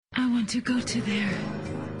want to go to there.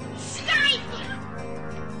 Stifle!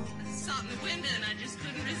 I saw it in the window and I just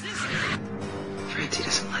couldn't resist it. Francie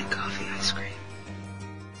doesn't like coffee ice cream.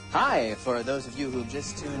 Hi, for those of you who've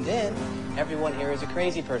just tuned in, everyone here is a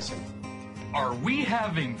crazy person. Are we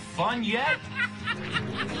having fun yet?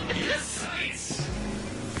 Yes!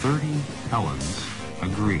 30 Helens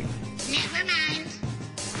agree. Never mind.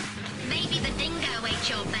 Maybe the dingo ate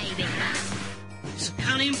your baby. It's a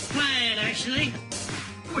cunning plan, actually.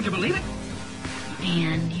 Would you believe it?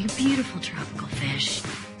 Man, you beautiful tropical fish.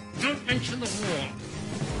 Don't mention the war.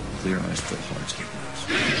 Clear eyes, full hearts, keep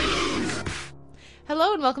notes.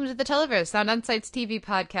 Hello and welcome to the Televerse, Sound On Sight's TV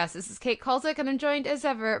podcast. This is Kate Kulzick and I'm joined as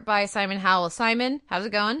ever by Simon Howell. Simon, how's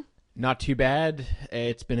it going? Not too bad.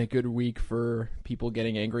 It's been a good week for people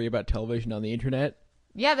getting angry about television on the internet.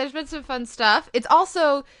 Yeah, there's been some fun stuff. It's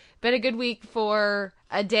also been a good week for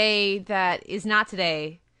a day that is not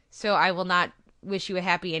today, so I will not wish you a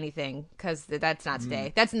happy anything, because that's not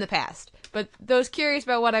today. That's in the past. But those curious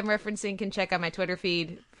about what I'm referencing can check on my Twitter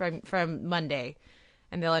feed from Monday,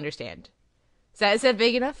 and they'll understand. Is that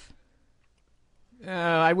vague enough?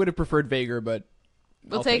 I would have preferred vaguer, but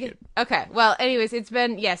We'll take it. Okay. Well, anyways, it's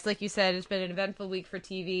been, yes, like you said, it's been an eventful week for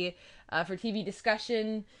TV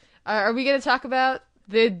discussion. Are we going to talk about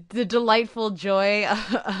the delightful joy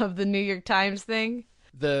of the New York Times thing?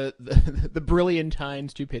 The brilliantine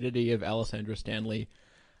stupidity of Alessandra Stanley.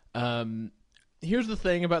 Here's the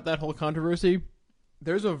thing about that whole controversy.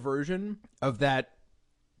 There's a version of that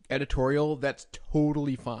editorial that's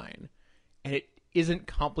totally fine. And it isn't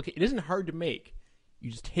complicated. It isn't hard to make. You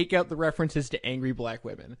just take out the references to angry black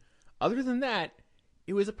women. Other than that,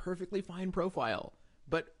 it was a perfectly fine profile.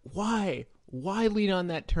 But why? Why lean on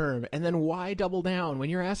that term? And then why double down when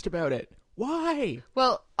you're asked about it? Why?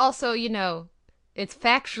 Well, also, it's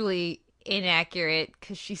factually inaccurate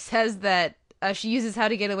because she says that she uses How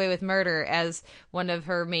to Get Away with Murder as one of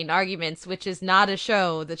her main arguments, which is not a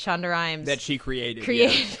show that Shonda Rhimes that she created.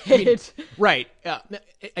 Yeah. I mean, right.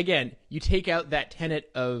 Again, you take out that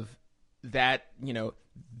tenet of that,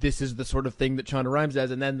 this is the sort of thing that Shonda Rhimes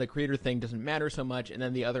does, and then the creator thing doesn't matter so much, and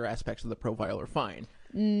then the other aspects of the profile are fine.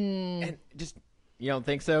 And just, you don't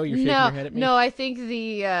think so? You're shaking your head at me? No, I think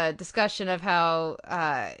the discussion of how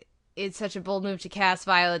it's such a bold move to cast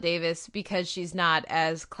Viola Davis because she's not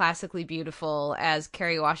as classically beautiful as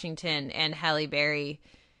Kerry Washington and Halle Berry,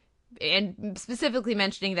 and specifically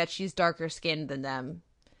mentioning that she's darker skinned than them.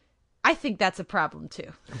 I think that's a problem,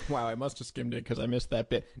 too. Wow, I must have skimmed it because I missed that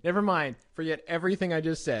bit. Never mind. Forget everything I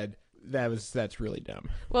just said. That's really dumb.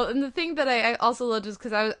 Well, and the thing that I also loved is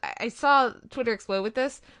because I saw Twitter explode with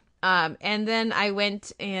this, and then I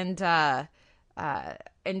went and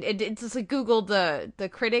it just like Googled the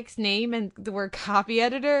critic's name and the word copy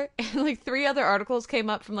editor, and like 3 other articles came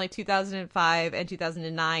up from like 2005 and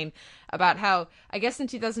 2009 about how, I guess in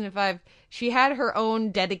 2005, she had her own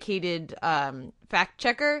dedicated fact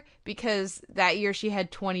checker because that year she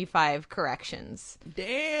had 25 corrections.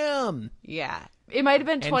 Damn! Yeah. It might have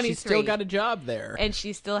been 23. And she still got a job there. And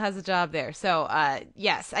she still has a job there. So,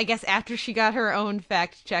 yes, I guess after she got her own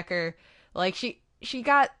fact checker, like she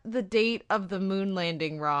got the date of the moon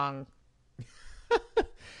landing wrong.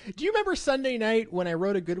 Do you remember Sunday night when I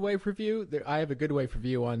wrote a Good Wife review? I have a Good Wife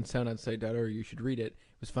review on soundonsight.org. You should read it.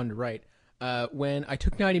 It was fun to write. When I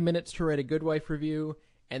took 90 minutes to write a Good Wife review,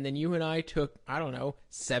 and then you and I took,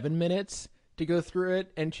 7 minutes to go through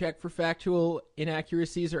it and check for factual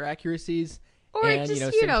inaccuracies or accuracies. Or and,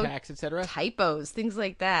 just, syntax, etc. typos, things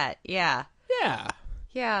like that. Yeah. Yeah.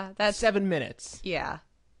 Yeah, that's 7 minutes. Yeah.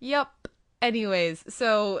 Yep. Anyways,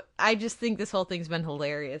 so I just think this whole thing's been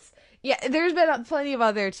hilarious. Yeah, there's been plenty of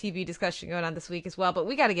other TV discussion going on this week as well, but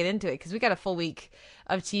we got to get into it because we got a full week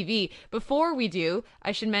of TV. Before we do,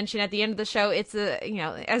 I should mention at the end of the show, it's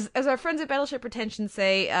as our friends at Battleship Retention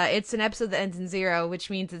say, it's an episode that ends in 0, which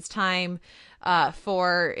means it's time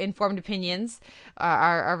for Informed Opinions,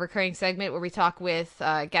 our recurring segment where we talk with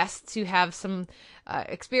guests who have some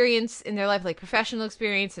experience in their life, like professional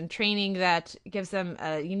experience and training that gives them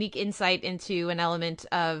a unique insight into an element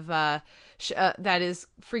of that is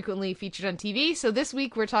frequently featured on TV. So this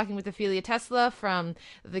week we're talking with Ophilia Tesla from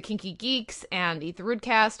the Kinky Geeks and Eat the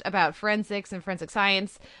Rootcast about forensics and forensic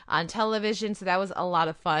science on television. So that was a lot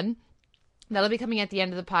of fun. That'll be coming at the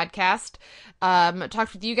end of the podcast.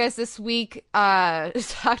 Talked with you guys this week.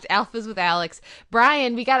 Talked alphas with Alex.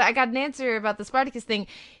 Brian, I got an answer about the Spartacus thing.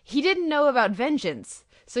 He didn't know about Vengeance.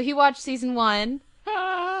 So he watched season 1,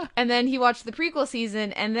 and then he watched the prequel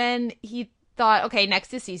season, and then he thought, okay,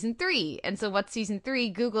 next is season 3. And so what's season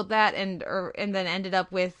 3? Googled that and then ended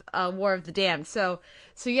up with War of the Damned. So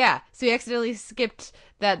he accidentally skipped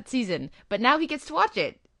that season. But now he gets to watch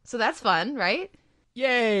it. So that's fun, right?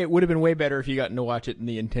 Yay! It would have been way better if you gotten to watch it in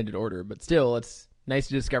the intended order, but still, it's nice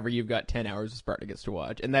to discover you've got 10 hours of Spartacus to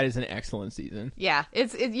watch, and that is an excellent season. Yeah,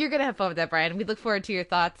 you're going to have fun with that, Brian. We look forward to your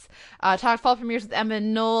thoughts. Talk fall premieres with Emma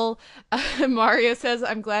and Noel. Mario says,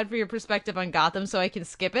 I'm glad for your perspective on Gotham, so I can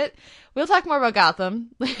skip it. We'll talk more about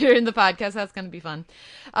Gotham later in the podcast. That's going to be fun.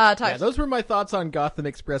 Yeah, those were my thoughts on Gotham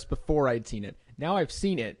Express before I'd seen it. Now I've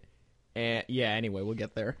seen it, and yeah, anyway, we'll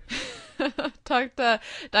get there. Talked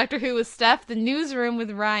Doctor Who with Steph, the newsroom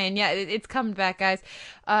with Ryan. Yeah, it's coming back, guys.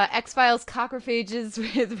 X-Files Cockrophages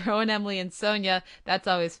with Rowan, Emily, and Sonia. That's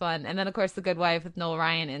always fun. And then, of course, The Good Wife with Noel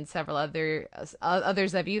Ryan and several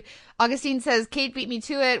others of you. Augustine says, Kate beat me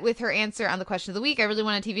to it with her answer on the question of the week. I really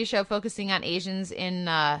want a TV show focusing on Asians in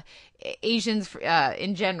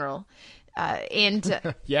general.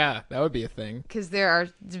 Yeah, that would be a thing. Because there are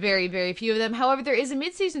very, very few of them. However, there is a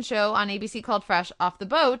mid-season show on ABC called Fresh Off the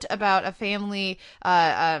Boat about a family,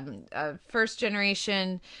 first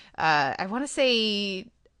generation, I want to say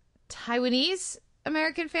Taiwanese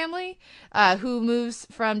American family, who moves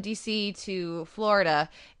from DC to Florida,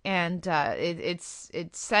 and it's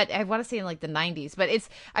set, I want to say, in like the 90s, but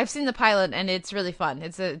I've seen the pilot and it's really fun.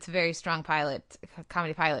 It's a very strong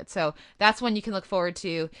comedy pilot, so that's one you can look forward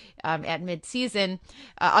to at mid-season.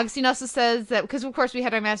 Augustine also says that, because of course we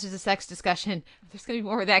had our Masters of Sex discussion, there's going to be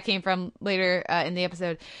more where that came from later in the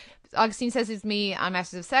episode. Augustine says it's me on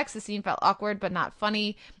Masters of Sex. The scene felt awkward but not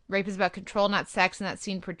funny. Rape is about control, not sex, and that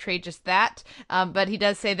scene portrayed just that. But he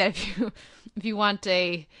does say that if you want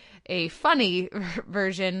a funny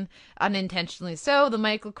version, unintentionally so, the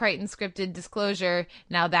Michael Crichton scripted Disclosure,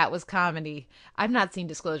 now that was comedy. I've not seen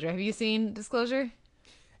Disclosure. Have you seen Disclosure?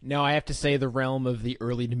 No, I have to say the realm of the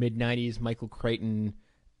early to mid-90s Michael Crichton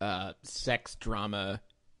sex drama /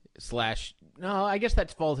 no, I guess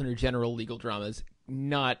that falls under general legal dramas.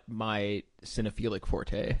 Not my cinephilic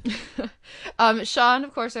forte. Sean,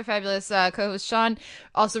 of course, our fabulous co-host Sean,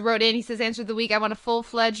 also wrote in. He says, answer of the week, I want a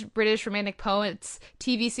full-fledged British romantic poets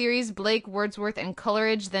TV series, Blake, Wordsworth, and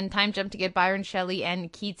Coleridge, then time jump to get Byron, Shelley,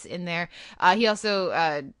 and Keats in there. He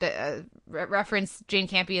also referenced Jane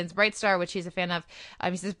Campion's Bright Star, which he's a fan of.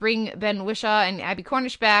 He says, bring Ben Whishaw and Abby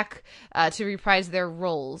Cornish back to reprise their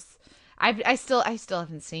roles. I still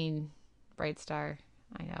haven't seen Bright Star.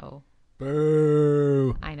 I know.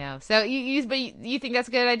 Boo. I know. So you think that's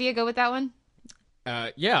a good idea? Go with that one?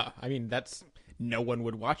 Yeah. I mean, no one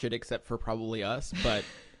would watch it except for probably us, but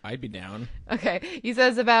I'd be down. Okay. He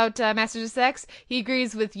says about Masters of Sex, he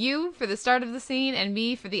agrees with you for the start of the scene and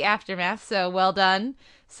me for the aftermath. So well done,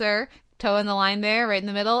 sir. Toe in the line there, right in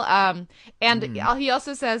the middle. He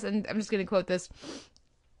also says, and I'm just going to quote this.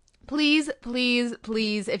 Please, please,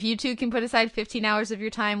 please, if you two can put aside 15 hours of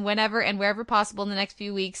your time whenever and wherever possible in the next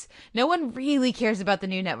few weeks. No one really cares about the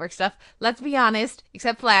new network stuff. Let's be honest,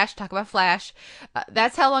 except Flash. Talk about Flash.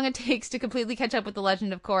 That's how long it takes to completely catch up with The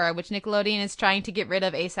Legend of Korra, which Nickelodeon is trying to get rid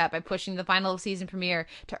of ASAP by pushing the final season premiere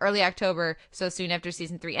to early October, so soon after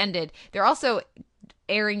season 3 ended. They're also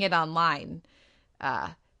airing it online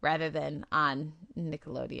rather than on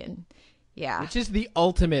Nickelodeon. Yeah. Which is the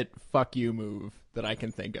ultimate fuck you move that I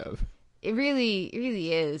can think of. It really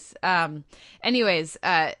is. Anyways,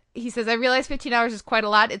 he says, I realize 15 hours is quite a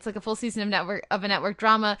lot. It's like a full season of a network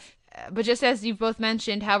drama. But just as you've both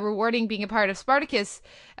mentioned how rewarding being a part of Spartacus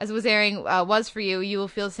as it was airing was for you, you will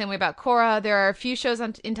feel the same way about Korra. There are a few shows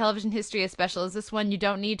in television history as special as this one. You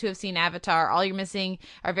don't need to have seen Avatar. All you're missing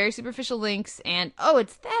are very superficial links and, oh,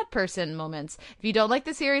 it's that person moments. If you don't like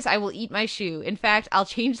the series, I will eat my shoe. In fact, I'll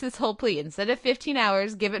change this whole plea. Instead of 15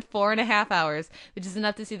 hours, give it 4.5 hours, which is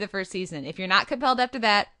enough to see the first season. If you're not compelled after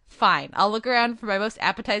that, fine. I'll look around for my most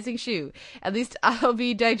appetizing shoe. At least I'll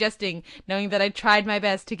be digesting, knowing that I tried my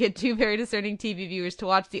best to get two very discerning TV viewers to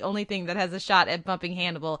watch the only thing that has a shot at bumping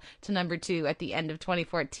Hannibal to number 2 at the end of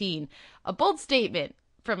 2014. A bold statement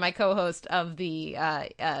from my co-host of the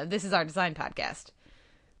This Is Our Design podcast.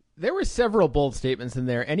 There were several bold statements in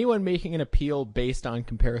there. Anyone making an appeal based on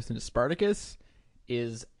comparison to Spartacus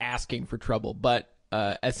is asking for trouble. But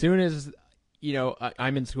as soon as,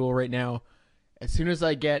 I'm in school right now, as soon as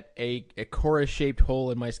I get a Korra-shaped hole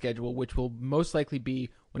in my schedule, which will most likely be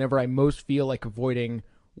whenever I most feel like avoiding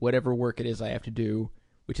whatever work it is I have to do,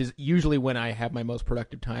 which is usually when I have my most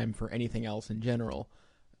productive time for anything else in general,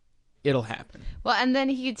 it'll happen. Well, and then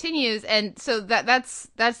he continues, and so that's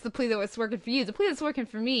the plea that was working for you. The plea that's working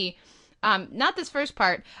for me, not this first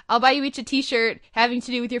part. I'll buy you each a t-shirt having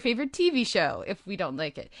to do with your favorite TV show if we don't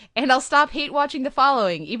like it. And I'll stop hate watching The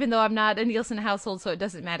Following, even though I'm not a Nielsen household, so it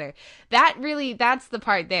doesn't matter. That's the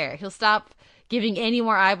part there. He'll stop giving any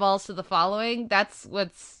more eyeballs to The Following. That's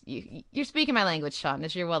you're speaking my language, Sean,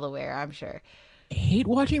 as you're well aware, I'm sure. hate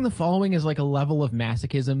watching the following is like a level of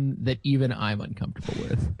masochism that even I'm uncomfortable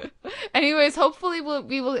with. Anyways, hopefully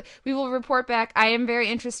we will report back. I am very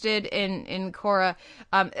interested in Korra,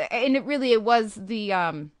 and it was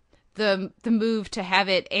the move to have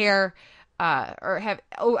it air or have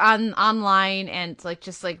online, and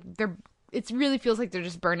it really feels like they're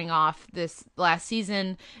just burning off this last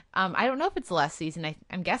season. I don't know if it's the last season.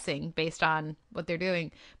 I'm guessing based on what they're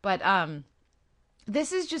doing, but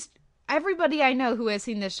this is just. Everybody I know who has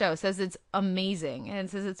seen this show says it's amazing and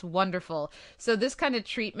says it's wonderful. So this kind of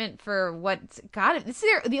treatment for what got it. This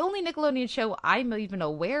is the only Nickelodeon show I'm even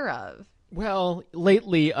aware of. Well,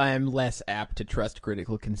 lately I'm less apt to trust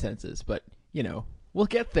critical consensus, but, we'll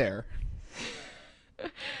get there.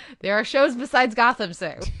 There are shows besides Gotham,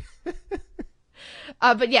 sir.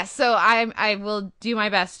 But yes, so I will do my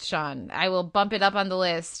best, Sean. I will bump it up on the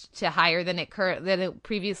list to higher than it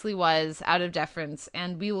previously was, out of deference,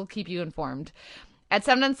 and we will keep you informed. At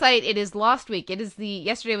Sound on Sight, it is Lost Week.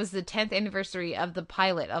 Yesterday was the 10th anniversary of the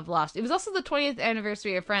pilot of Lost. It was also the 20th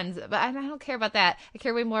anniversary of Friends, but I don't care about that. I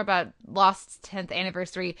care way more about Lost's 10th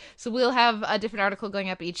anniversary. So we'll have a different article going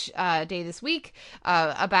up each day this week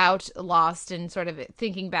about Lost and sort of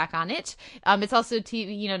thinking back on it. It's also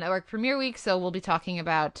TV, network premiere week, so we'll be talking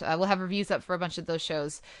about, we'll have reviews up for a bunch of those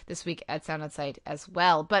shows this week at Sound on Sight as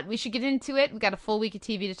well. But we should get into it. We've got a full week of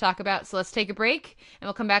TV to talk about, so let's take a break, and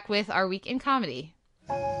we'll come back with our week in comedy.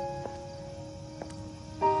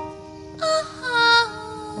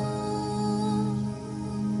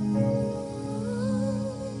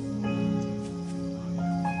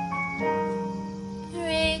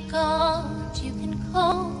 Pray God you can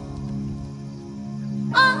call.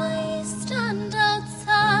 I stand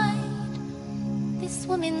outside this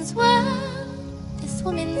woman's world.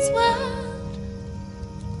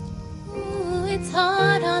 Ooh, it's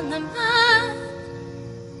hard on the man.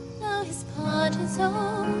 Now his part is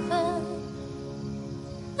over.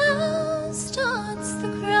 Now starts the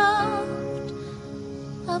craft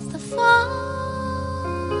of the Father.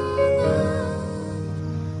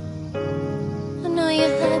 I know you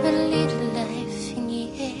have a little life in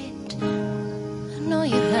your head. I know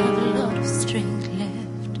you have a lot of strength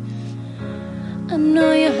left. I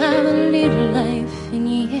know you have a little life in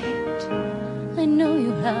your head. I know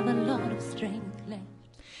you have a lot of strength left.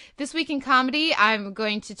 This week in comedy, I'm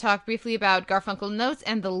going to talk briefly about Garfunkel Notes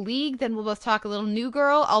and The League. Then we'll both talk a little New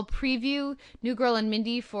Girl. I'll preview New Girl and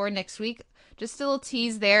Mindy for next week. Just a little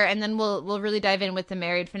tease there, and then we'll really dive in with the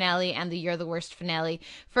Married finale and the You're the Worst finale.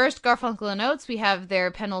 First, Garfunkel and Oates, we have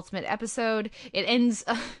their penultimate episode. It ends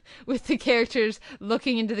with the characters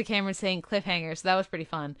looking into the camera and saying cliffhanger, so that was pretty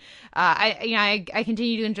fun. I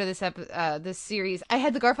continue to enjoy this series. I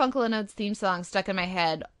had the Garfunkel and Oates theme song stuck in my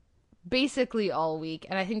head basically all week,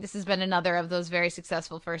 and I think this has been another of those very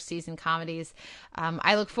successful first season comedies.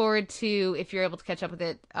 I look forward to, if you're able to catch up with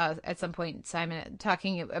it at some point, Simon,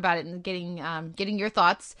 talking about it and getting your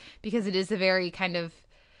thoughts, because it is a very kind of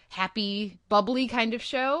happy, bubbly kind of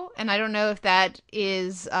show, and I don't know if that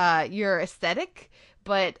is your aesthetic,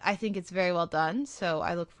 but I think it's very well done, so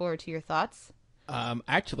I look forward to your thoughts.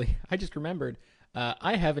 Actually, I just remembered,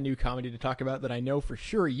 I have a new comedy to talk about that I know for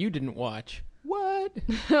sure you didn't watch. What?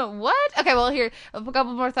 What? Okay, well, here, a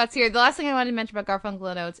couple more thoughts here. The last thing I wanted to mention about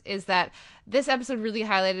Garfunkel and Oates is that this episode really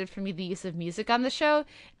highlighted for me the use of music on the show,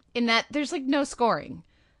 in that there's no scoring.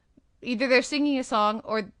 Either they're singing a song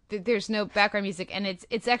or there's no background music, and it's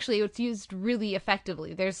used really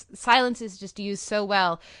effectively. Silence is just used so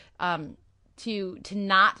well to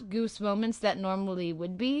not goose moments that normally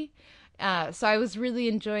would be. So I was really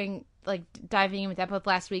enjoying diving in with that both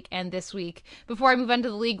last week and this week. Before I move on to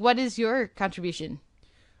The League, what is your contribution?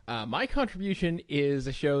 My contribution is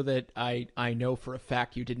a show that I know for a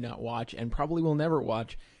fact you did not watch and probably will never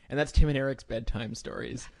watch, and that's Tim and Eric's Bedtime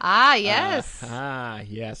Stories. Ah, yes.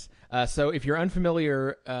 Yes. So if you're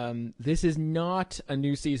unfamiliar, this is not a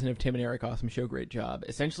new season of Tim and Eric Awesome Show, Great Job.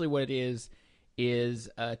 Essentially what it is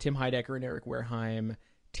Tim Heidecker and Eric Wareheim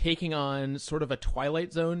taking on sort of a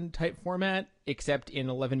Twilight Zone type format, except in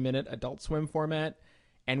 11-minute Adult Swim format,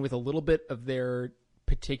 and with a little bit of their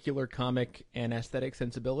particular comic and aesthetic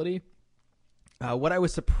sensibility. What I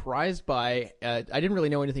was surprised by, I didn't really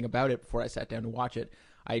know anything about it before I sat down to watch it.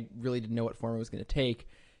 I really didn't know what form it was going to take.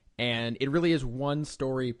 And it really is one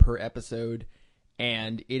story per episode,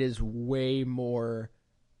 and it is way more...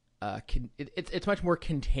 it's much more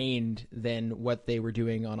contained than what they were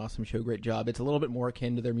doing on Awesome Show, Great Job. It's a little bit more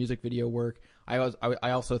akin to their music video work. I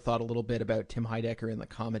also thought a little bit about Tim Heidecker and the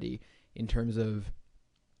comedy in terms of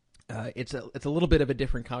it's a little bit of a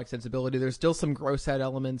different comic sensibility. There's still some gross out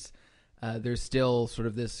elements. There's still sort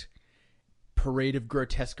of this parade of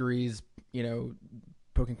grotesqueries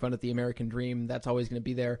poking fun at the American dream. That's always going to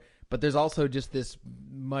be there. But there's also just this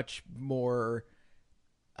much more,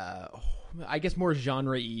 I guess, more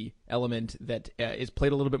genre-y element that is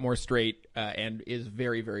played a little bit more straight and is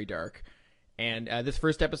very, very dark. And this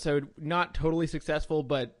first episode, not totally successful,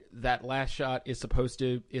 but that last shot is supposed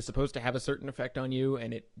to have a certain effect on you,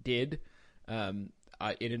 and it did.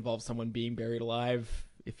 It involves someone being buried alive.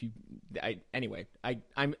 I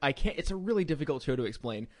can't. It's a really difficult show to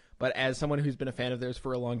explain. But as someone who's been a fan of theirs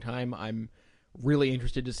for a long time, I'm really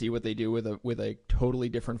interested to see what they do with a totally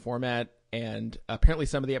different format. And apparently,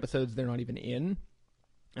 some of the episodes they're not even in,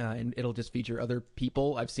 and it'll just feature other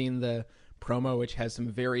people. I've seen the promo, which has some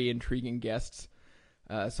very intriguing guests.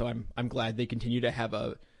 So I'm glad they continue to have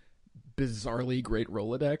a bizarrely great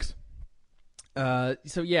Rolodex.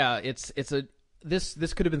 So yeah,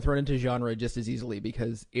 this could have been thrown into genre just as easily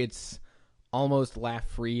because it's almost laugh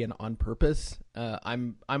free and on purpose.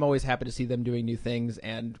 I'm always happy to see them doing new things,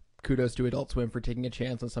 and kudos to Adult Swim for taking a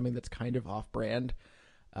chance on something that's kind of off brand.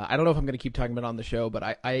 I don't know if I'm going to keep talking about it on the show, but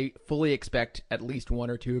I fully expect at least one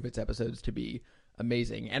or two of its episodes to be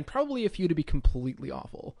amazing, and probably a few to be completely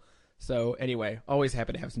awful. So anyway, always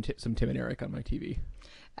happy to have some Tim and Eric on my TV.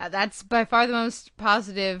 That's by far the most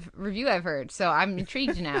positive review I've heard, so I'm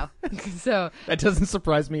intrigued now. So that doesn't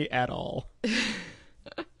surprise me at all.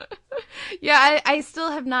 Yeah, I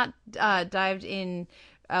still have not dived in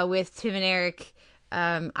with Tim and Eric.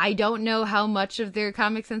 I don't know how much of their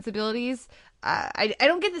comic sensibilities. I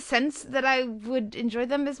don't get the sense that I would enjoy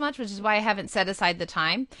them as much, which is why I haven't set aside the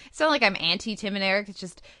time. It's not like I'm anti Tim and Eric. It's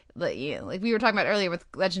just like we were talking about earlier with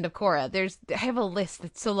Legend of Korra. I have a list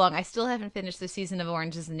that's so long. I still haven't finished the season of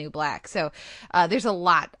Orange is the New Black. So there's a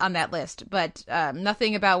lot on that list, but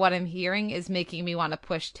nothing about what I'm hearing is making me want to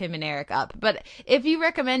push Tim and Eric up. But if you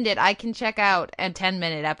recommend it, I can check out a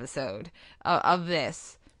 10-minute episode of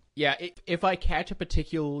this. Yeah, if I catch a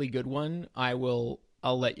particularly good one,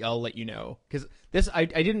 I'll let you know, because I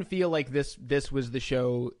didn't feel like this was the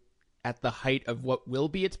show at the height of what will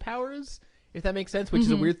be its powers, if that makes sense, which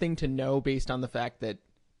is a weird thing to know based on the fact that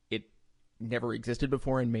it never existed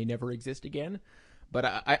before and may never exist again. But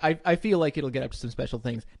I feel like it'll get up to some special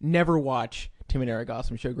things. Never watch Tim and Eric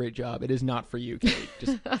Awesome Show. Great job. It is not for you, Kate.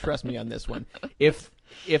 Just trust me on this one. If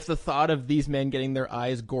the thought of these men getting their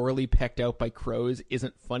eyes gorily pecked out by crows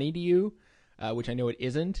isn't funny to you, which I know it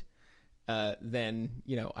isn't, then,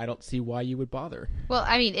 I don't see why you would bother. Well,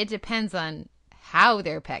 I mean, it depends on how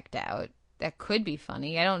they're pecked out. That could be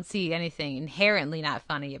funny. I don't see anything inherently not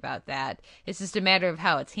funny about that. It's just a matter of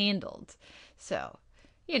how it's handled. So,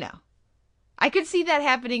 I could see that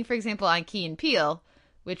happening, for example, on Key and Peele,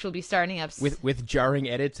 which will be starting up with jarring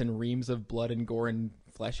edits and reams of blood and gore and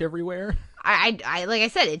flesh everywhere. I like I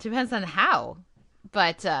said, it depends on how,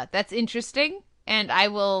 but that's interesting, and I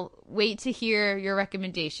will wait to hear your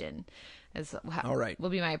recommendation. All right, will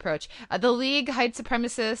be my approach. The League White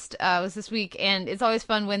Supremacist was this week, and it's always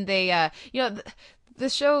fun when they, the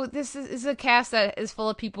show, this is a cast that is full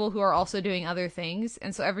of people who are also doing other things,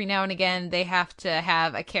 and so every now and again they have to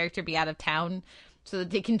have a character be out of town so that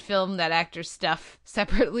they can film that actor's stuff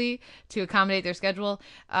separately to accommodate their schedule.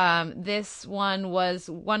 This one was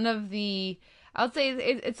one of the, I would say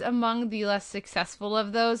it's among the less successful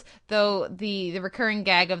of those, though the recurring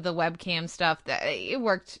gag of the webcam stuff, it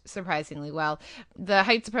worked surprisingly well. The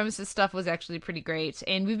white supremacist stuff was actually pretty great,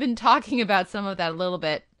 and we've been talking about some of that a little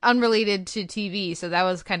bit, unrelated to TV, so that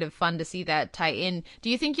was kind of fun to see that tie in.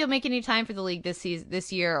 Do you think you'll make any time for the League this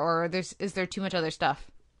year, or is there too much other stuff?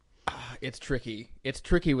 It's tricky. It's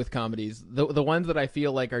tricky with comedies. The ones that I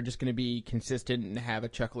feel like are just going to be consistent and have a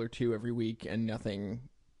chuckle or two every week and nothing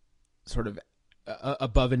sort of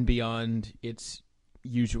above and beyond its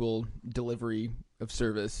usual delivery of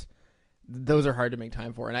service, those are hard to make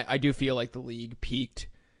time for. And I do feel like the League peaked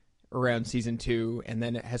around season 2, and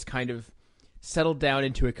then it has kind of settled down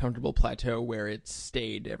into a comfortable plateau where it's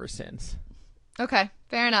stayed ever since. Okay,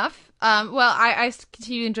 fair enough. Well, I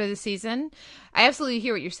continue to enjoy the season. I absolutely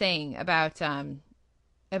hear what you're saying about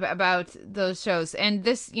those shows, and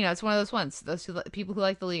this, it's one of those ones. People who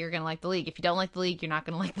like the League are going to like the League. If you don't like the League, you're not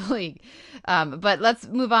going to like the League. But let's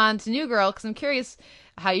move on to New Girl, because I'm curious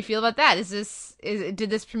how you feel about that. Did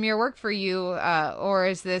this premiere work for you, or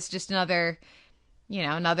is this just another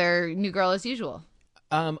New Girl as usual?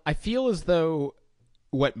 I feel as though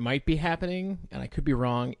what might be happening, and I could be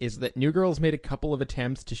wrong, is that New Girl's made a couple of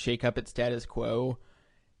attempts to shake up its status quo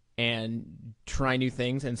and try new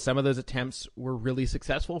things, and some of those attempts were really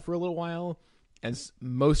successful for a little while, and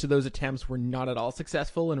most of those attempts were not at all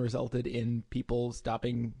successful and resulted in people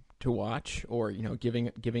stopping to watch or giving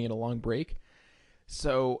it a long break.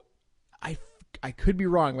 So I could be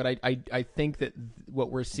wrong, but I think that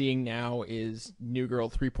what we're seeing now is New Girl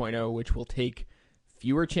 3.0, which will take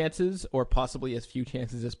fewer chances or possibly as few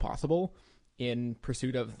chances as possible in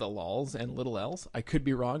pursuit of the lulz and little else. I could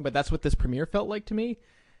be wrong, but that's what this premiere felt like to me,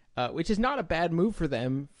 which is not a bad move for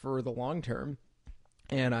them for the long term.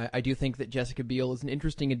 And I do think that Jessica Biel is an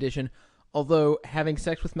interesting addition, although having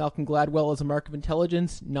sex with Malcolm Gladwell as a mark of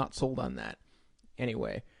intelligence, not sold on that.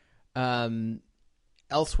 Anyway,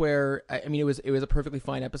 elsewhere, I mean, it was a perfectly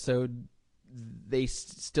fine episode. They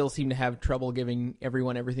still seem to have trouble giving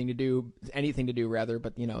everyone anything to do,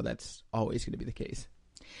 but that's always going to be the case.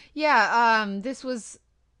 Yeah, this was,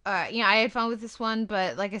 I had fun with this one,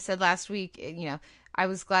 but like I said last week, I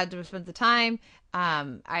was glad to have spent the time.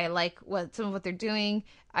 I like some of what they're doing.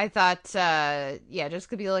 I thought,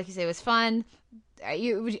 Jessica Biel, like you say, was fun. Are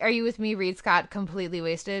you with me? Reed Scott completely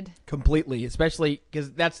wasted. Completely, especially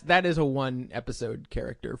because that is a one episode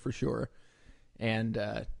character for sure,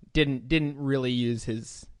 and didn't really use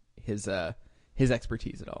his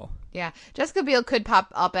expertise at all. Yeah, Jessica Biel could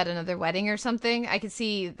pop up at another wedding or something. I could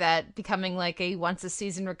see that becoming like a once a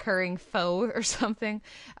season recurring foe or something.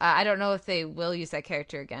 I don't know if they will use that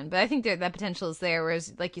character again, but I think that potential is there.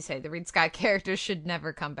 Whereas, like you say, the Reed Scott character should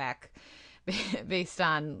never come back based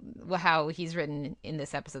on how he's written in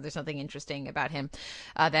this episode. There's something interesting about him,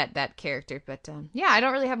 that character. But I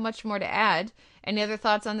don't really have much more to add. Any other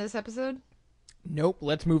thoughts on this episode? Nope.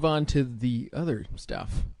 Let's move on to the other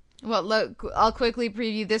stuff. Well, look, I'll quickly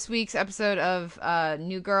preview this week's episode of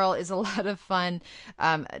New Girl. Is a lot of fun.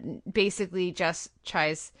 Basically, Jess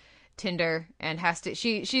tries Tinder and has to.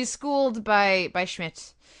 She's schooled by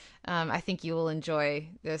Schmidt. I think you will enjoy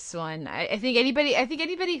this one. I think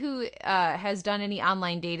anybody who has done any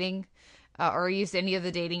online dating or used any of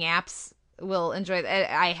the dating apps will enjoy that.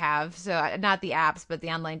 I have, so not the apps, but the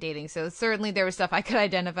online dating. So certainly there was stuff I could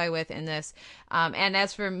identify with in this. And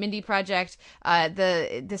as for Mindy Project,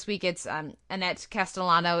 this week it's Annette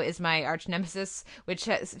Castellano is my arch nemesis, which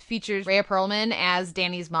features Rhea Perlman as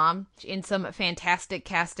Danny's mom in some fantastic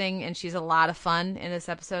casting, and she's a lot of fun in this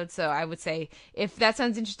episode. So I would say if that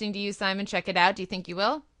sounds interesting to you, Simon, check it out. Do you think you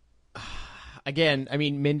will? Again, I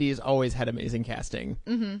mean, Mindy's always had amazing casting.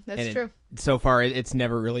 Mm-hmm, that's true. So far, it's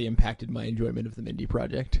never really impacted my enjoyment of the Mindy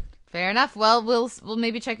Project. Fair enough. Well, we'll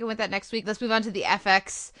maybe check in with that next week. Let's move on to the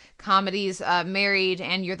FX comedies. Married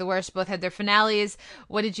and You're the Worst both had their finales.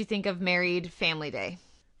 What did you think of Married Family Day?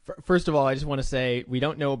 First of all, I just want to say we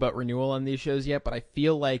don't know about renewal on these shows yet, but I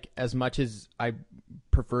feel like as much as I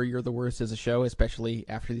prefer You're the Worst as a show, especially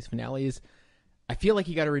after these finales, I feel like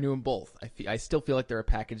you got to renew them both. I still feel like they're a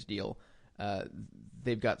package deal.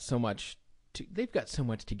 They've got so much to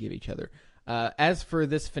give each other. As for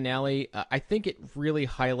this finale, I think it really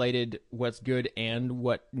highlighted what's good and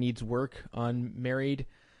what needs work on Married.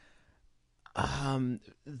 It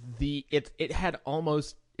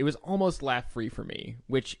was almost laugh free for me,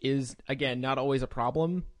 which is again not always a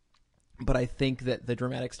problem, but I think that the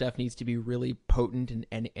dramatic stuff needs to be really potent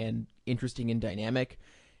and interesting and dynamic.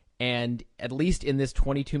 And at least in this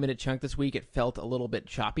 22-minute chunk this week, it felt a little bit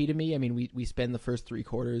choppy to me. I mean, we spend the first three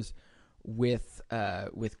quarters with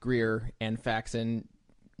Greer and Faxon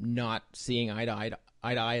not seeing eye to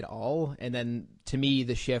eye at all, and then to me,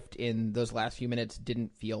 the shift in those last few minutes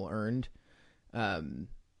didn't feel earned,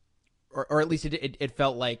 or at least it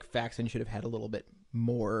felt like Faxon should have had a little bit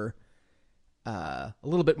more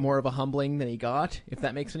of a humbling than he got, if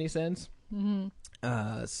that makes any sense. Mm-hmm.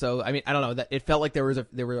 So I mean, I don't know, that it felt like there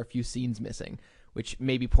were a few scenes missing, which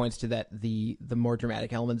maybe points to that the more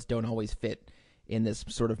dramatic elements don't always fit in this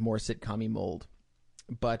sort of more sitcom-y mold.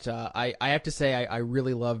 But I have to say I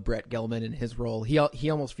really love Brett Gelman in his role. He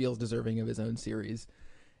almost feels deserving of his own series,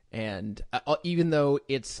 and even though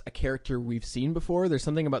it's a character we've seen before, there's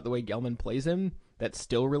something about the way Gelman plays him that's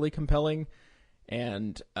still really compelling.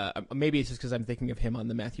 And maybe it's just because I'm thinking of him on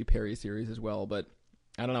the Matthew Perry series as well, but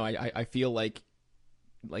I don't know. I feel like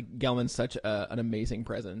Gelman's such an amazing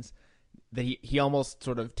presence that he almost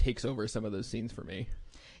sort of takes over some of those scenes for me.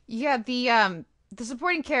 Yeah, the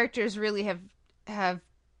supporting characters really have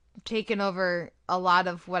taken over a lot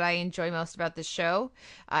of what I enjoy most about the show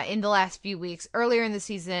in the last few weeks. Earlier in the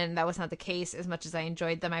season, that was not the case as much as I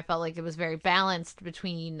enjoyed them. I felt like it was very balanced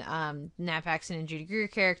between Nat Faxon and Judy Greer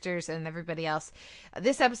characters and everybody else.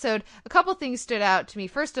 This episode, a couple things stood out to me.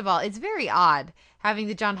 First of all, it's very odd having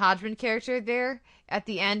the John Hodgman character there at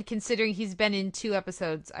the end, considering he's been in 2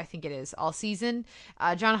 episodes, I think it is, all season.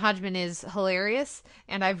 John Hodgman is hilarious,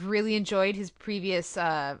 and I've really enjoyed his previous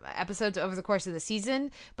episodes over the course of the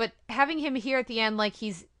season. But having him here at the end, like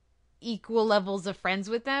he's equal levels of friends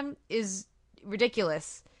with them, is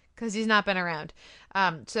ridiculous. because he's not been around.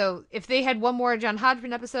 So if they had one more John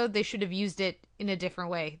Hodgman episode, they should have used it in a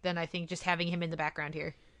different way than I think just having him in the background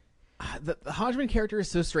here. The Hodgman character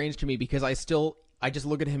is so strange to me because I just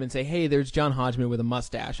look at him and say, hey, there's John Hodgman with a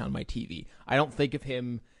mustache on my TV. I don't think of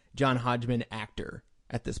him John Hodgman actor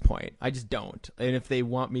at this point. I just don't. And if they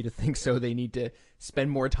want me to think so, they need to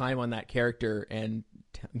spend more time on that character and,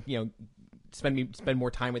 spend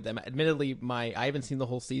more time with them. Admittedly, I haven't seen the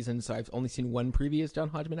whole season, so I've only seen one previous John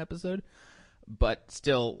Hodgman episode. But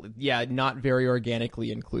still, yeah, not very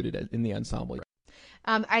organically included in the ensemble.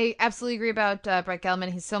 I absolutely agree about Brett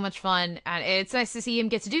Gelman. He's so much fun, and it's nice to see him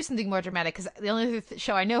get to do something more dramatic, because the only other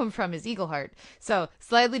show I know him from is Eagleheart, so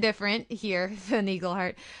slightly different here than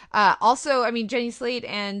Eagleheart. Also, I mean, Jenny Slate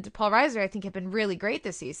and Paul Reiser, I think, have been really great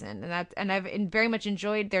this season, and I've very much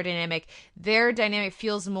enjoyed their dynamic. Their dynamic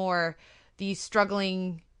feels more the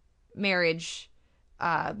struggling marriage,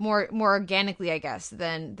 more organically, I guess,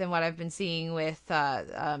 than what I've been seeing with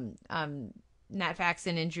Nat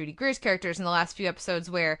Faxon and Judy Greer's characters in the last few episodes,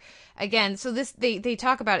 where, again, so this they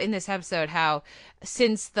talk about in this episode how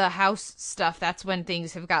since the house stuff, that's when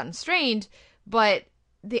things have gotten strained, but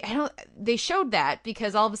they showed that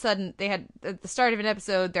because all of a sudden they had, at the start of an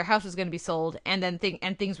episode, their house was going to be sold, and then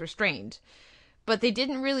things were strained. But they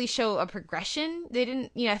didn't really show a progression. They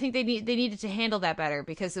didn't, I think they needed to handle that better,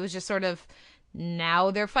 because it was just sort of, now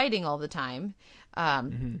they're fighting all the time.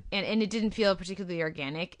 And it didn't feel particularly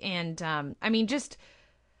organic. And, I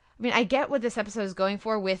get what this episode is going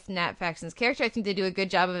for with Nat Faxon's character. I think they do a good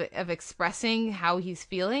job of expressing how he's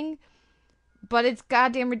feeling, but it's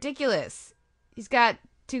goddamn ridiculous. He's got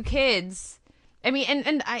 2 kids. I mean,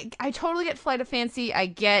 and I totally get Flight of Fancy. I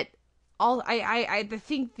get I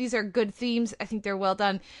think these are good themes. I think they're well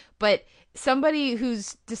done, but somebody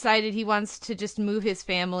who's decided he wants to just move his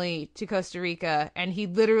family to Costa Rica, and he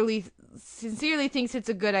literally sincerely thinks it's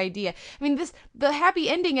a good idea. I mean, the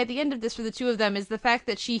happy ending at the end of this for the two of them is the fact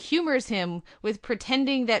that she humors him with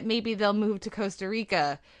pretending that maybe they'll move to Costa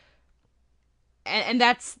Rica. And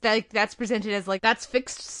that's presented as like, that's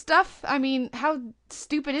fixed stuff. I mean, how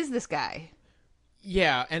stupid is this guy?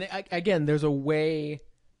 Yeah. And again, there's a way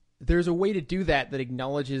to do that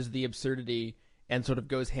acknowledges the absurdity and sort of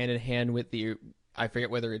goes hand in hand with I forget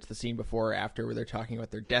whether it's the scene before or after where they're talking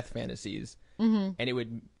about their death fantasies. Mm-hmm.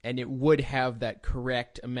 And it would have that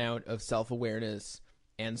correct amount of self-awareness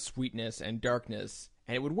and sweetness and darkness,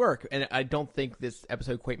 and it would work. And I don't think this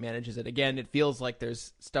episode quite manages it. Again, it feels like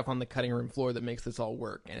there's stuff on the cutting room floor that makes this all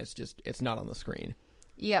work, and it's not on the screen.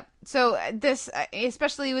 Yep. So this,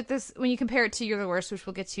 especially with this, when you compare it to You're the Worst, which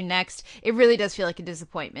we'll get to next, it really does feel like a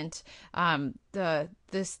disappointment. The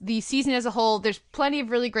season as a whole, there's plenty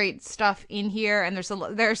of really great stuff in here, and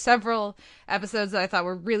there are several episodes that I thought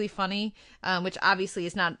were really funny, which obviously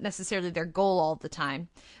is not necessarily their goal all the time.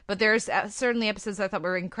 But there's certainly episodes that I thought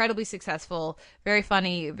were incredibly successful, very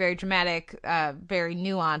funny, very dramatic, very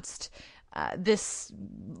nuanced. This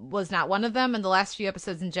was not one of them, and the last few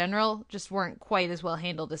episodes in general just weren't quite as well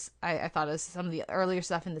handled as I thought as some of the earlier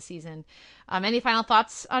stuff in the season. Any final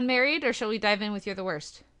thoughts on Married, or shall we dive in with You're the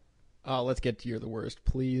Worst? Let's get to You're the Worst,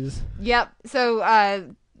 please. Yep.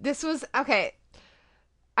 So this was okay.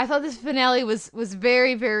 I thought this finale was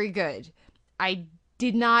very, very good. It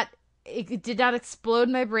did not explode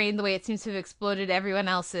my brain the way it seems to have exploded everyone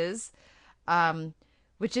else's.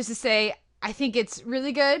 Which is to say, I think it's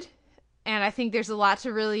really good. And I think there's a lot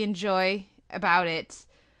to really enjoy about it.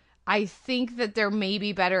 I think that there may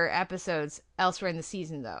be better episodes elsewhere in the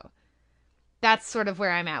season, though. That's sort of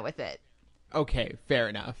where I'm at with it. Okay, fair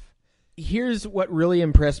enough. Here's what really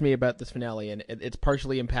impressed me about this finale, and it's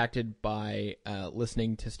partially impacted by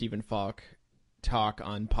listening to Stephen Falk talk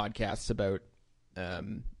on podcasts about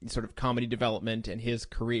sort of comedy development and his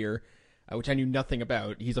career, which I knew nothing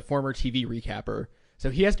about. He's a former TV recapper. So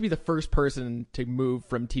he has to be the first person to move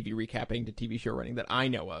from TV recapping to TV show running that I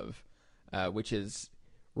know of, which is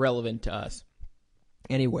relevant to us.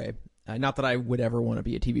 Anyway, not that I would ever want to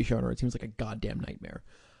be a TV showrunner. It seems like a goddamn nightmare.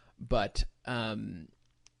 But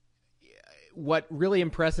what really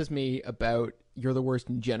impresses me about You're the Worst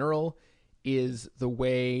in general is the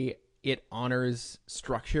way it honors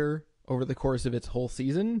structure over the course of its whole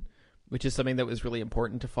season, which is something that was really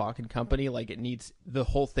important to Falk and company. Like, the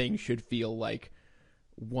whole thing should feel like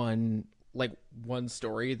one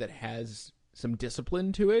story that has some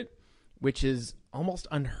discipline to it, which is almost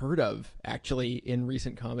unheard of actually in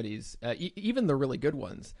recent comedies. Even the really good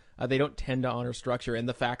ones, they don't tend to honor structure. And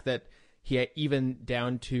the fact that even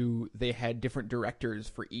down to they had different directors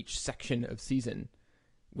for each section of season,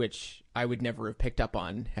 which I would never have picked up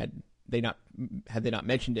on had they not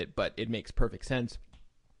mentioned it, but it makes perfect sense.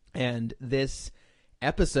 And this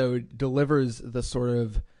episode delivers the sort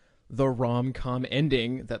of the rom-com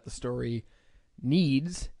ending that the story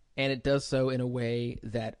needs, and it does so in a way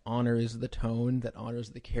that honors the tone, that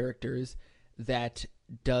honors the characters, that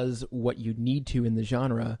does what you need to in the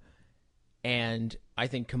genre, and I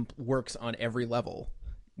think works on every level,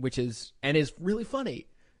 is really funny.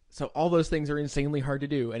 So all those things are insanely hard to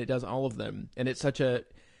do, and it does all of them, and it's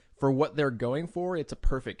for what they're going for, it's a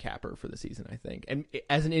perfect capper for the season, I think. And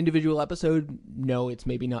as an individual episode, no, it's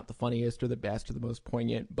maybe not the funniest or the best or the most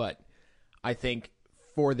poignant, but I think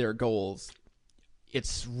for their goals,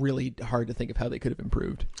 it's really hard to think of how they could have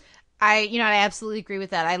improved. I absolutely agree with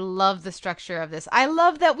that. I love the structure of this. I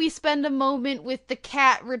love that we spend a moment with the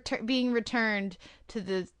cat being returned to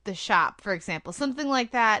the shop, for example, something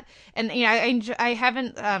like that. And I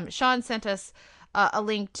haven't. Sean sent us a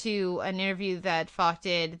link to an interview that Falk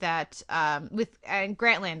did that with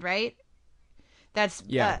Grantland, right? That's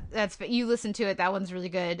you listened to it. That one's really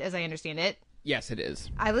good, as I understand it. Yes, it is.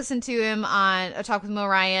 I listened to him on a talk with Mo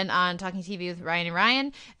Ryan on Talking TV with Ryan and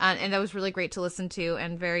Ryan, and that was really great to listen to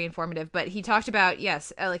and very informative. But he talked about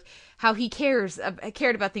like how he cared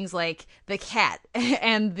about things like the cat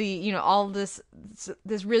and the all this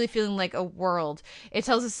really feeling like a world. It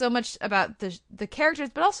tells us so much about the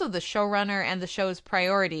characters, but also the showrunner and the show's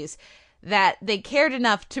priorities, that they cared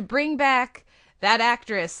enough to bring back that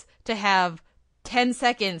actress to have 10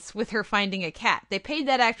 seconds with her finding a cat. They paid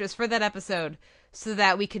that actress for that episode so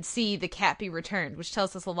that we could see the cat be returned, which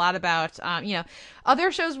tells us a lot about,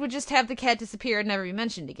 other shows would just have the cat disappear and never be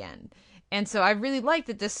mentioned again. And so I really like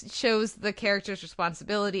that this shows the character's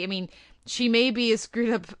responsibility. I mean, she may be a screwed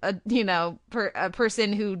up, a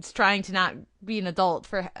person who's trying to not be an adult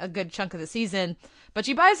for a good chunk of the season, but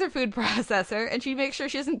she buys her food processor and she makes sure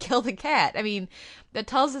she doesn't kill the cat. I mean, that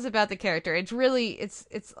tells us about the character. It's really, it's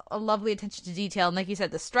a lovely attention to detail. And like you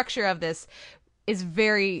said, the structure of this is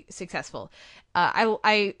very successful.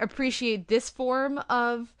 I appreciate this form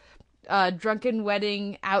of drunken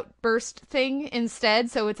wedding outburst thing instead.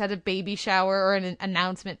 So it's at a baby shower or an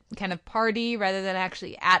announcement kind of party rather than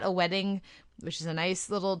actually at a wedding, which is a nice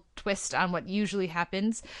little twist on what usually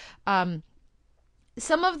happens. Some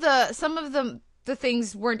of the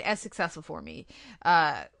things weren't as successful for me.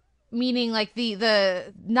 Meaning like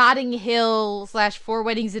the Notting Hill / Four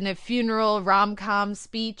Weddings and a Funeral rom-com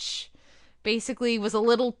speech basically was a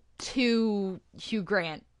little too Hugh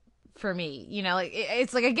Grant for me.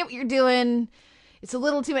 It's like, I get what you're doing. It's a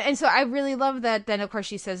little too much. And so I really love that. Then of course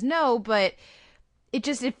she says no, but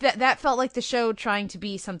that felt like the show trying to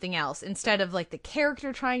be something else instead of like the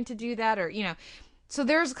character trying to do that, or, so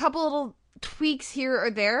there's a couple little tweaks here or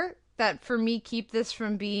there that for me keep this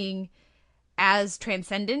from being as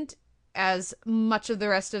transcendent as much of the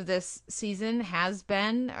rest of this season has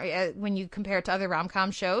been when you compare it to other rom-com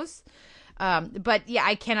shows. But yeah,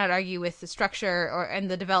 I cannot argue with the structure and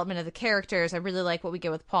the development of the characters. I really like what we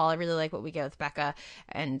get with Paul. I really like what we get with Becca.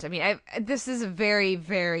 And I mean, this is a very,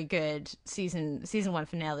 very good season 1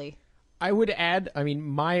 finale. I would add, I mean,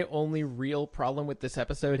 my only real problem with this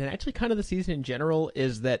episode, and actually kind of the season in general,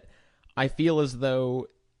 is that I feel as though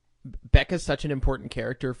Becca's such an important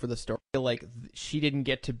character for the story. I feel like she didn't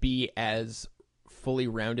get to be as fully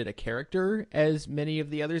rounded a character as many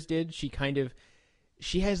of the others did.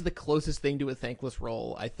 She has the closest thing to a thankless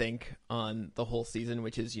role, I think, on the whole season,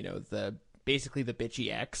 which is, basically the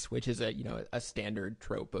bitchy ex, which is a standard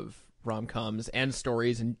trope of rom-coms and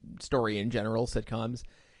story in general, sitcoms.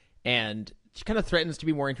 And she kind of threatens to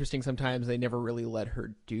be more interesting sometimes. They never really let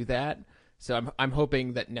her do that. So I'm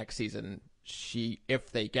hoping that next season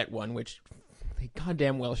if they get one, which they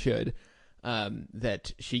goddamn well should,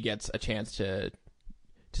 that she gets a chance to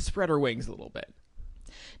spread her wings a little bit.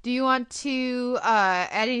 Do you want to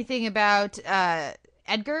add anything about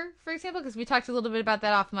Edgar, for example? Because we talked a little bit about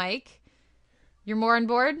that off mic. You're more on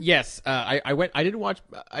board? Yes, I didn't watch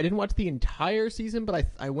the entire season, but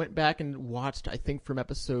I went back and watched, I think, from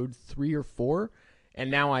episode 3 or 4, and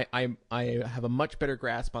now I have a much better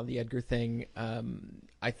grasp on the Edgar thing.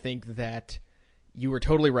 I think that you were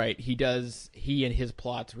totally right. He and his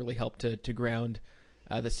plots really help to ground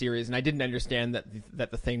the series, and I didn't understand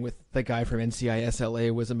that the thing with the guy from NCIS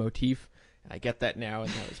LA was a motif. I get that now, and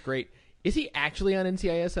that was great. Is he actually on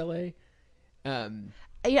NCIS LA?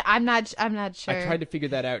 Yeah, I'm not sure. I tried to figure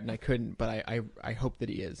that out and I couldn't, but I hope that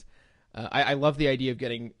he is. I love the idea of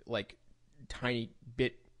getting like tiny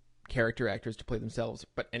bit character actors to play themselves,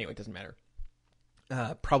 but anyway, it doesn't matter.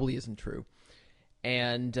 Probably isn't true.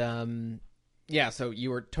 And yeah, so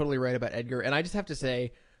you were totally right about Edgar, and I just have to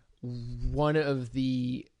say, one of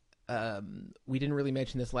the we didn't really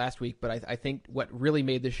mention this last week, but I think what really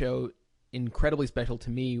made the show incredibly special to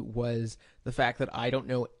me was the fact that I don't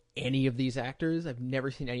know any of these actors. I've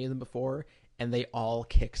never seen any of them before, and they all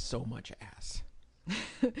kick so much ass.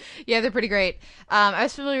 Yeah, they're pretty great. I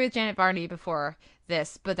was familiar with Janet Varney before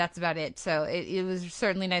this, but that's about it. So it was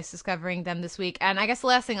certainly nice discovering them this week. And I guess the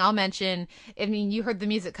last thing I'll mention, I mean, you heard the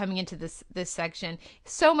music coming into this section.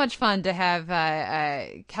 So much fun to have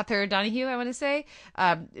Heather Donahue, I want to say,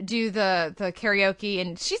 do the karaoke,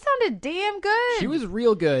 and she sounded damn good. She was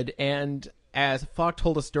real good, and as Falk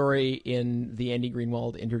told a story in the Andy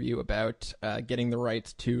Greenwald interview about getting the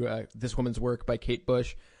rights to This Woman's Work by Kate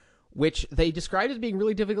Bush, which they described as being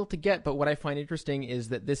really difficult to get, but what I find interesting is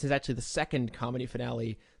that this is actually the second comedy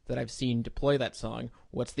finale that I've seen deploy that song.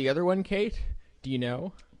 What's the other one, Kate? Do you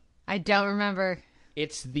know? I don't remember.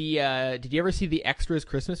 It's the, did you ever see the Extras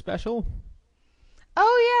Christmas special?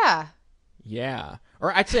 Oh, yeah. Yeah.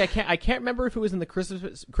 Or actually, I can't remember if it was in the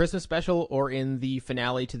Christmas special or in the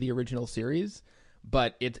finale to the original series,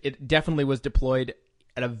 but it definitely was deployed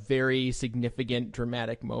at a very significant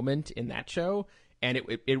dramatic moment in that show. And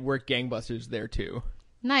it worked gangbusters there, too.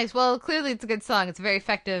 Nice. Well, clearly it's a good song. It's a very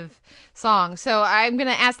effective song. So I'm going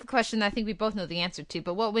to ask the question that I think we both know the answer to,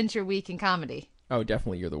 but what wins your week in comedy? Oh,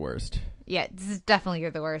 definitely You're the Worst. Yeah, this is definitely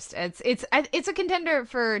You're the Worst. It's a contender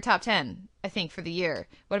for top 10, I think, for the year.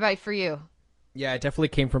 What about for you? Yeah, it definitely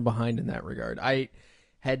came from behind in that regard. I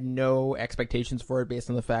had no expectations for it based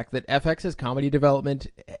on the fact that FX's comedy development,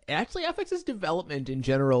 actually FX's development in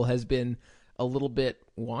general has been a little bit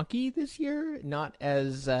wonky this year, not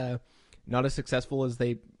as successful as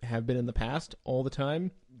they have been in the past all the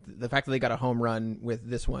time. The fact that they got a home run with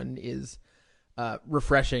this one is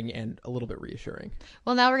refreshing and a little bit reassuring.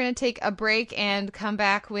 Well, now we're going to take a break and come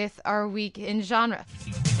back with our week in genre.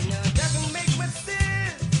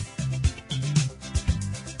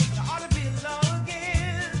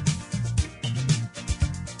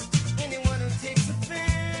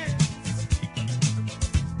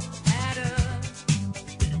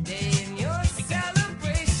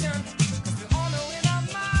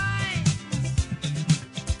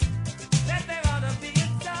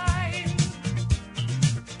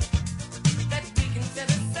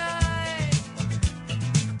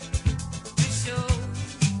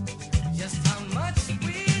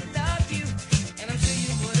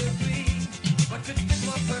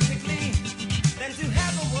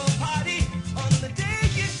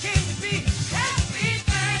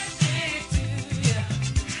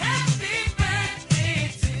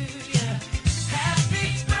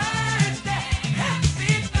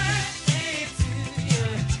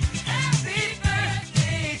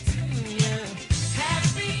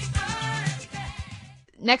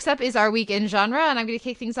 Next up is our week in genre, and I'm going to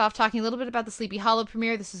kick things off talking a little bit about the Sleepy Hollow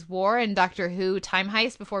premiere. This is War and Doctor Who Time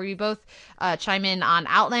Heist before we both chime in on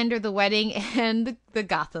Outlander, The Wedding, and the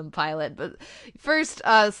Gotham pilot. But first,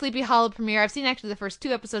 Sleepy Hollow premiere. I've seen actually the first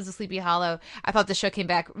 2 episodes of Sleepy Hollow. I thought the show came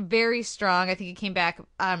back very strong. I think it came back,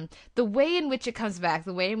 the way in which it comes back,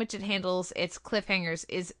 the way in which it handles its cliffhangers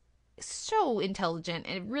is so intelligent,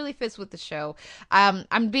 and it really fits with the show.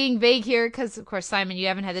 I'm being vague here because, of course, Simon, you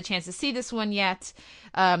haven't had the chance to see this one yet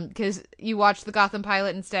because you watched the Gotham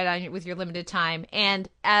pilot instead with your limited time. And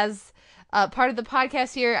as part of the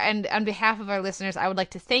podcast here, and on behalf of our listeners, I would like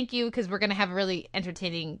to thank you because we're going to have a really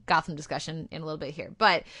entertaining Gotham discussion in a little bit here.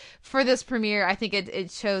 But for this premiere, I think it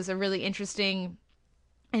shows a really interesting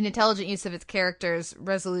an intelligent use of its characters,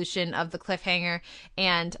 resolution of the cliffhanger,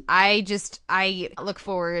 and I look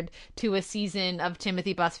forward to a season of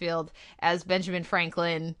Timothy Busfield as Benjamin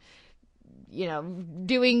Franklin,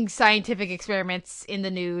 doing scientific experiments in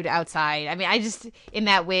the nude outside. I mean, in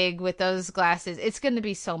that wig with those glasses, it's going to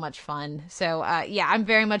be so much fun. So, yeah, I'm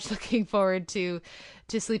very much looking forward to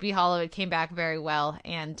Sleepy Hollow. It came back very well,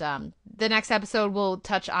 and the next episode will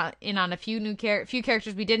touch on a few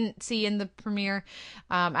characters we didn't see in the premiere,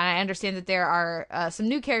 and I understand that there are some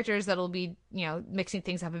new characters that'll be mixing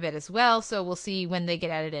things up a bit as well, so we'll see when they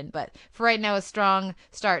get added in. But for right now, a strong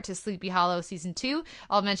start to Sleepy Hollow season 2.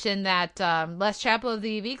 I'll mention that Les Chappell of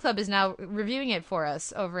the AV Club is now reviewing it for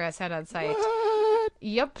us over at Sound On Site.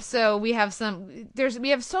 Yep. So we have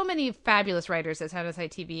so many fabulous writers at Sound On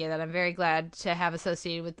Site TV that I'm very glad to have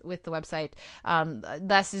associated with the website.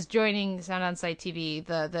 Les is joining Sound On Site TV,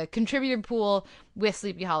 the contributor pool with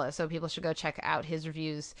Sleepy Hollow. So people should go check out his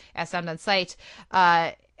reviews at Sound On Site.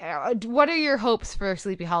 What are your hopes for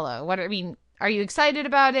Sleepy Hollow? Are you excited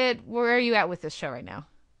about it? Where are you at with this show right now?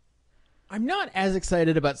 I'm not as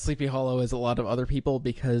excited about Sleepy Hollow as a lot of other people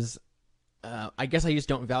because I guess I just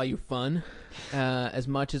don't value fun as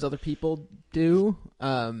much as other people do.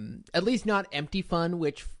 At least not empty fun,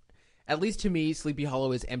 which, at least to me, Sleepy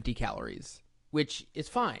Hollow is empty calories. which is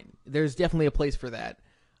fine. There's definitely a place for that.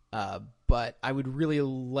 But I would really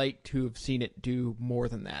like to have seen it do more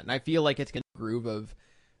than that. And I feel like it's going to groove of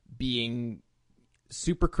being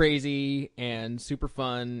super crazy and super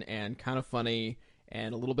fun and kind of funny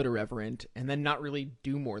and a little bit irreverent, and then not really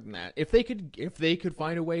do more than that. If they could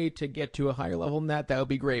find a way to get to a higher level than that, that would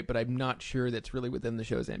be great. But I'm not sure that's really within the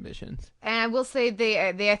show's ambitions. And I will say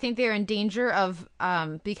I think they're in danger of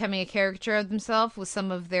becoming a caricature of themselves with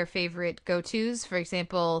some of their favorite go-tos. For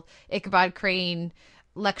example, Ichabod Crane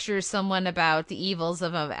lectures someone about the evils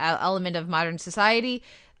of an element of modern society.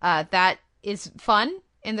 That is fun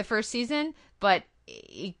in the first season, but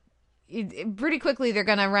pretty quickly they're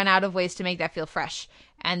going to run out of ways to make that feel fresh.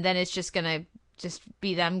 And then it's just going to just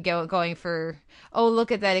be them going for, oh,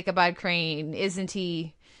 look at that Ichabod Crane. Isn't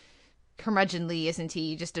he curmudgeonly? Isn't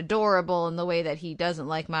he just adorable in the way that he doesn't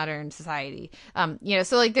like modern society?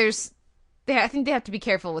 So like I think they have to be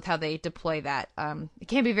careful with how they deploy that. It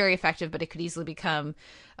can be very effective, but it could easily become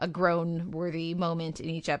a groan-worthy moment in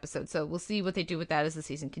each episode. So we'll see what they do with that as the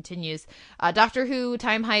season continues. Doctor Who,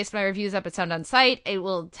 Time Heist, my review is up at Sound On Sight. It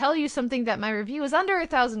will tell you something that my review is under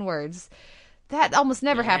 1,000 words. That almost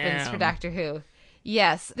never happens for Doctor Who.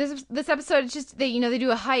 Yes, this episode is just they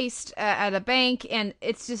do a heist at a bank, and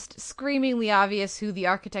it's just screamingly obvious who the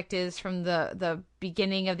architect is from the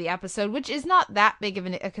beginning of the episode, which is not that big of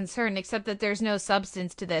a concern, except that there's no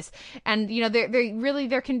substance to this, and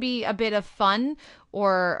there can be a bit of fun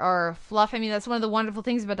or fluff. I mean, that's one of the wonderful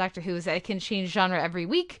things about Doctor Who is that it can change genre every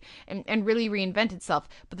week and really reinvent itself.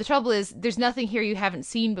 But the trouble is, there's nothing here you haven't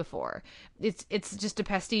seen before. It's just a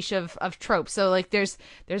pastiche of tropes. So like there's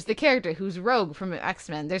the character who's Rogue from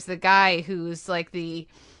X-Men. There's the guy who's like the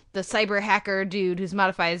cyber hacker dude who's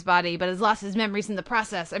modified his body but has lost his memories in the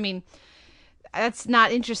process. I mean, that's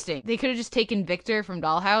not interesting. They could have just taken Victor from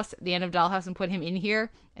Dollhouse, the end of Dollhouse, and put him in here,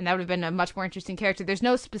 and that would have been a much more interesting character. There's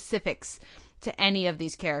no specifics to any of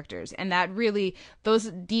these characters, and that really, those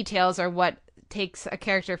details are what takes a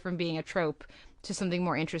character from being a trope to something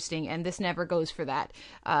more interesting, and this never goes for that.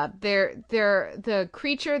 The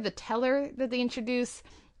creature, the teller that they introduce,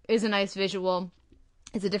 is a nice visual.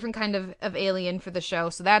 It's a different kind of alien for the show,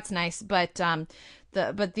 so that's nice. But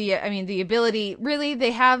the ability, really,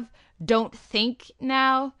 they have don't think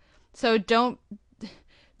now, so don't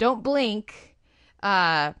blink,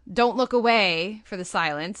 don't look away for the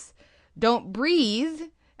silence, don't breathe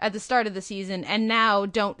at the start of the season, and now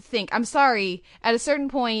don't think. I'm sorry, at a certain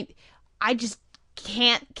point, I just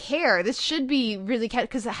can't care. This should be really,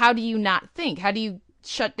 because how do you not think? How do you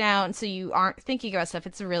shut down so you aren't thinking about stuff?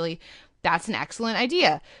 That's an excellent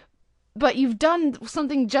idea. But you've done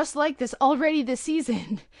something just like this already this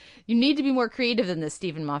season. You need to be more creative than this,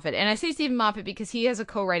 Stephen Moffat. And I say Stephen Moffat because he has a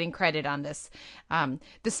co-writing credit on this.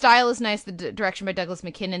 The style is nice, the direction by Douglas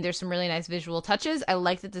McKinnon. There's some really nice visual touches. I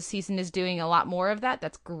like that the season is doing a lot more of that.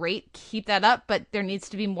 That's great. Keep that up, but there needs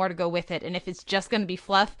to be more to go with it. And if it's just going to be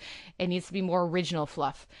fluff, it needs to be more original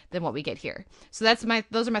fluff than what we get here. So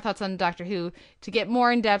those are my thoughts on Doctor Who. To get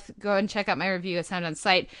more in depth, go and check out my review at Sound On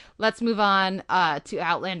Sight. Let's move on to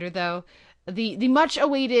Outlander, though. The much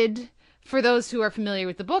awaited, for those who are familiar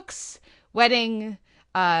with the books, wedding.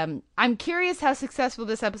 I'm curious how successful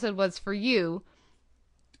this episode was for you,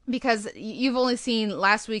 because you've only seen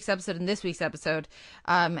last week's episode and this week's episode.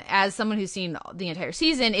 As someone who's seen the entire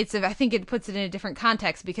season, I think it puts it in a different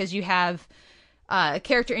context, because you have a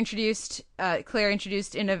character introduced, Claire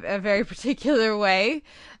introduced in a very particular way,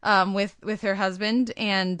 with her husband,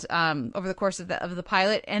 and over the course of the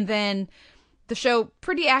pilot, and then the show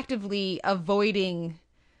pretty actively avoiding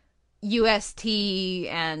UST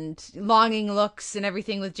and longing looks and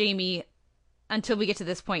everything with Jamie until we get to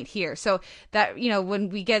this point here. So that, when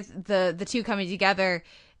we get the two coming together,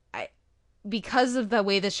 because of the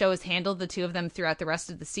way the show has handled the two of them throughout the rest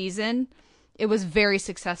of the season, it was very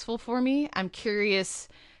successful for me. I'm curious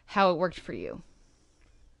how it worked for you.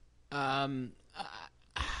 I'm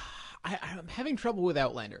having trouble with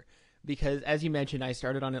Outlander because, as you mentioned, I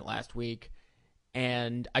started on it last week,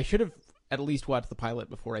 and I should have at least watched the pilot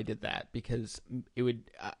before I did that, because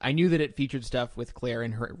I knew that it featured stuff with Claire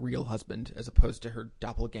and her real husband as opposed to her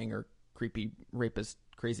doppelganger, creepy rapist,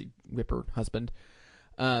 crazy whipper husband.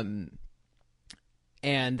 And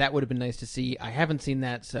that would have been nice to see. I haven't seen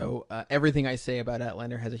that, so everything I say about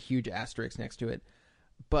Outlander has a huge asterisk next to it.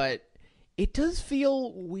 But it does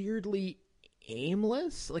feel weirdly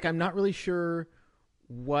aimless. Like, I'm not really sure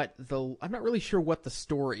what the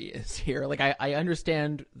story is here. Like, I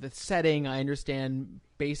understand the setting, I understand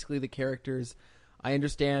basically the characters, I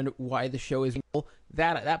understand why the show is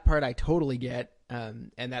that part I totally get,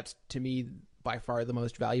 and that's, to me, by far the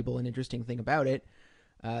most valuable and interesting thing about it.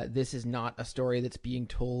 This is not a story that's being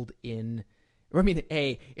told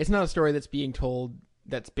it's not a story that's being told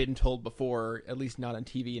that's been told before, at least not on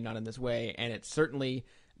TV and not in this way, and it's certainly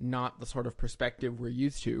not the sort of perspective we're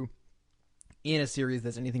used to in a series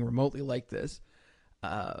that's anything remotely like this,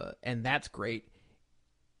 and that's great.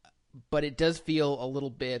 But it does feel a little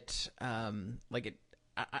bit like it.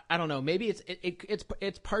 I don't know. Maybe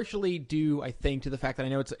it's partially due, I think, to the fact that I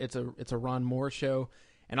know it's a Ron Moore show,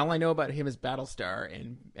 and all I know about him is Battlestar,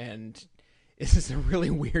 and this is a really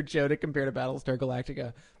weird show to compare to Battlestar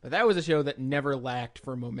Galactica. But that was a show that never lacked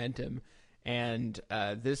for momentum, and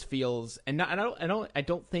this feels I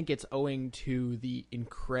don't think it's owing to the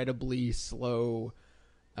incredibly slow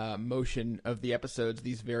motion of the episodes,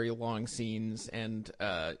 these very long scenes, and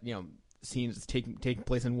scenes taking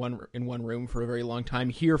place in one room for a very long time,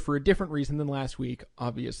 here for a different reason than last week,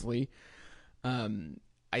 obviously.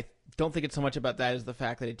 I don't think it's so much about that as the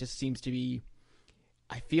fact that it just seems to be,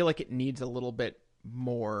 I feel like it needs a little bit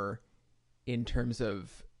more in terms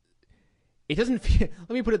of, it doesn't feel, let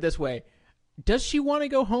me put it this way, does she want to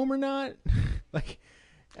go home or not?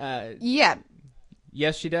 Yeah.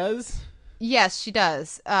 Yes, she does. Yes, she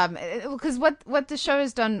does. Because what the show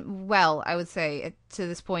has done well, I would say, to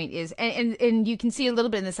this point is, and you can see a little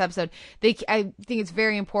bit in this episode, I think it's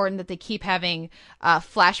very important that they keep having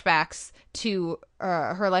flashbacks to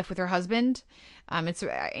her life with her husband. I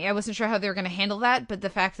wasn't sure how they were going to handle that, but the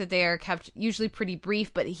fact that they are kept usually pretty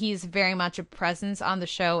brief, but he's very much a presence on the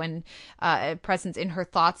show and a presence in her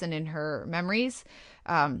thoughts and in her memories.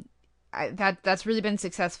 That's really been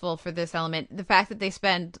successful for this element. The fact that they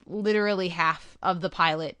spend literally half of the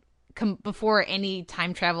pilot before any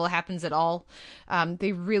time travel happens at all,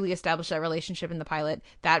 they really establish that relationship in the pilot.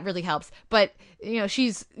 That really helps. But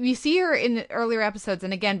we see her in the earlier episodes,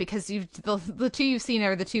 and again, because the two you've seen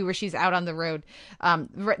are the two where she's out on the road.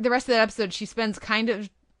 The rest of that episode, she spends kind of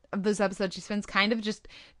just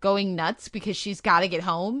going nuts because she's got to get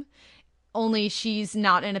home. Only she's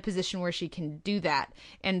not in a position where she can do that.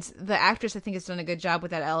 And the actress, I think, has done a good job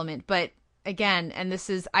with that element. But again, and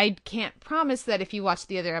I can't promise that if you watch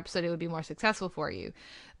the other episode, it would be more successful for you.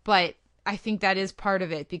 But I think that is part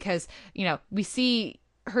of it because, we see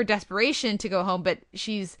her desperation to go home, but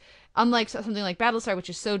she's, unlike something like Battlestar, which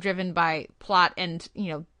is so driven by plot and,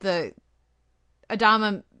 the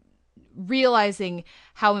Adama realizing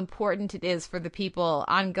how important it is for the people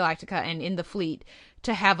on Galactica and in the fleet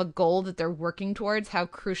to have a goal that they're working towards, how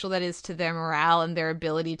crucial that is to their morale and their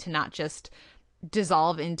ability to not just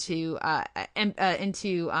dissolve into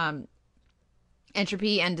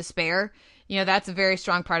entropy and despair. That's a very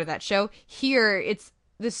strong part of that show. Here, it's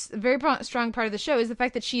this very strong part of the show is the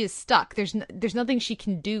fact that she is stuck. There's nothing she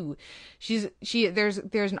can do. There's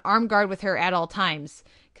an armed guard with her at all times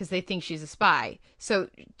because they think she's a spy. So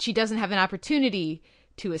she doesn't have an opportunity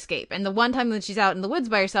to escape. And the one time that she's out in the woods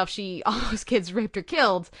by herself, she almost gets raped or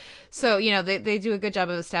killed. So, they do a good job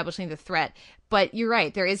of establishing the threat. But you're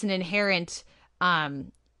right. There is an inherent,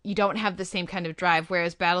 you don't have the same kind of drive,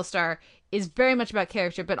 whereas Battlestar is very much about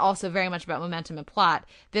character, but also very much about momentum and plot.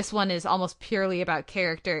 This one is almost purely about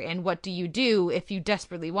character and what do you do if you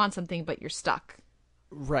desperately want something, but you're stuck.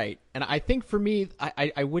 Right. And I think for me,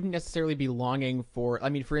 I wouldn't necessarily be longing for,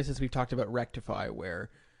 for instance, we've talked about Rectify, where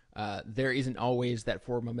there isn't always that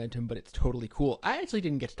forward momentum, but it's totally cool. I actually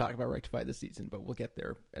didn't get to talk about Rectify this season, but we'll get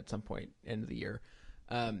there at some point, end of the year.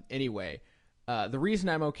 Anyway, the reason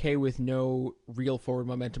I'm okay with no real forward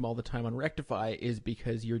momentum all the time on Rectify is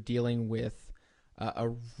because you're dealing with a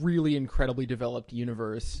really incredibly developed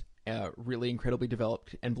universe, really incredibly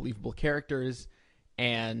developed and believable characters,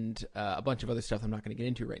 and a bunch of other stuff I'm not going to get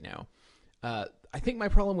into right now. I think my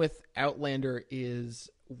problem with Outlander is,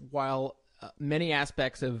 while many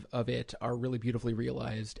aspects of it are really beautifully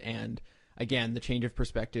realized, and again, the change of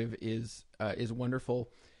perspective is wonderful,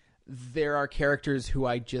 there are characters who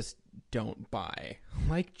I just don't buy,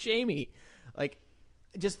 like Jamie,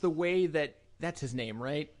 just the way that's his name,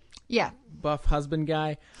 right? Yeah, buff husband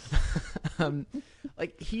guy.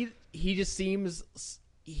 He just seems,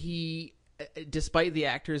 despite the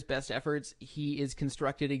actor's best efforts, he is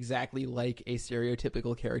constructed exactly like a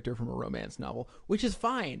stereotypical character from a romance novel, which is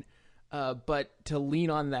fine. But to lean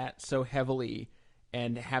on that so heavily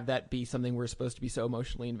and have that be something we're supposed to be so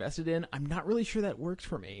emotionally invested in, I'm not really sure that works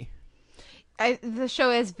for me. The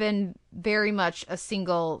show has been very much a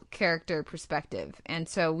single character perspective. And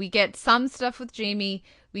so we get some stuff with Jamie.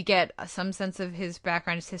 We get some sense of his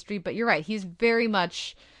background, his history. But you're right. He's very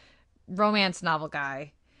much romance novel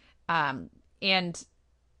guy. And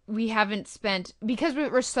we haven't spent, because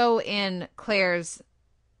we're so in Claire's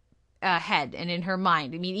head and in her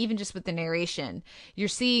mind. I mean, even just with the narration, you're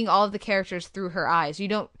seeing all of the characters through her eyes. You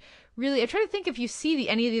don't really, I try to think if you see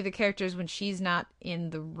any of the other characters when she's not in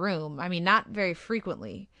the room. I mean, not very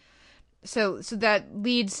frequently. So that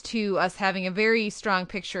leads to us having a very strong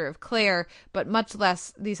picture of Claire, but much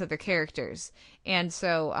less these other characters. And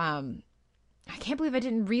so I can't believe I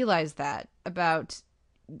didn't realize that about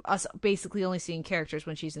us basically only seeing characters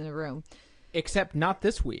when she's in the room. Except not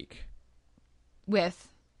this week. With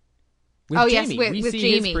Jamie. Yes, we with see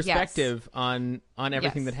Jamie, his perspective yes. on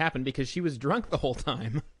everything that happened because she was drunk the whole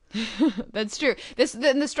time. That's true.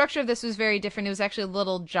 The structure of this was very different. It was actually a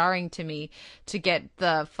little jarring to me to get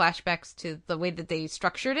the flashbacks to the way that they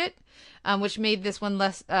structured it, which made this one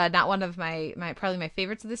less not one of my probably my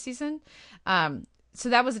favorites of this season. So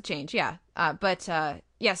that was a change, yeah. But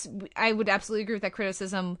yes, I would absolutely agree with that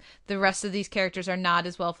criticism. The rest of these characters are not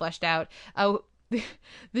as well fleshed out.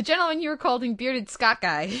 The gentleman you were calling Bearded Scott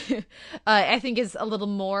guy, I think is a little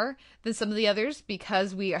more than some of the others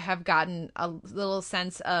because we have gotten a little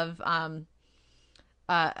sense of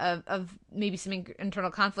maybe some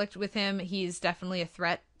internal conflict with him. He's definitely a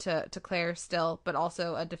threat to Claire still, but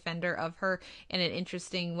also a defender of her in an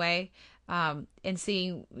interesting way. And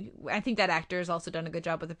I think that actor has also done a good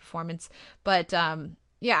job with the performance, but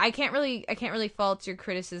yeah, I can't really fault your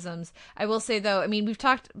criticisms. I will say though, I mean, we've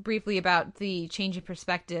talked briefly about the change in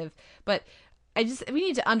perspective, but we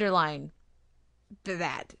need to underline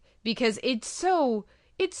that because it's so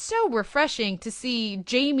refreshing to see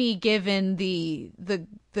Jamie given the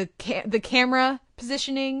camera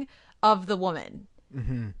positioning of the woman.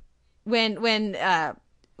 Mm-hmm.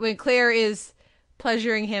 When Claire is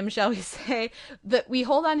pleasuring him, shall we say, that we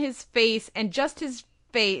hold on his face and just his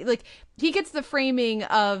face, like he gets the framing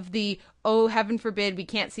of the "oh heaven forbid we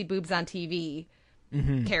can't see boobs on TV"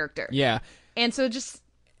 character. Yeah, and so just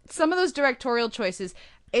some of those directorial choices,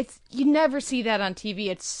 you never see that on TV.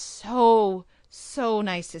 It's so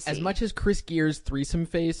nice to see. As much as Chris Gere's threesome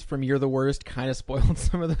face from "You're the Worst" kind of spoiled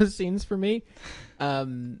some of those scenes for me,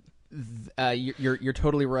 you're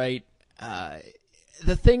totally right.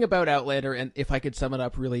 The thing about Outlander, and if I could sum it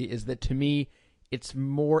up really, is that to me, it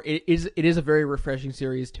is a very refreshing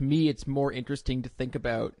series. To me, it's more interesting to think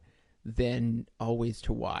about than always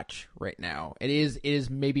to watch right now. It is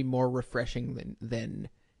maybe more refreshing than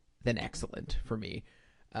excellent for me.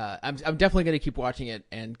 I'm definitely going to keep watching it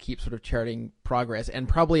and keep sort of charting progress, and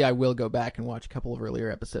probably I will go back and watch a couple of earlier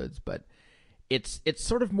episodes, but it's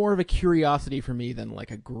sort of more of a curiosity for me than like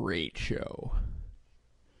a great show.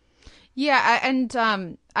 Yeah, and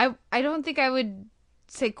I don't think I would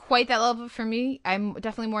say quite that level for me. I'm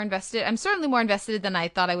definitely more invested. I'm certainly more invested than I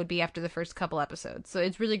thought I would be after the first couple episodes. So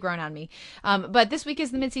it's really grown on me. But this week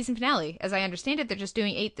is the mid-season finale. As I understand it, they're just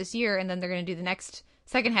doing 8 this year, and then they're going to do the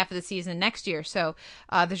second half of the season next year. So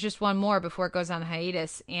there's just one more before it goes on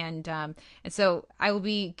hiatus. And so I will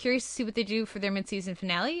be curious to see what they do for their mid-season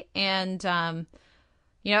finale. And,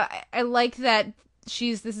 I like that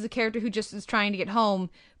this is a character who just is trying to get home,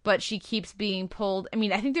 but she keeps being pulled. I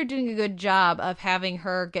mean, I think they're doing a good job of having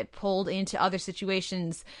her get pulled into other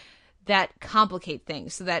situations that complicate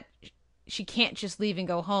things so that she can't just leave and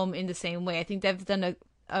go home in the same way. I think they've done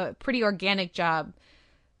a pretty organic job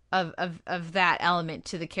of that element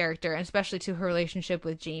to the character, and especially to her relationship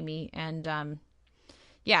with Jamie. And,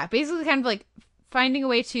 basically kind of like finding a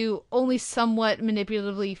way to only somewhat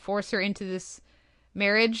manipulatively force her into this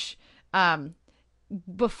marriage,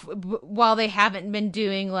 while they haven't been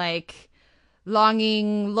doing like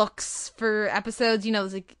longing looks for episodes,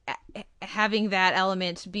 like having that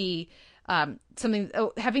element be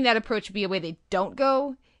having that approach be a way they don't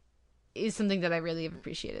go is something that I really have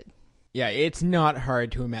appreciated. Yeah, it's not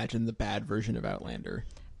hard to imagine the bad version of Outlander.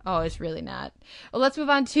 Oh, it's really not. Well, let's move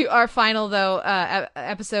on to our final, though,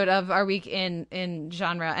 episode of our week in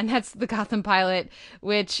genre, and that's the Gotham pilot,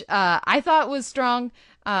 which I thought was strong.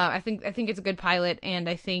 I think it's a good pilot, and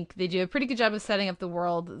I think they do a pretty good job of setting up the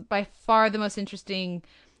world. By far, the most interesting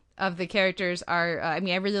of the characters are, I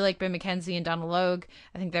really like Ben McKenzie and Donald Logue.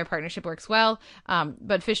 I think their partnership works well.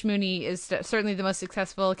 But Fish Mooney is certainly the most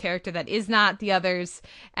successful character that is not the others,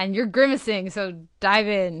 and you're grimacing, so dive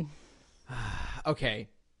in. Okay.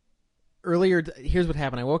 Earlier, here's what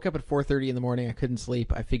happened. I woke up at 4:30 in the morning. I couldn't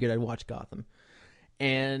sleep. I figured I'd watch Gotham.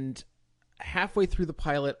 And halfway through the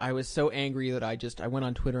pilot, I was so angry that I went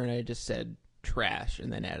on Twitter and I just said trash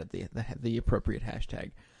and then added the appropriate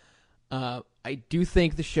hashtag. I do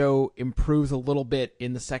think the show improves a little bit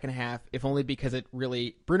in the second half, if only because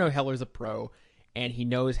Bruno Heller's a pro and he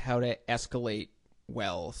knows how to escalate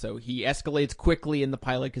well. So he escalates quickly in the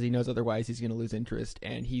pilot because he knows otherwise he's going to lose interest,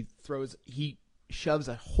 and he shoves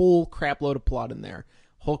a whole crap load of plot in there,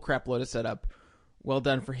 whole crap load of setup. Well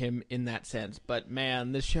done for him in that sense. But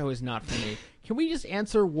man, this show is not for me. Can we just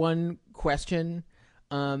answer one question?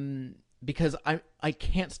 Because I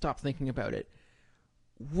can't stop thinking about it.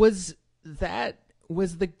 Was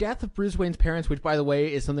the death of Bruce Wayne's parents, which by the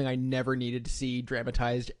way is something I never needed to see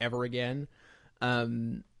dramatized ever again,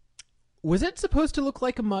 was it supposed to look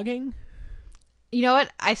like a mugging? You know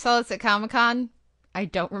what? I saw this at Comic-Con. I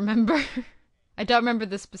don't remember. I don't remember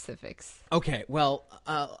the specifics. Okay, well,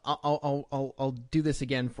 I'll do this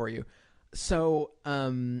again for you. So,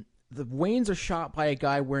 the Waynes are shot by a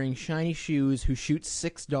guy wearing shiny shoes who shoots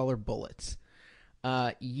 $6 bullets.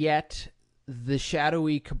 Yet the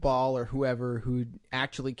shadowy cabal or whoever who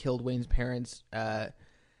actually killed Wayne's parents,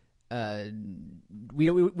 we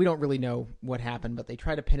don't really know what happened, but they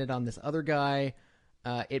try to pin it on this other guy.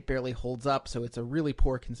 It barely holds up, so it's a really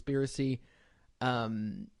poor conspiracy.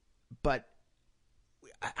 But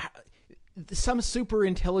some super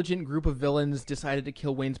intelligent group of villains decided to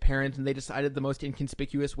kill Wayne's parents, and they decided the most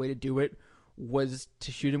inconspicuous way to do it was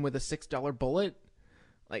to shoot him with a $6 bullet.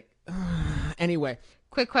 Like, anyway.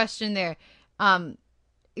 Quick question there.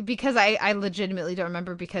 Because I legitimately don't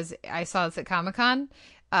remember because I saw this at Comic-Con,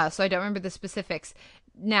 so I don't remember the specifics.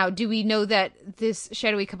 Now, do we know that this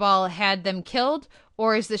shadowy cabal had them killed,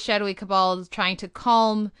 or is the shadowy cabal trying to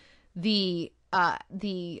calm the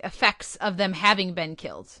effects of them having been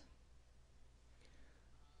killed?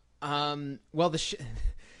 Well,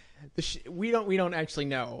 we don't actually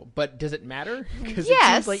know, but does it matter? Because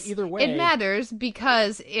yes, it seems like either way it matters,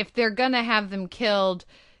 because if they're gonna have them killed,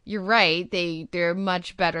 you're right. They're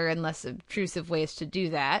much better and less obtrusive ways to do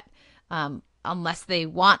that. Unless they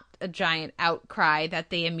want a giant outcry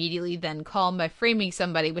that they immediately then calm by framing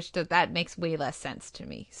somebody, which that makes way less sense to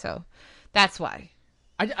me. So that's why.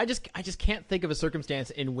 I just can't think of a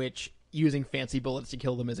circumstance in which using fancy bullets to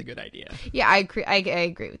kill them is a good idea. Yeah, I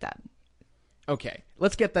agree with that. Okay,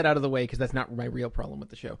 let's get that out of the way because that's not my real problem with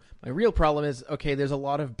the show. My real problem is, okay, there's a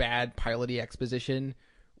lot of bad piloty exposition,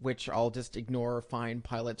 which I'll just ignore, fine,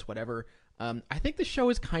 pilots, whatever. I think the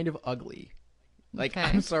show is kind of ugly. Like, okay.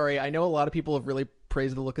 I'm sorry, I know a lot of people have really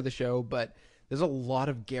praised the look of the show, but there's a lot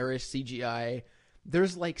of garish CGI.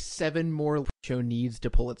 There's like 7 more the show needs to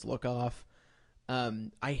pull its look off.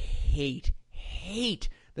 I hate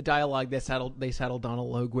the dialogue they saddled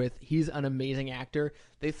Donald Logue with. He's an amazing actor.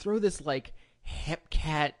 They throw this like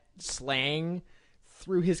hepcat slang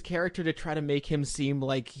through his character to try to make him seem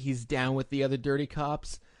like he's down with the other dirty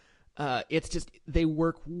cops. It's just, they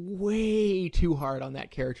work way too hard on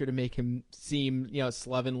that character to make him seem,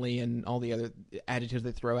 slovenly and all the other adjectives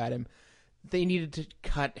they throw at him. They needed to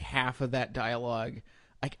cut half of that dialogue.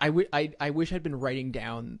 I wish I'd been writing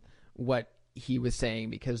down what he was saying,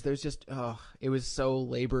 because there's just, it was so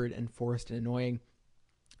labored and forced and annoying.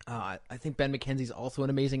 I think Ben McKenzie's also an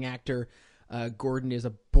amazing actor. Gordon is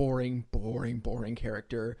a boring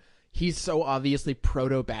character. He's so obviously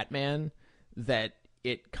proto-Batman that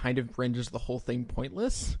it kind of renders the whole thing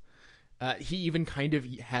pointless. He even kind of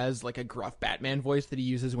has like a gruff Batman voice that he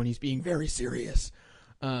uses when he's being very serious.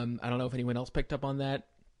 I don't know if anyone else picked up on that.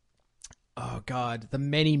 Oh God, the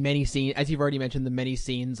many scenes, as you've already mentioned, the many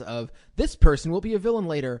scenes of this person will be a villain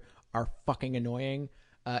later are fucking annoying.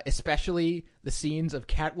 Especially the scenes of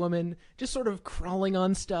Catwoman just sort of crawling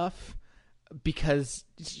on stuff, because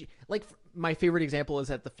my favorite example is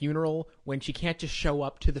at the funeral when she can't just show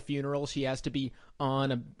up to the funeral. She has to be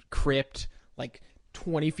on a crypt like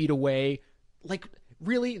 20 feet away. Like,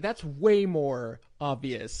 really, that's way more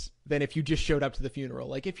obvious than if you just showed up to the funeral.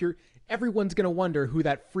 Like, everyone's going to wonder who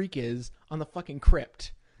that freak is on the fucking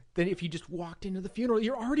crypt. Then if you just walked into the funeral,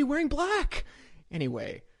 you're already wearing black.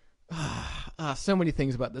 Anyway, so many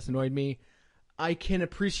things about this annoyed me. I can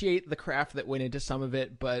appreciate the craft that went into some of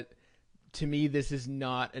it, but to me, this is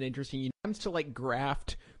not an interesting attempts to like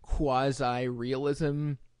graft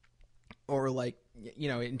quasi-realism or like,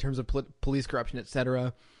 in terms of police corruption,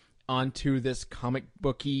 etc., onto this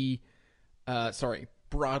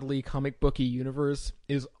broadly comic booky universe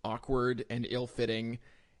is awkward and ill-fitting.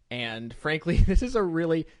 And frankly, this is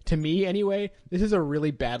to me anyway, this is a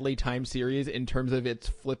really badly timed series in terms of its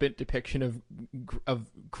flippant depiction of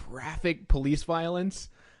graphic police violence.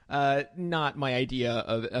 Not my idea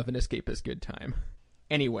of an escapist good time.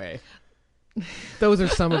 Anyway, those are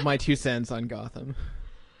some of my 2 cents on Gotham.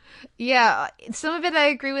 Yeah, some of it I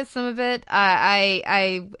agree with. Some of it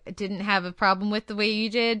I didn't have a problem with the way you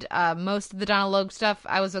did. Most of the Donald Logue stuff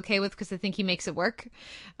I was okay with because I think he makes it work.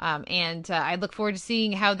 And I look forward to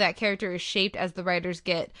seeing how that character is shaped as the writers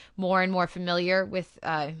get more and more familiar with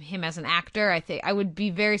him as an actor. I think I would be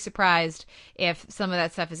very surprised if some of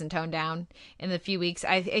that stuff isn't toned down in the few weeks.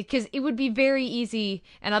 Because it would be very easy,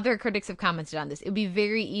 and other critics have commented on this. It would be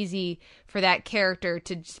very easy for that character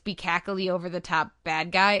to just be cackly over the top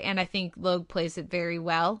bad guy, and I think Logue plays it very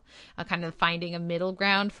well, kind of finding a middle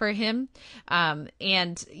ground for him.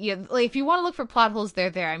 And yeah, like, if you want to look for plot holes, they're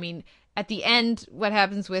there. I mean, at the end, what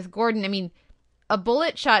happens with Gordon? I mean, a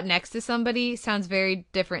bullet shot next to somebody sounds very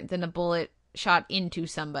different than a bullet shot into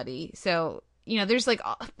somebody. So, you know, there's like,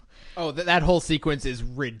 that whole sequence is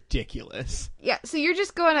ridiculous. Yeah, so you're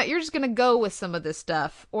just gonna go with some of this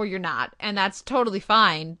stuff, or you're not, and that's totally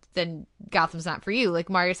fine. Then Gotham's not for you. Like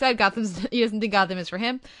Mario said, he doesn't think Gotham is for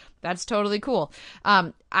him. That's totally cool.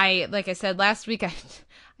 Like I said last week,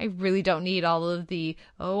 I really don't need all of the,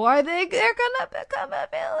 they're gonna become a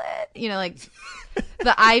villain. You know, like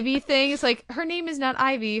the Ivy thing. It's like, her name is not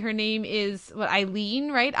Ivy. Her name is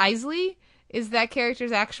Eileen, right? Isley is that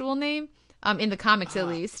character's actual name. In the comics, at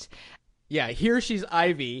least. Yeah, here she's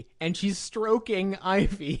Ivy, and she's stroking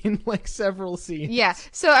Ivy in, like, several scenes. Yeah,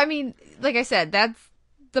 so, I mean, like I said, that's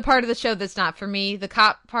the part of the show that's not for me. The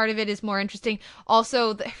cop part of it is more interesting.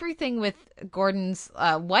 Also, everything with Gordon's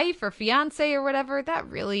wife or fiance or whatever,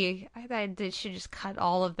 they should just cut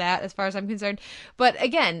all of that as far as I'm concerned. But,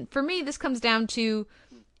 again, for me, this comes down to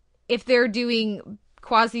if they're doing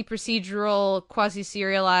quasi-procedural,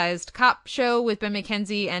 quasi-serialized cop show with Ben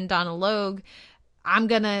McKenzie and Donald Logue, I'm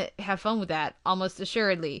gonna have fun with that, almost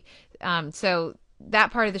assuredly. So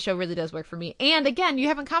that part of the show really does work for me. And again, you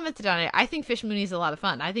haven't commented on it. I think Fish Mooney's a lot of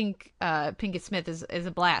fun. I think Pinkett Smith is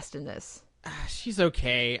a blast in this. She's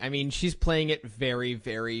okay. I mean, she's playing it very,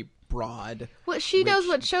 very broad. Well, she knows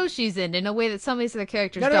what show she's in a way that some of these other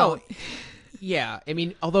characters don't. Yeah, I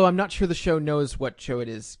mean, although I'm not sure the show knows what show it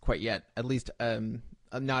is quite yet, at least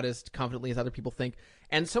not as confidently as other people think.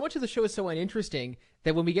 And so much of the show is so uninteresting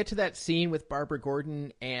that when we get to that scene with Barbara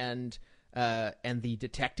Gordon and the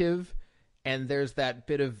detective, and there's that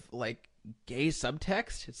bit of, like, gay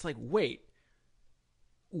subtext, it's like, wait,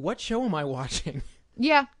 what show am I watching?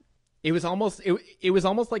 Yeah. It was almost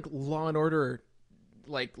like Law and Order,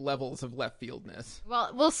 like, levels of left fieldness.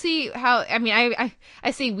 Well, we'll see how. I mean,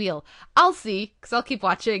 I say I'll see, because I'll keep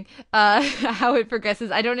watching how it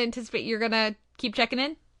progresses. I don't anticipate you're gonna keep checking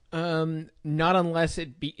in. Not unless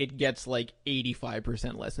it gets like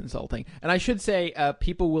 85% less insulting. And I should say,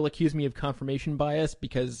 people will accuse me of confirmation bias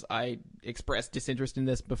because I expressed disinterest in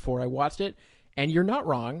this before I watched it, and you're not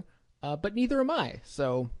wrong, but neither am I.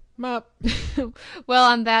 So, well,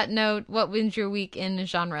 on that note, what wins your week in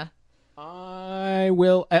genre?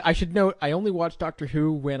 I should note, I only watch Doctor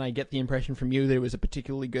Who when I get the impression from you that it was a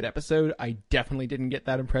particularly good episode. I definitely didn't get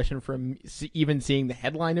that impression from even seeing the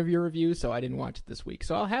headline of your review, so I didn't watch it this week.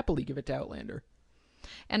 So I'll happily give it to Outlander.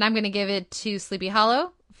 And I'm going to give it to Sleepy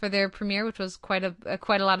Hollow for their premiere, which was quite a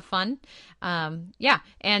lot of fun. Yeah,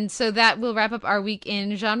 and so that will wrap up our week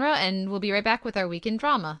in genre, and we'll be right back with our week in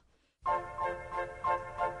drama.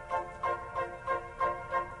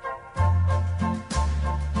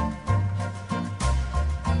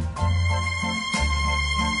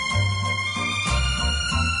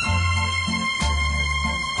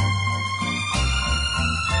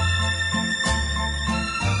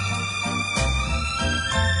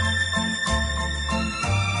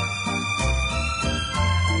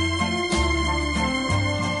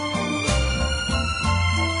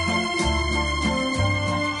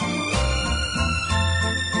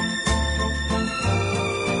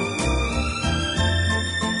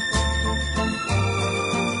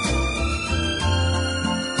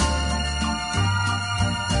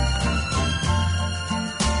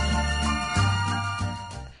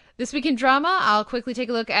 This week in drama, I'll quickly take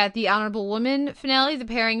a look at the Honorable Woman finale, The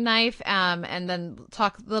Paring Knife, and then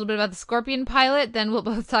talk a little bit about the Scorpion pilot. Then we'll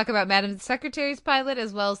both talk about Madam Secretary's pilot,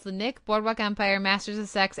 as well as the Nick, Boardwalk Empire, Masters of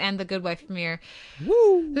Sex, and The Good Wife premiere.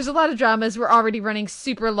 Woo! There's a lot of dramas. We're already running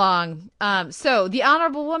super long. So, The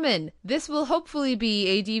Honorable Woman. This will hopefully be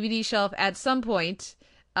a DVD shelf at some point.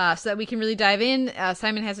 So that we can really dive in.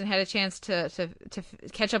 Simon hasn't had a chance to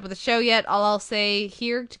catch up with the show yet. All I'll say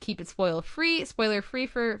here, to keep it spoiler free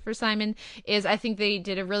for Simon, is I think they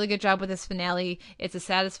did a really good job with this finale. It's a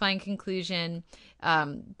satisfying conclusion.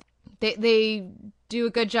 They do a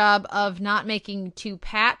good job of not making too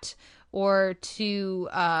pat or too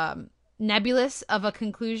nebulous of a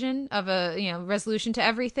conclusion, of a resolution to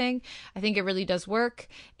everything. I think it really does work.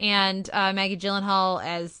 And Maggie Gyllenhaal,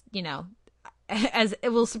 as as it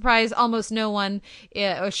will surprise almost no one,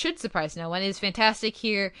 or should surprise no one, is fantastic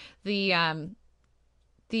here. The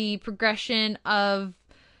progression of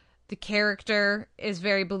the character is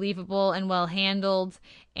very believable and well handled,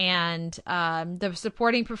 and the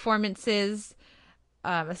supporting performances,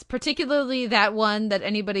 particularly that one that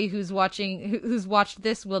anybody who's watched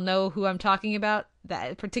this will know who I'm talking about.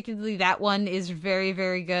 Particularly that one is very,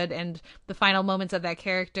 very good, and the final moments of that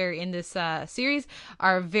character in this series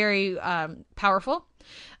are very powerful.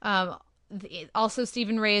 Also,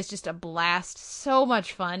 Stephen Ray is just a blast. So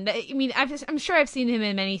much fun. I mean, I'm sure I've seen him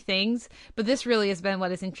in many things, but this really has been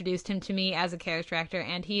what has introduced him to me as a character actor,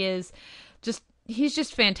 and he's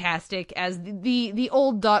just fantastic as the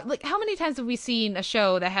old dog. Like, how many times have we seen a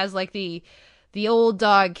show that has like the old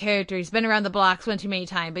dog character? He's been around the blocks one too many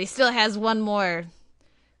times, but he still has one more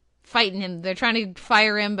fighting him. They're trying to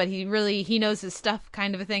fire him, but he knows his stuff,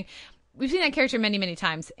 kind of a thing. We've seen that character many, many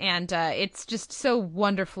times, and it's just so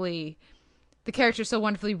wonderfully. The character is so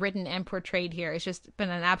wonderfully written and portrayed here. It's just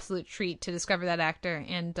been an absolute treat to discover that actor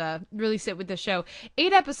and really sit with the show.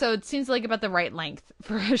 8 episodes seems like about the right length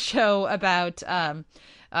for a show about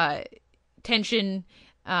tension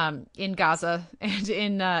in Gaza and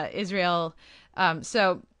in Israel.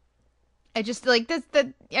 So I just like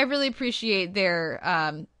that. I really appreciate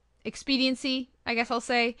their expediency, I guess I'll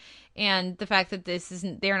say, and the fact that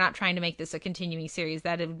they're not trying to make this a continuing series.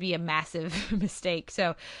 That it would be a massive mistake.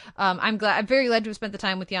 So I'm very glad to have spent the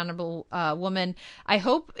time with The Honorable Woman. I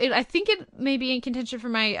think it may be in contention for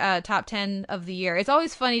my top 10 of the year. It's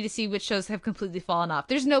always funny to see which shows have completely fallen off.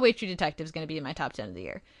 There's no way True Detective is going to be in my top 10 of the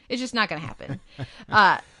year. It's just not going to happen.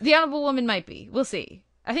 The Honorable Woman might be. We'll see.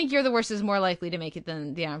 I think You're the Worst is more likely to make it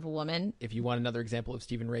than The Honorable Woman. If you want another example of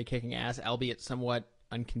Stephen Ray kicking ass, albeit somewhat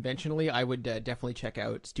unconventionally, I would definitely check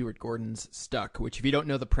out Stuart Gordon's Stuck, which if you don't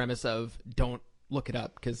know the premise of, don't look it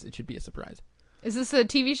up because it should be a surprise. Is this a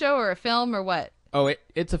TV show or a film or what? Oh,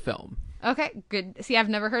 it's a film. Okay, good. See, I've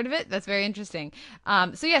never heard of it. That's very interesting.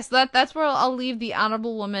 So yes, that's where I'll leave The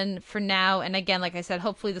Honorable Woman for now. And again, like I said,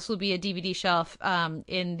 hopefully this will be a DVD shelf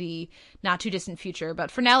in the not too distant future.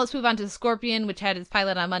 But for now, let's move on to Scorpion, which had its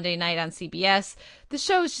pilot on Monday night on CBS. The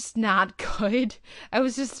show is just not good.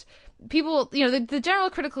 People, the general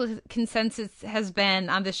critical consensus has been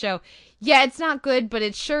on this show, yeah, it's not good, but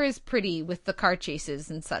it sure is pretty with the car chases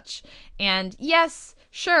and such. And yes,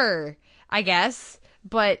 sure, I guess,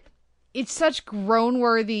 but it's such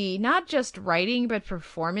groan-worthy, not just writing, but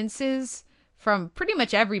performances from pretty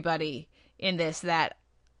much everybody in this that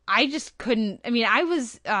I just couldn't,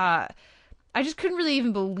 I just couldn't really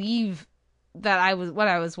even believe that what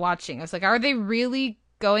I was watching. I was like, are they really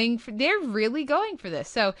they're really going for this.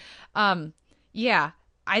 So, yeah,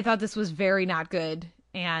 I thought this was very not good.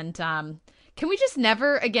 And, can we just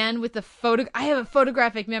never again with I have a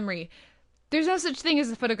photographic memory. There's no such thing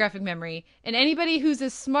as a photographic memory. And anybody who's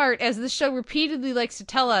as smart as this show repeatedly likes to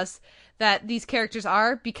tell us that these characters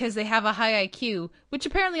are because they have a high IQ, which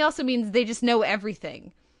apparently also means they just know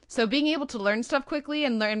everything. So being able to learn stuff quickly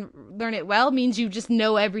and learn it well means you just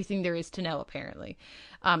know everything there is to know, apparently.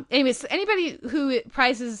 Anyways, anybody who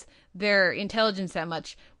prizes their intelligence that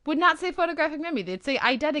much would not say photographic memory. They'd say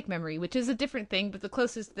eidetic memory, which is a different thing, but the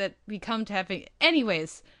closest that we come to having.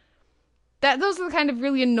 Anyways, those are the kind of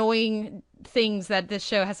really annoying things that this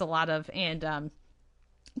show has a lot of. And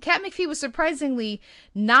Kat McPhee was surprisingly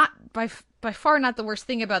not by far not the worst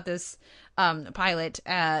thing about this pilot.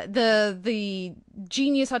 The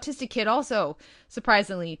genius autistic kid also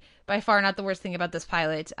surprisingly by far not the worst thing about this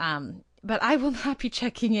pilot. But I will not be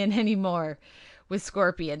checking in anymore with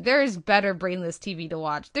Scorpion. There is better brainless TV to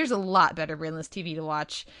watch. There's a lot better brainless TV to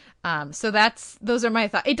watch. So those are my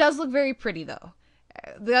thoughts. It does look very pretty though.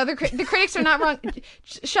 The critics are not wrong.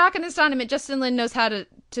 Shock and astonishment. Justin Lin knows how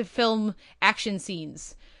to film action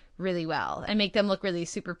scenes really well and make them look really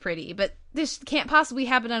super pretty. But this can't possibly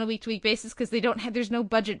happen on a week-to-week basis because there's no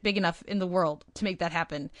budget big enough in the world to make that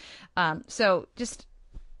happen. So just,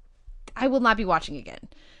 I will not be watching again.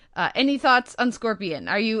 Any thoughts on Scorpion?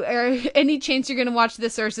 Are any chance you're going to watch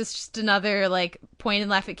this, or is this just another point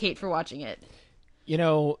and laugh at Kate for watching it?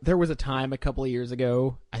 There was a time a couple of years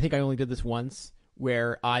ago, I think I only did this once,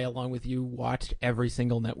 where I, along with you, watched every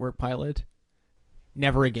single network pilot.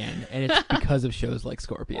 Never again. And it's because of shows like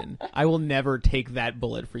Scorpion. I will never take that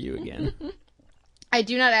bullet for you again. I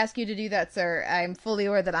do not ask you to do that, sir. I'm fully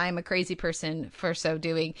aware that I am a crazy person for so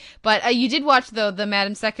doing. But you did watch, though, the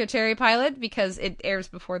Madam Secretary pilot because it airs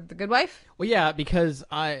before The Good Wife? Well, yeah, because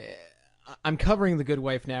I'm covering The Good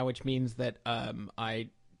Wife now, which means that I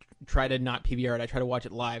try to not PVR it. I try to watch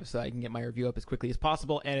it live so I can get my review up as quickly as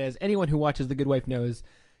possible. And as anyone who watches The Good Wife knows,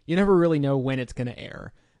 you never really know when it's going to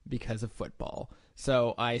air because of football.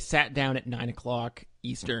 So I sat down at 9 o'clock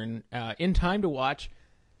Eastern in time to watch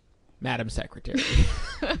Madam Secretary,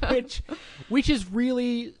 which is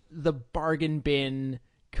really the bargain bin,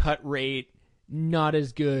 cut rate, not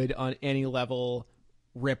as good on any level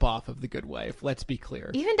rip-off of The Good Wife. Let's be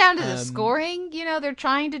clear. Even down to the scoring, they're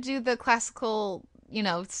trying to do the classical,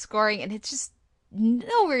 scoring, and it's just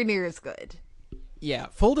nowhere near as good. Yeah,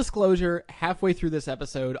 full disclosure, halfway through this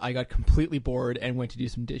episode, I got completely bored and went to do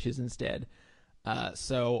some dishes instead.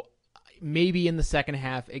 So maybe in the second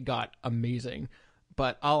half it got amazing,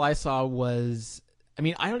 but all I saw was,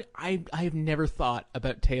 I have never thought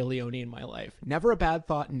about Téa Leoni in my life. Never a bad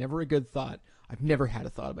thought, never a good thought. I've never had a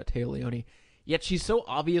thought about Téa Leoni. Yet she's so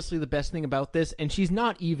obviously the best thing about this, and she's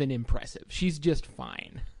not even impressive. She's just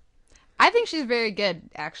fine. I think she's very good,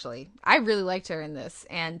 actually. I really liked her in this,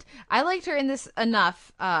 and I liked her in this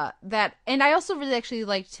enough and I also really actually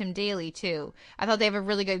liked Tim Daly, too. I thought they have a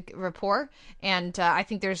really good rapport, and I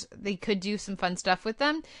think they could do some fun stuff with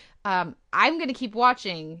them. I'm going to keep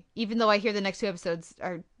watching, even though I hear the next 2 episodes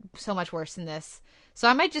are so much worse than this. So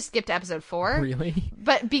I might just skip to episode 4. Really?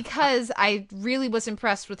 But because I really was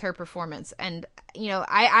impressed with her performance, and,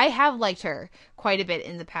 I have liked her quite a bit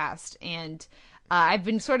in the past, and I've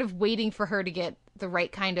been sort of waiting for her to get the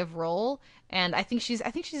right kind of role, and I think she's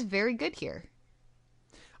very good here.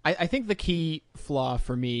 I think the key flaw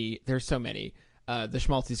for me, there's so many. The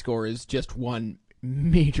schmaltzy score is just one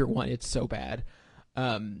major one. It's so bad.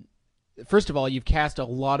 First of all, you've cast a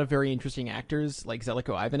lot of very interesting actors like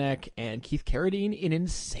Zeljko Ivanek and Keith Carradine in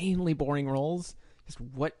insanely boring roles. Just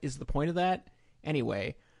what is the point of that?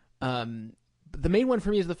 Anyway, the main one for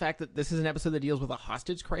me is the fact that this is an episode that deals with a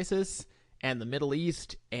hostage crisis and the Middle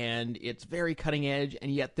East, and it's very cutting edge,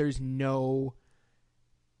 and yet there's no...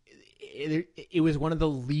 It was one of the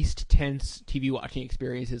least tense TV watching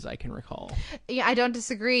experiences I can recall. Yeah, I don't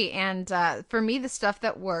disagree, and for me, the stuff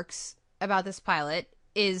that works about this pilot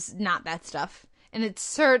is not that stuff, and it's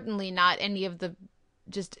certainly not any of the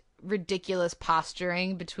just ridiculous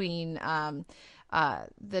posturing between the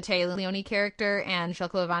Téa Leoni character and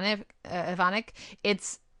Zeljko Ivanek.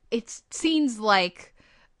 It's scenes like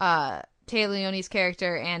Téa Leoni's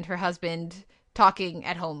character and her husband talking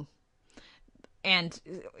at home, and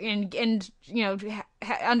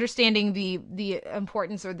understanding the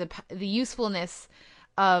importance or the usefulness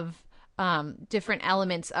of different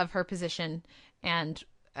elements of her position. And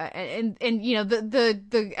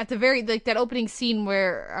the at the very, like, that opening scene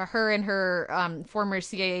where her and her former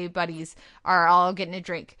CIA buddies are all getting a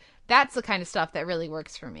drink, that's the kind of stuff that really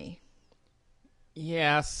works for me.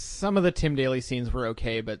 Yeah, some of the Tim Daly scenes were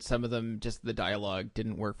okay, but some of them, just the dialogue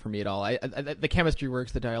didn't work for me at all. The chemistry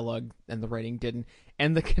works, the dialogue and the writing didn't.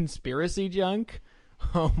 And the conspiracy junk,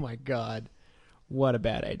 oh my god, what a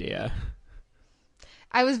bad idea.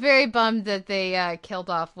 I was very bummed that they killed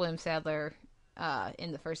off William Sadler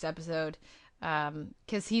in the first episode,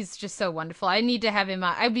 because he's just so wonderful. I need to have him.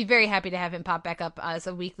 I'd be very happy to have him pop back up as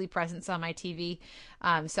a weekly presence on my TV.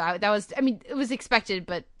 It was expected,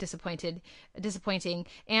 but disappointing.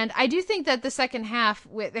 And I do think that the second half,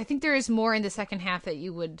 I think there is more in the second half that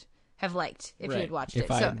you would have liked if you had watched it. If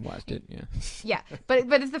I had watched it, yeah. Yeah, but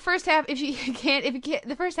if the first half,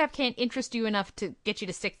 the first half can't interest you enough to get you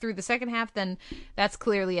to stick through the second half, then that's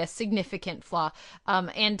clearly a significant flaw.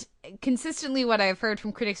 And consistently, what I've heard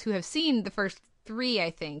from critics who have seen the first 3, I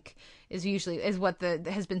think, is what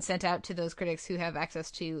has been sent out to those critics who have access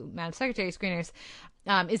to Madam Secretary screeners,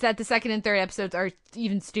 is that the second and third episodes are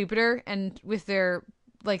even stupider and with their,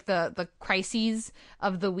 like, the crises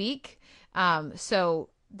of the week. So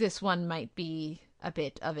this one might be a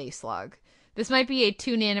bit of a slog. This might be a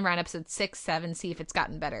tune in around episode 6, 7, see if it's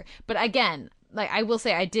gotten better. But again, like, I will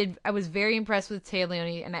say, I was very impressed with Téa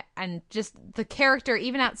Leoni and just the character,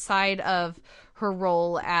 even outside of her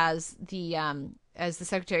role as the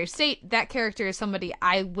Secretary of State. That character is somebody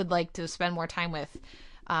I would like to spend more time with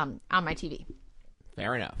on my TV.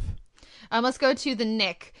 Fair enough. Let's go to the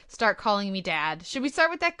Nick. Start calling me Dad. Should we start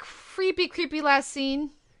with that creepy last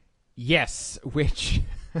scene? Yes, which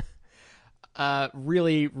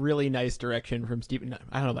really, really nice direction from Steven.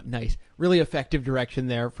 I don't know about nice. Really effective direction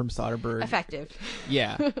there from Soderbergh. Effective.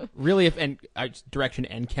 Yeah, really, and direction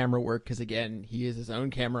and camera work, because again, he is his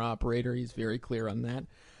own camera operator. He's very clear on that.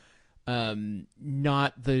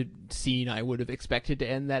 Not the scene I would have expected to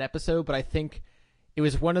end that episode, but I think it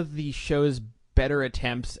was one of the show's better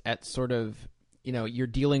attempts at sort of, you're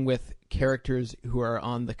dealing with characters who are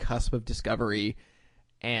on the cusp of discovery,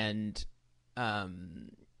 and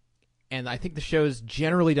And I think the show's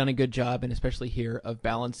generally done a good job, and especially here, of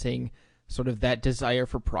balancing sort of that desire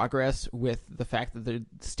for progress with the fact that they're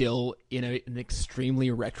still in an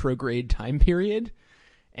extremely retrograde time period.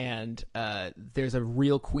 And there's a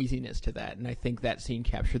real queasiness to that, and I think that scene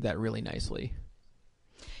captured that really nicely.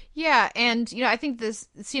 Yeah, and I think this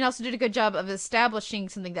scene also did a good job of establishing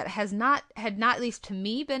something that had not, at least to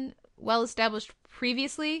me, been well established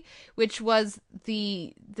previously, which was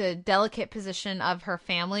the delicate position of her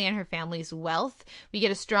family and her family's wealth. We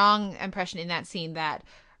get a strong impression in that scene that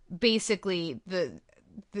basically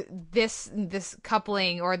this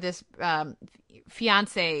coupling, or this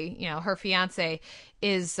fiance, her fiance,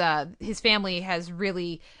 is his family has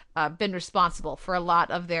really been responsible for a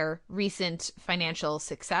lot of their recent financial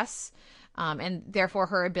success, and therefore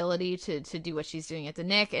her ability to do what she's doing at the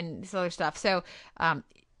Nick and this other stuff. So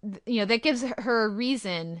that gives her a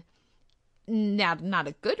reason, now not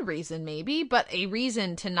a good reason maybe, but a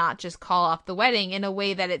reason to not just call off the wedding in a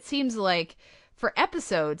way that it seems like for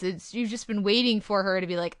episodes you've just been waiting for her to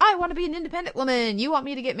be like, I want to be an independent woman, you want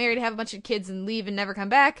me to get married, have a bunch of kids, and leave and never come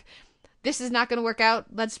back. This is not going to work out,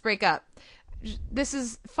 let's break up. This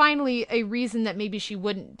is finally a reason that maybe she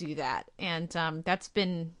wouldn't do that, and I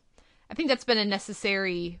think that's been a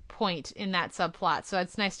necessary point in that subplot, so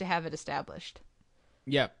it's nice to have it established.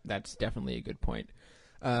 Yeah, that's definitely a good point.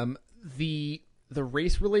 The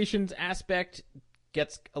race relations aspect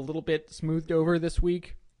gets a little bit smoothed over this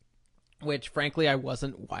week, which frankly I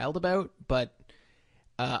wasn't wild about, but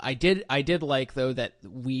I did like, though, that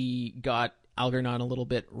we got Algernon a little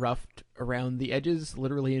bit roughed around the edges,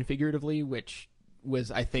 literally and figuratively, which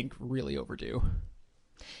was, I think, really overdue.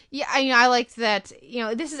 Yeah, I liked that.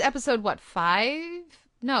 This is episode 5?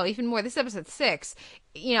 No, even more. This is episode 6.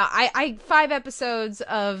 I 5 episodes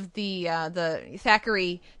of the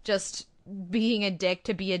Thackeray just being a dick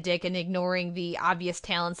to be a dick and ignoring the obvious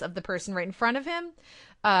talents of the person right in front of him.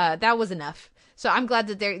 That was enough. So I'm glad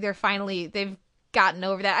that they've gotten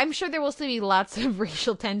over that. I'm sure there will still be lots of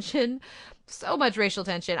racial tension. So much racial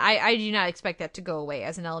tension. I do not expect that to go away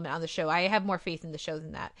as an element on the show. I have more faith in the show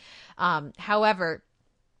than that. However,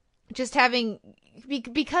 just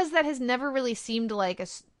because that has never really seemed like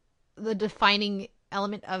the defining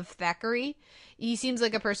element of Thackeray. He seems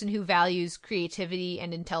like a person who values creativity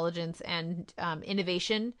and intelligence and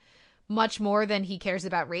innovation much more than he cares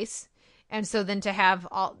about race. And so then to have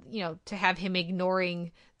him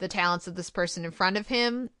ignoring the talents of this person in front of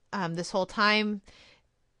him this whole time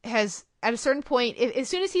has, at a certain point, as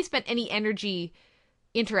soon as he spent any energy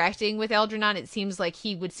interacting with Algernon, it seems like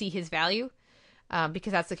he would see his value,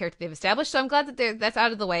 because that's the character they've established. So I'm glad that that's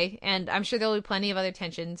out of the way, and I'm sure there'll be plenty of other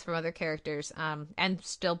tensions from other characters, and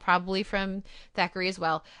still probably from Thackeray as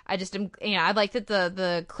well. I just am, I like that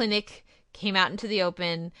the clinic came out into the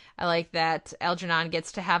open. I like that Algernon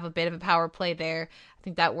gets to have a bit of a power play there. I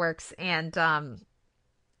think that works, and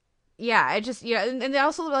and I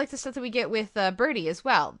also like the stuff that we get with Birdie as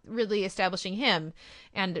well, really establishing him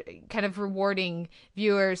and kind of rewarding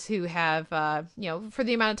viewers who have, for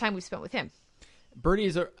the amount of time we spent with him. Birdie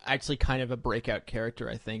is actually kind of a breakout character,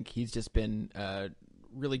 I think. He's just been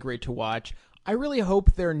really great to watch. I really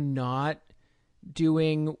hope they're not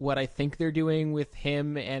doing what I think they're doing with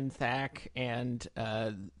him and Thack and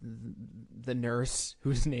the nurse,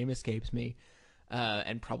 whose name escapes me.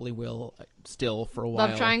 And probably will still for a while.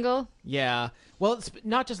 Love triangle? Yeah. Well, it's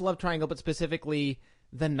not just love triangle, but specifically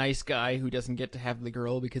the nice guy who doesn't get to have the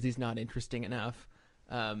girl because he's not interesting enough,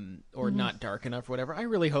 or not dark enough or whatever. I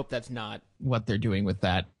really hope that's not what they're doing with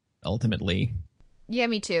that ultimately. Yeah,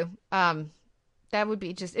 me too. That would be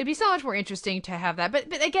it'd be so much more interesting to have that.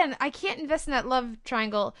 But again, I can't invest in that love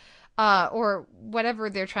triangle or whatever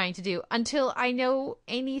they're trying to do until I know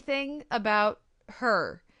anything about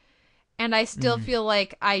her. And I still feel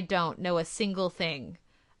like I don't know a single thing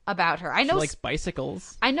about her. I know she likes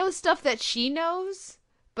bicycles. I know stuff that she knows,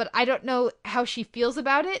 but I don't know how she feels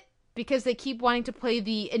about it because they keep wanting to play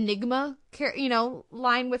the enigma,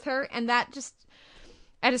 line with her, and that just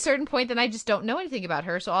at a certain point, then I just don't know anything about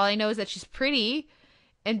her. So all I know is that she's pretty,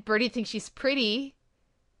 and Birdie thinks she's pretty,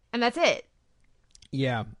 and that's it.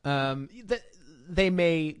 Yeah.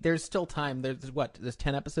 There's still time. There's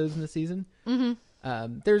 10 episodes in the season. Mm-hmm.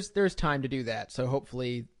 There's time to do that. So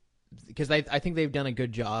hopefully, because I think they've done a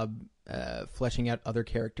good job fleshing out other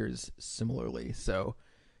characters similarly. So,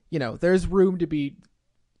 there's room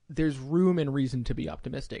and reason to be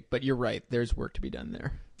optimistic. But you're right. There's work to be done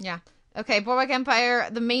there. Yeah. Okay, Boardwalk Empire.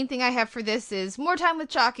 The main thing I have for this is more time with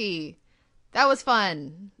Chalky. That was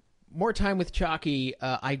fun. More time with Chalky.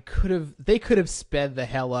 They could have sped the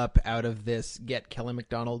hell up out of this. Get Kelly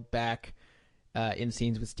MacDonald back in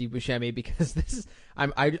scenes with Steve Buscemi, because this is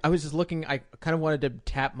I was just looking. I kind of wanted to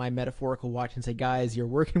tap my metaphorical watch and say, guys, you're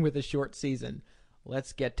working with a short season.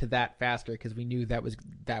 Let's get to that faster, because we knew that was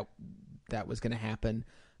going to happen.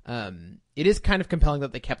 It is kind of compelling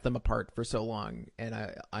that they kept them apart for so long,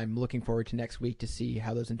 and I'm looking forward to next week to see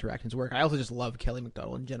how those interactions work. I also just love Kelly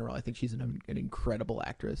McDonald in general. I think she's an incredible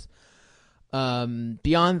actress.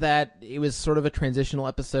 Beyond that, it was sort of a transitional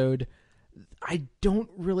episode. I don't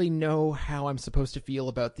really know how I'm supposed to feel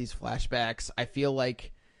about these flashbacks. I feel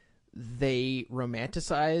like they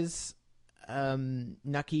romanticize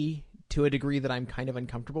Nucky to a degree that I'm kind of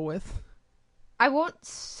uncomfortable with. I won't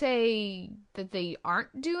say that they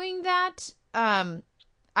aren't doing that.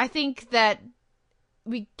 I think that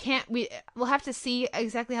we'll have to see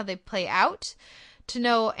exactly how they play out to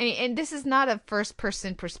know. And this is not a first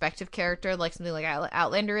person perspective character like something like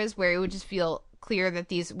Outlander is, where it would just feel clear that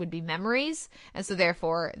these would be memories, and so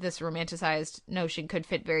therefore this romanticized notion could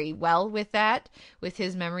fit very well with that, with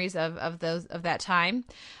his memories of that time.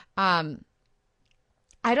 I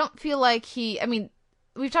don't feel like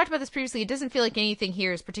we've talked about this previously. It doesn't feel like anything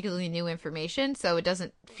here is particularly new information, so it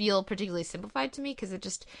doesn't feel particularly simplified to me, because it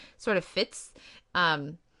just sort of fits.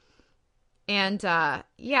 I'm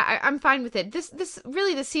fine with it.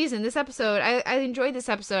 This season, this episode, I enjoyed this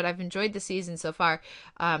episode. I've enjoyed the season so far.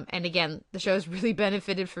 And again, the show has really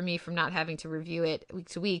benefited for me from not having to review it week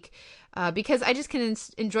to week, because I just can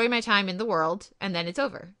enjoy my time in the world, and then it's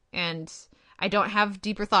over. And I don't have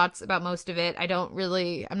deeper thoughts about most of it.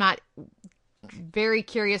 I'm not very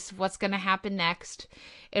curious what's going to happen next.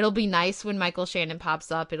 It'll be nice when Michael Shannon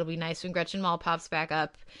pops up. It'll be nice when Gretchen Mol pops back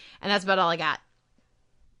up. And that's about all I got.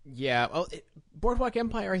 Yeah, well, Boardwalk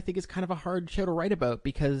Empire, I think, is kind of a hard show to write about,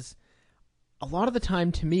 because a lot of the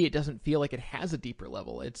time, to me, it doesn't feel like it has a deeper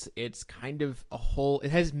level. It's kind of a whole...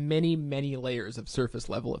 It has many, many layers of surface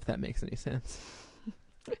level, if that makes any sense.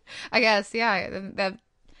 I guess, yeah, that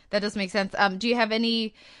does make sense. Do you have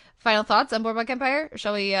any final thoughts on Boardwalk Empire, or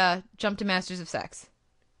shall we jump to Masters of Sex?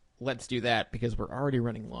 Let's do that, because we're already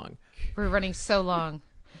running long. We're running so long.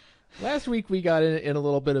 Last week we got in a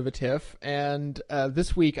little bit of a tiff, and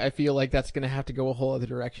this week I feel like that's going to have to go a whole other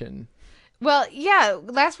direction. Well, yeah,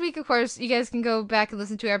 last week, of course, you guys can go back and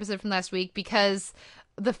listen to our episode from last week, because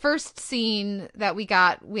the first scene that we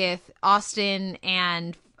got with Austin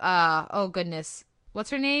and, oh goodness,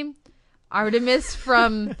 what's her name? Artemis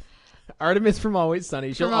from... Artemis from Always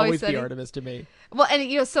Sunny. She'll always be Artemis to me. Well, and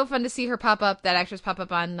it's so fun to see her pop up, that actress pop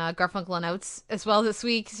up on Garfunkel and Oates as well this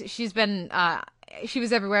week. She's been... she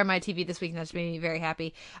was everywhere on my TV this week, and that's made me very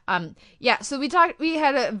happy. So we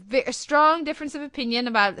had a strong difference of opinion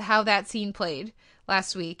about how that scene played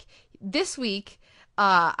last week. This week,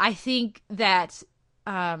 I think that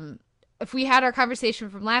if we had our conversation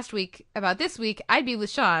from last week about this week, I'd be with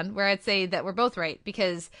Sean, where I'd say that we're both right,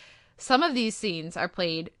 because some of these scenes are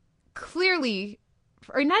played clearly,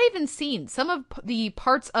 or not even scenes. Some of the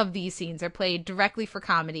parts of these scenes are played directly for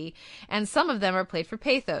comedy, and some of them are played for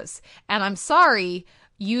pathos. And I'm sorry,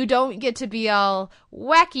 you don't get to be all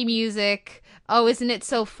wacky music, oh, isn't it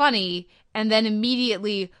so funny, and then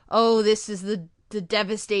immediately, oh, this is the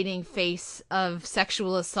devastating face of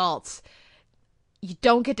sexual assault. You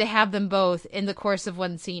don't get to have them both in the course of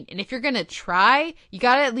one scene. And if you're gonna try, you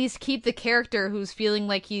gotta at least keep the character who's feeling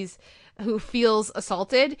like who feels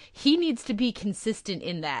assaulted, he needs to be consistent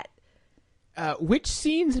in that. Which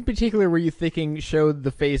scenes in particular were you thinking showed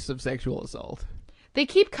the face of sexual assault? They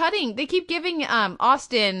keep cutting. They keep giving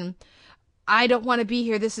Austin, I don't want to be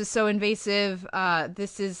here. This is so invasive.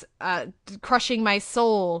 This is crushing my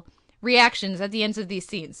soul. Reactions at the ends of these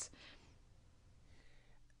scenes.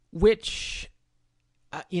 Which,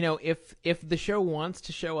 if the show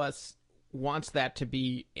wants that to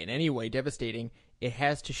be in any way devastating, it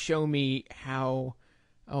has to show me how.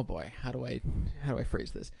 Oh boy, how do I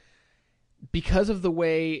phrase this? Because of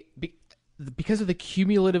because of the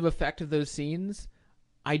cumulative effect of those scenes,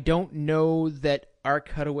 I don't know that our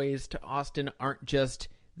cutaways to Austin aren't just,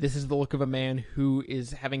 this is the look of a man who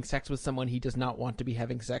is having sex with someone he does not want to be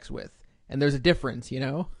having sex with, and there's a difference,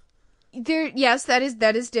 Yes, that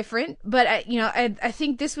is different, but I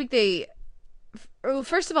think this week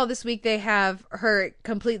first of all, this week they have her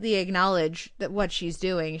completely acknowledge that what she's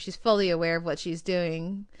doing. She's fully aware of what she's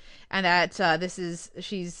doing, and that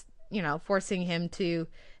she's forcing him to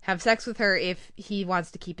have sex with her if he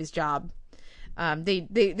wants to keep his job.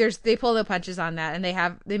 They pull no punches on that, and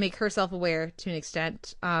they make her self-aware to an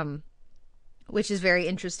extent, which is very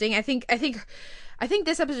interesting. I think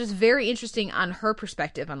this episode is very interesting on her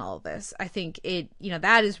perspective on all of this. I think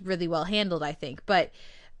that is really well handled, I think, but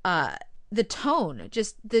the tone,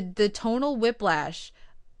 just the tonal whiplash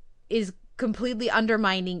is completely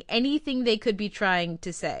undermining anything they could be trying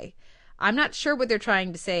to say. I'm not sure what they're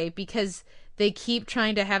trying to say because they keep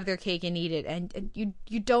trying to have their cake and eat it, and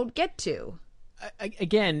you don't get to.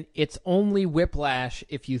 Again, it's only whiplash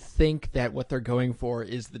if you think that what they're going for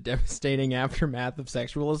is the devastating aftermath of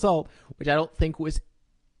sexual assault, which I don't think was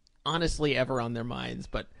honestly ever on their minds,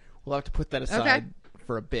 but we'll have to put that aside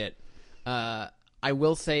for a bit. I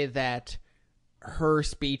will say that her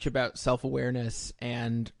speech about self-awareness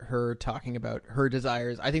and her talking about her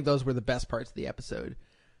desires, I think those were the best parts of the episode,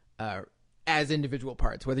 as individual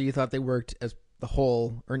parts. Whether you thought they worked as the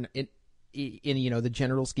whole or in the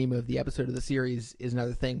general scheme of the episode of the series is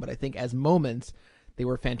another thing, but I think as moments, they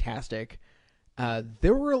were fantastic.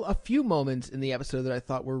 There were a few moments in the episode that I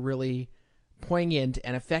thought were really poignant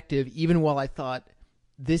and effective, even while I thought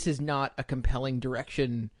this is not a compelling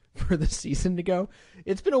direction for the season to go.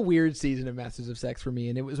 It's been a weird season of Masters of Sex for me,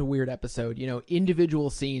 and it was a weird episode. Individual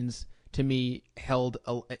scenes to me held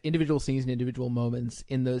individual scenes and individual moments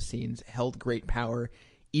in those scenes held great power,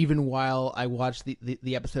 even while I watched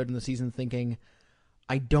the episode in the season thinking,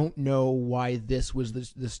 I don't know why this was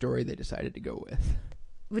the story they decided to go with.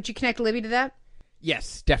 Would you connect Libby to that?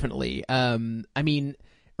 Yes, definitely.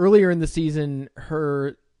 Earlier in the season,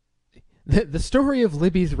 the story of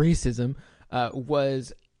Libby's racism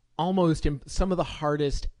was almost some of the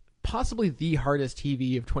hardest, possibly the hardest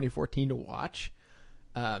TV of 2014 to watch.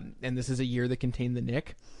 And this is a year that contained the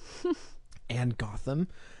Nick and Gotham.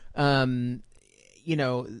 It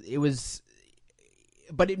was,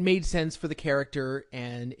 but it made sense for the character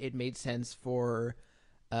and it made sense for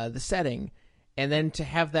the setting. And then to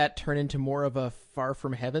have that turn into more of a Far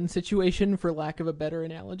From Heaven situation, for lack of a better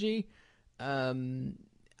analogy,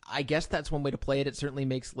 I guess that's one way to play it. It certainly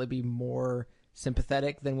makes Libby more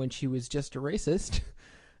sympathetic than when she was just a racist.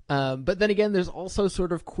 But then again, there's also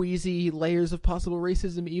sort of queasy layers of possible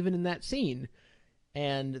racism even in that scene.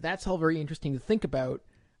 And that's all very interesting to think about.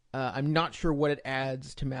 I'm not sure what it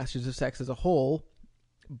adds to Masters of Sex as a whole,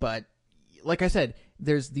 but like I said,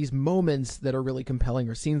 there's these moments that are really compelling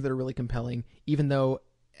or scenes that are really compelling, even though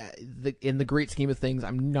in the great scheme of things,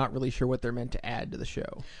 I'm not really sure what they're meant to add to the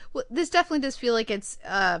show. Well, this definitely does feel like it's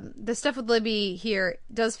the stuff with Libby here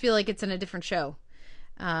does feel like it's in a different show.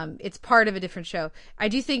 It's part of a different show. I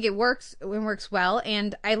do think it works well,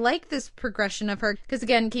 and I like this progression of her because,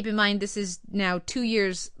 again, keep in mind this is now 2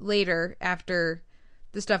 years later after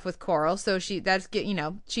the stuff with Coral, so she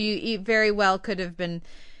very well could have been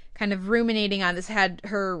kind of ruminating on this, had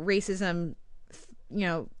her racism,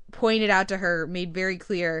 pointed out to her, made very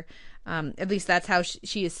clear. At least that's how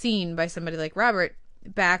she is seen by somebody like Robert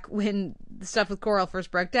back when the stuff with Coral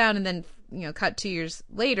first broke down, and then cut 2 years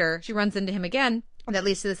later, she runs into him again. And that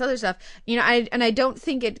leads to this other stuff. I don't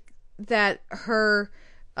think that her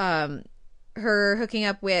hooking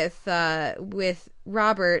up with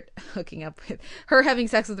Robert, her having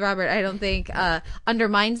sex with Robert, I don't think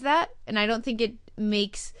undermines that, and I don't think it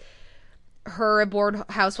makes her a bored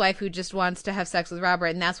housewife who just wants to have sex with Robert,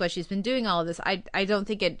 and that's why she's been doing all of this. I don't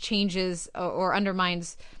think it changes or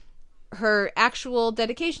undermines her actual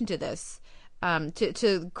dedication to this.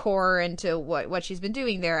 To core and to what she's been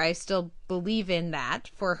doing there. I still believe in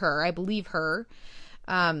that for her. I believe her.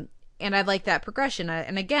 And I like that progression.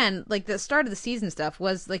 And again, like the start of the season stuff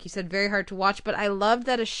was, like you said, very hard to watch, but I loved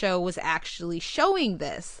that a show was actually showing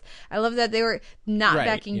this. I love that they were not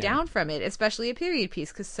backing down from it, especially a period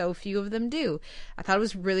piece, because so few of them do. I thought it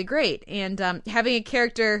was really great. And having a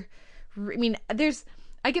character,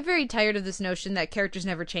 I get very tired of this notion that characters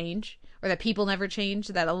never change, or that people never change,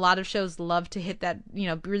 that a lot of shows love to hit that,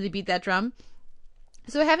 really beat that drum.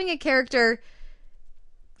 So having a character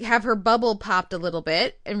have her bubble popped a little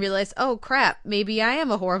bit and realize, oh crap, maybe I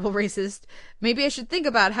am a horrible racist. Maybe I should think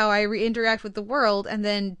about how I interact with the world, and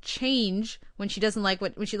then change when she doesn't like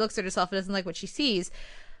when she looks at herself and doesn't like what she sees.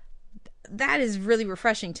 That is really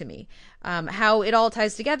refreshing to me. How it all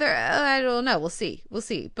ties together, I don't know. We'll see.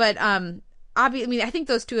 But, I think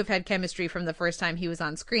those two have had chemistry from the first time he was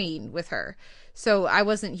on screen with her. So I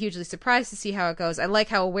wasn't hugely surprised to see how it goes. I like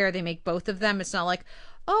how aware they make both of them. It's not like,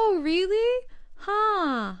 oh, really?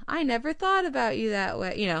 Huh. I never thought about you that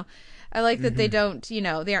way. I like that they don't,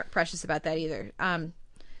 they aren't precious about that either.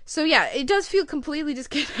 So yeah, it does feel completely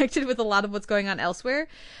disconnected with a lot of what's going on elsewhere.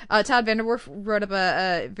 Todd Vanderwerf wrote up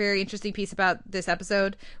a very interesting piece about this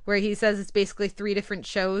episode where he says it's basically 3 different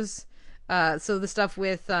shows. So the stuff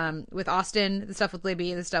with Austin, the stuff with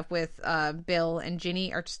Libby, and the stuff with Bill and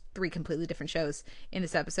Ginny are just 3 completely different shows in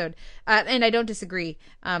this episode. And I don't disagree.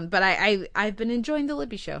 But I've been enjoying the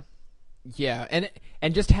Libby show. Yeah,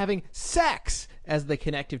 and just having sex as the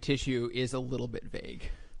connective tissue is a little bit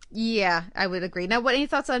vague. Yeah, I would agree. Now, any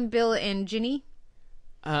thoughts on Bill and Ginny?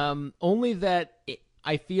 Only that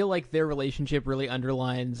I feel like their relationship really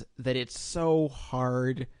underlines that it's so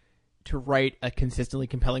hard to write a consistently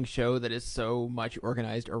compelling show that is so much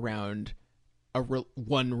organized around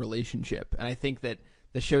one relationship. And I think that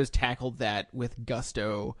the show's tackled that with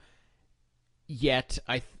gusto. Yet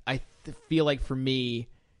I feel like for me,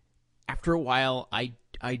 after a while,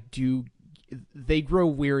 they grow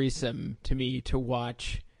wearisome to me to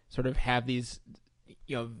watch. Sort of have these,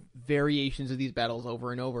 variations of these battles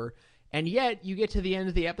over and over, and yet you get to the end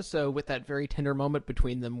of the episode with that very tender moment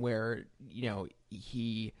between them, where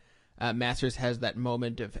Masters has that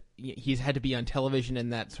moment of he's had to be on television,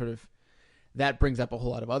 and that brings up a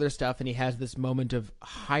whole lot of other stuff, and he has this moment of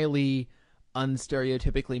highly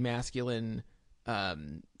unstereotypically masculine,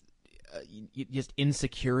 just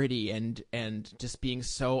insecurity and just being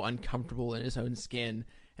so uncomfortable in his own skin,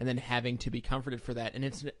 and then having to be comforted for that. And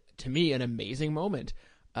it's, to me, an amazing moment.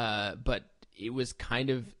 But it was kind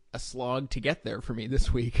of a slog to get there for me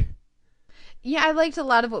this week. Yeah, I liked a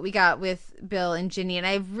lot of what we got with Bill and Ginny, and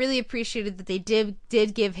I really appreciated that they did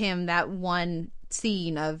give him that one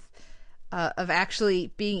scene of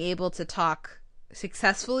actually being able to talk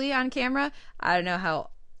successfully on camera. I don't know how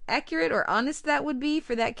accurate or honest that would be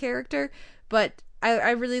for that character, but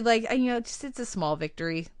I really like, it's a small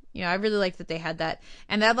victory. I really liked that they had that.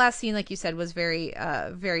 And that last scene, like you said, was very,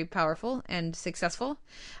 very powerful and successful.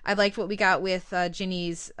 I liked what we got with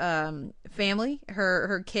Ginny's family,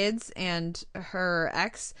 her kids, and her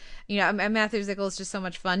ex. Matthew Zickle is just so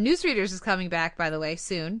much fun. Newsreaders is coming back, by the way,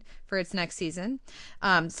 soon for its next season.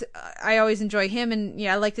 So I always enjoy him, and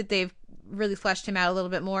I like that they've really fleshed him out a little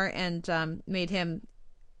bit more and made him.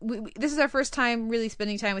 This is our first time really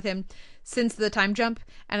spending time with him since the time jump,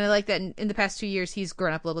 and I like that in the past 2 years he's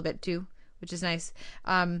grown up a little bit too, which is nice.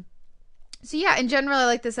 So yeah, in general, I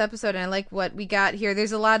like this episode, and I like what we got here.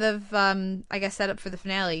 There's a lot of setup for the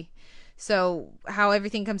finale, so how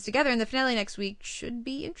everything comes together in the finale next week should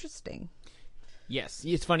be interesting. Yes,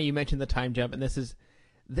 it's funny you mentioned the time jump, and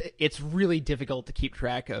it's really difficult to keep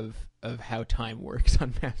track of how time works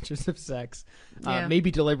on Masters of Sex. Yeah. Maybe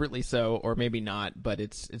deliberately so, or maybe not, but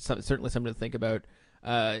it's certainly something to think about.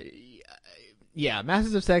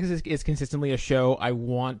 Masters of Sex is consistently a show I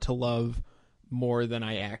want to love more than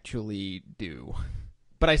I actually do.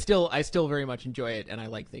 But I still very much enjoy it, and I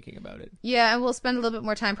like thinking about it. Yeah, and we'll spend a little bit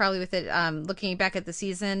more time probably with it, looking back at the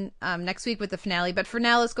season next week with the finale. But for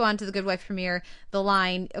now, let's go on to the Good Wife premiere. The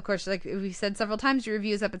Line, of course, like we said several times, your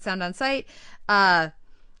review is up at Sound On Sight.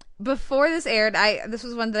 Before this aired, this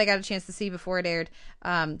was one that I got a chance to see before it aired,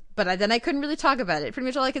 but then I couldn't really talk about it. Pretty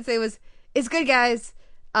much all I could say was, "It's good, guys.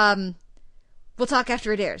 We'll talk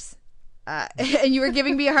after it airs." And you were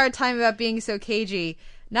giving me a hard time about being so cagey.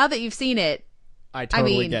 Now that you've seen it, I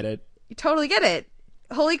totally get it. You totally get it.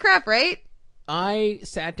 Holy crap, right? I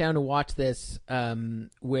sat down to watch this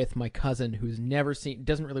with my cousin, who's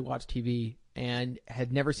doesn't really watch TV, and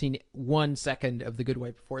had never seen 1 second of The Good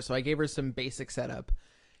Wife before. So I gave her some basic setup,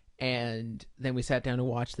 and then we sat down to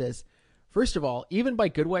watch this. First of all, even by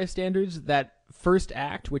Good Wife standards, that first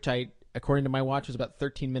act, which according to my watch, was about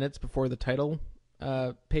 13 minutes before the title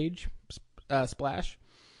page splash,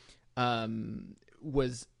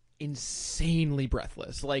 was insanely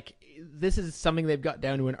breathless. Like, this is something they've got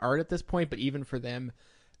down to an art at this point, but even for them,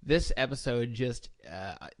 this episode just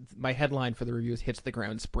my headline for the reviews hits the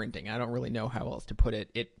ground sprinting. I don't really know how else to put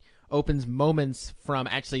it. It opens moments from,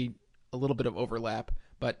 actually a little bit of overlap,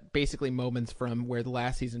 but basically moments from where the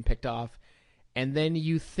last season picked off, and then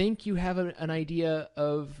you think you have an idea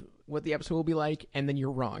of what the episode will be like, and then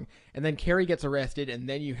you're wrong. And then Carrie gets arrested, and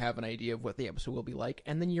then you have an idea of what the episode will be like,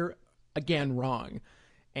 and then you're again wrong.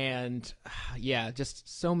 And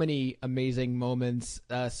just so many amazing moments,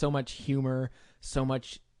 so much humor, so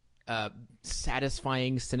much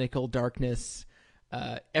satisfying, cynical darkness,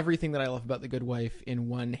 everything that I love about The Good Wife in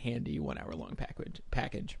one handy 1 hour long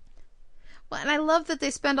package. Well, and I love that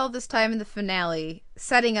they spend all this time in the finale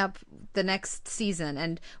setting up the next season,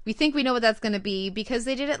 and we think we know what that's going to be because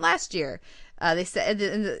they did it last year. They said,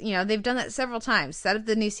 they've done that several times. Set up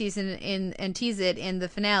the new season and tease it in the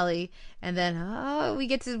finale, and then we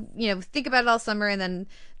get to think about it all summer, and then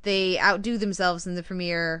they outdo themselves in the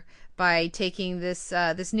premiere by taking this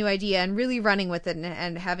new idea and really running with it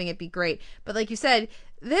and having it be great. But like you said,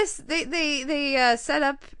 they set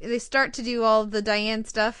up, they start to do all the Diane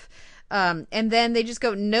stuff. And then they just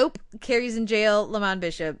go, nope, Carrie's in jail, Lamont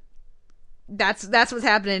Bishop. That's what's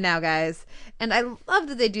happening now, guys. And I love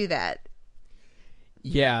that they do that.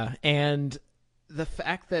 Yeah, and the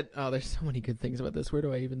fact that, there's so many good things about this. Where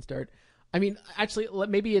do I even start? I mean, actually,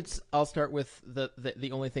 maybe I'll start with the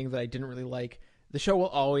only thing that I didn't really like. The show will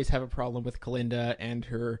always have a problem with Kalinda and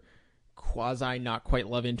her quasi not quite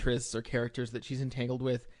love interests or characters that she's entangled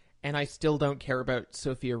with, and I still don't care about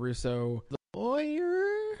Sophia Russo, the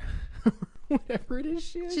lawyer, whatever it is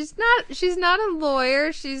she is. She's not a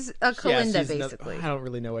lawyer. She's a Kalinda, basically. I don't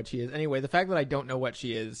really know what she is. Anyway, the fact that I don't know what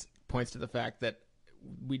she is points to the fact that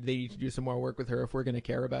they need to do some more work with her if we're going to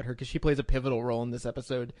care about her, because she plays a pivotal role in this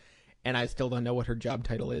episode, and I still don't know what her job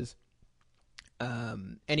title is.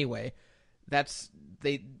 Anyway, I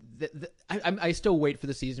still wait for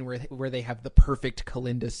the season where they have the perfect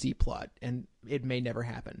Kalinda C plot, and it may never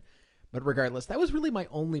happen. But regardless, that was really my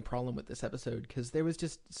only problem with this episode, because there was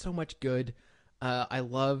just so much good. I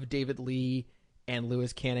love David Lee and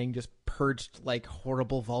Lewis Canning just perched like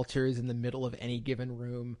horrible vultures in the middle of any given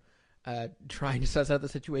room, trying to suss out the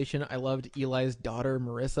situation. I loved Eli's daughter,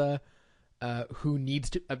 Marissa, who needs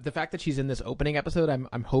to... the fact that she's in this opening episode,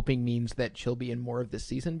 I'm hoping means that she'll be in more of this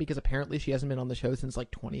season, because apparently she hasn't been on the show since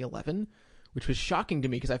like 2011, which was shocking to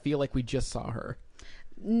me because I feel like we just saw her.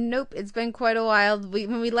 Nope, it's been quite a while.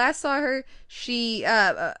 When we last saw her, she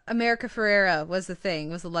America Ferrera was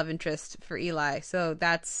the love interest for Eli. So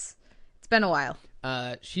it's been a while.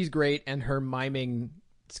 She's great, and her miming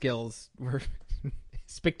skills were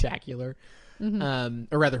spectacular.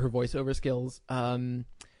 Mm-hmm. Or rather, her voiceover skills. My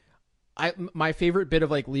favorite bit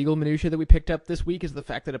of like legal minutia that we picked up this week is the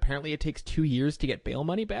fact that apparently it takes 2 years to get bail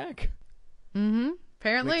money back. Mm-hmm.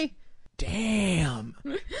 Apparently. Damn.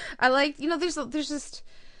 I like, there's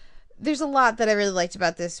a lot that I really liked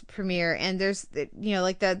about this premiere, and there's,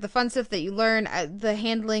 like the fun stuff that you learn. The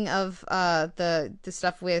handling of the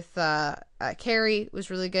stuff with Carrie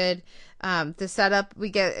was really good. The setup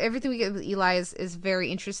everything we get with Eli is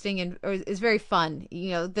very interesting and is very fun.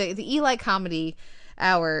 The Eli comedy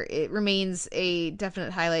hour, it remains a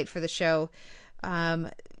definite highlight for the show.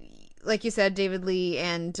 Like you said, David Lee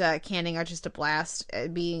and Canning are just a blast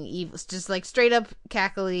at being evil, just like straight up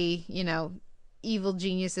cackly, evil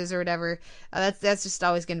geniuses or whatever. That's just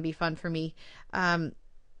always going to be fun for me. The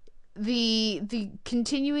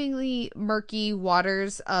continuingly murky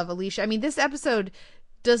waters of Alicia. I mean, this episode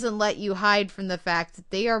doesn't let you hide from the fact that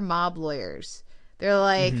they are mob lawyers. They're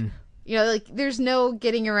like, there's no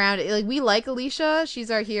getting around it. Like, we like Alicia. She's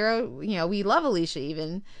our hero. We love Alicia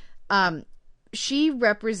even. She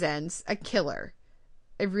represents a killer,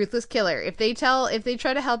 a ruthless killer. If they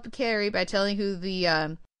try to help Carrie by telling who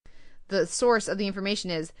the source of the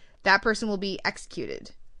information is, that person will be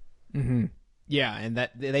executed. Mm-hmm. Yeah, and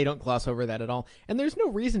that they don't gloss over that at all. And there's no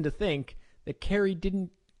reason to think that Carrie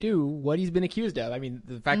didn't do what he's been accused of. I mean,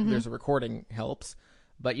 the fact that there's a recording helps,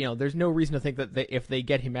 but there's no reason to think that if they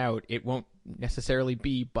get him out, it won't necessarily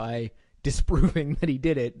be by disproving that he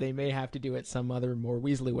did it. They may have to do it some other more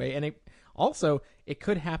Weasley way, and it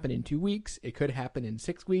could happen in 2 weeks. It could happen in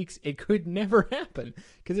 6 weeks. It could never happen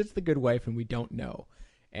because it's the good wife and we don't know.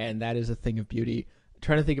 And that is a thing of beauty. I'm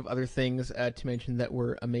trying to think of other things to mention that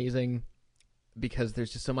were amazing because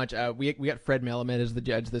there's just so much. We got Fred Melamed as the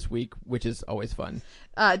judge this week, which is always fun.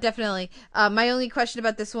 Definitely. My only question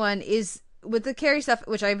about this one is with the Carrie stuff,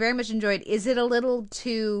 which I very much enjoyed, is it a little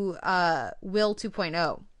too Will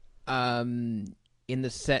 2.0?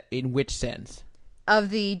 In which sense?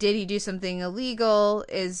 Did he do something illegal?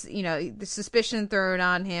 Is, the suspicion thrown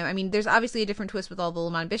on him? I mean, there's obviously a different twist with all the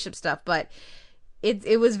Lamont Bishop stuff, but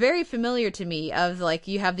it was very familiar to me of, like,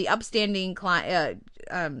 you have the upstanding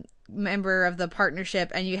member of the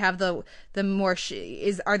partnership, and you have the more,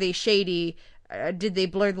 are they shady? Did they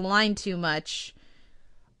blur the line too much?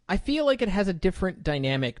 I feel like it has a different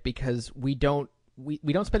dynamic because we don't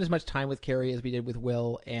spend as much time with Carrie as we did with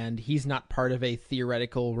Will, and he's not part of a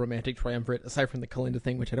theoretical romantic triumvirate, aside from the Kalinda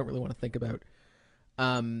thing, which I don't really want to think about.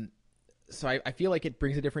 So I feel like it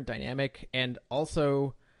brings a different dynamic, and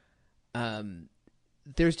also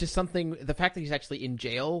there's just something, the fact that he's actually in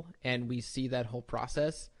jail, and we see that whole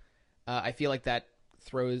process, I feel like that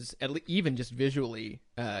throws, even just visually,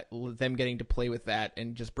 them getting to play with that,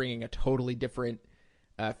 and just bringing a totally different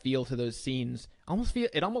feel to those scenes.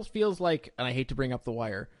 It almost feels like, and I hate to bring up The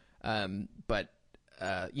Wire, but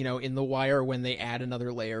in The Wire, when they add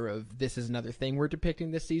another layer of this is another thing we're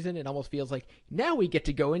depicting this season, it almost feels like now we get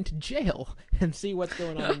to go into jail and see what's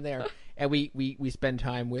going on in there. And we spend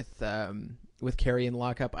time with Carrie in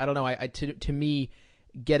lockup. I don't know. To me,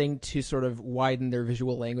 getting to sort of widen their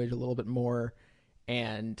visual language a little bit more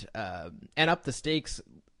and up the stakes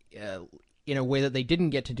in a way that they didn't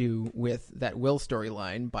get to do with that Will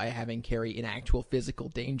storyline by having Carrie in actual physical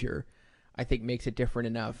danger, I think makes it different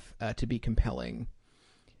enough to be compelling.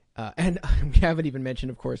 And we haven't even mentioned,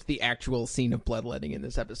 of course, the actual scene of bloodletting in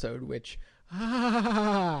this episode, which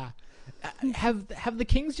have the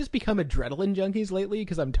Kings just become adrenaline junkies lately?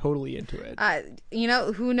 Because I'm totally into it.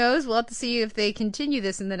 Who knows? We'll have to see if they continue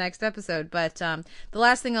this in the next episode. But the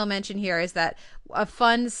last thing I'll mention here is that a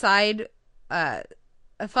fun side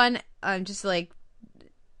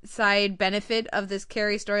benefit of this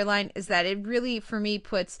Carrie storyline is that it really, for me,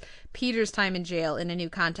 puts Peter's time in jail in a new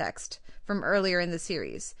context from earlier in the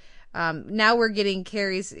series. Now we're getting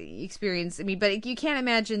Carrie's experience. I mean, but you can't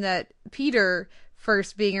imagine that Peter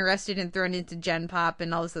first being arrested and thrown into Gen Pop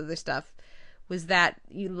and all this other stuff was that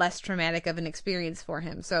less traumatic of an experience for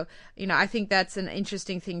him. So, I think that's an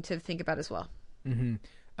interesting thing to think about as well. Mm-hmm.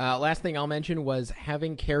 Last thing I'll mention was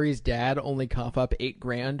having Carrie's dad only cough up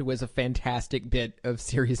 $8,000 was a fantastic bit of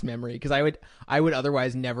series memory, because I would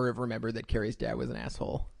otherwise never have remembered that Carrie's dad was an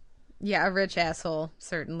asshole. Yeah, a rich asshole,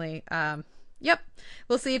 certainly. Yep.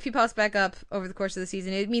 We'll see if he pops back up over the course of the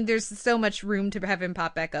season. I mean, there's so much room to have him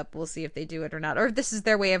pop back up. We'll see if they do it or not. Or if this is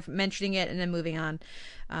their way of mentioning it and then moving on.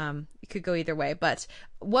 It could go either way. But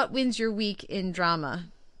what wins your week in drama?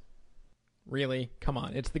 Really? Come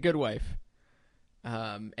on. It's The Good Wife.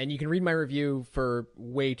 And you can read my review for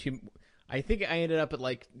way too... I think I ended up at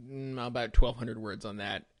about 1,200 words on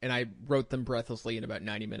that. And I wrote them breathlessly in about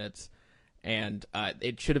 90 minutes. And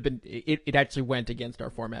it should have been. It actually went against our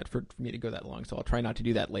format for me to go that long, so I'll try not to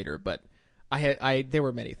do that later. But there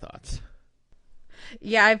were many thoughts.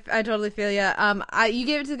 Yeah, I totally feel you. You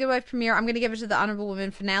gave it to the Good Wife premiere. I'm going to give it to the Honorable Women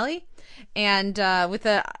finale, and with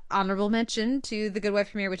the honorable mention to the Good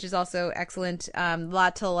Wife premiere, which is also excellent. A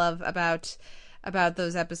lot to love about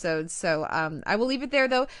those episodes. So I will leave it there,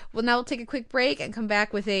 though. Now we'll take a quick break and come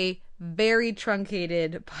back with a very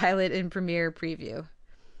truncated pilot and premiere preview.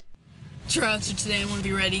 Your answer today, I want to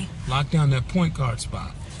be ready. Lock down that point guard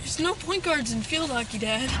spot. There's no point guards in field hockey,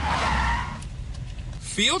 Dad.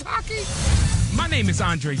 Field hockey? My name is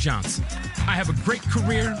Andre Johnson. I have a great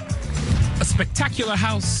career, a spectacular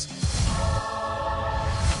house,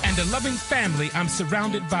 and a loving family I'm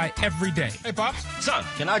surrounded by every day. Hey, Pops. Son,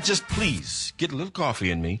 can I just please get a little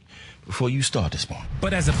coffee in me before you start this morning?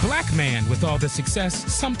 But as a black man with all this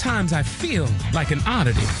success, sometimes I feel like an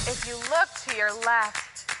oddity. If you look to your left,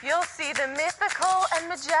 you'll see the mythical and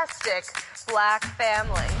majestic Black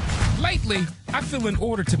family. Lately, I feel in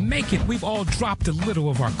order to make it, we've all dropped a little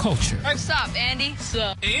of our culture. What's up, Andy?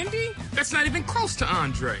 Sup? Andy? That's not even close to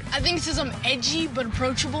Andre. I think it says I'm edgy but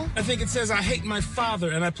approachable. I think it says I hate my father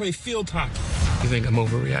and I play field hockey. You think I'm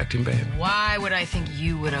overreacting, babe? Why would I think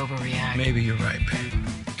you would overreact? Maybe you're right, babe.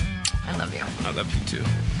 I love you. I love you too.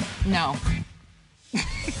 No.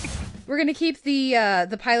 We're going to keep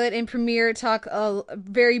the pilot and premiere talk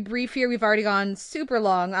very brief here. We've already gone super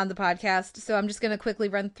long on the podcast, so I'm just going to quickly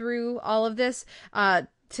run through all of this.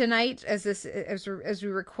 Tonight, as we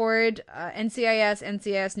record,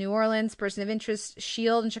 NCIS New Orleans, Person of Interest,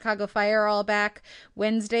 S.H.I.E.L.D. and Chicago Fire are all back.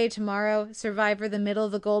 Wednesday, tomorrow, Survivor, The Middle,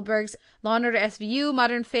 The Goldbergs, Law & Order SVU,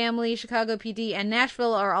 Modern Family, Chicago PD, and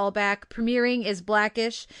Nashville are all back. Premiering is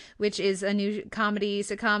Blackish, which is a new comedy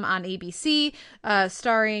sitcom on ABC,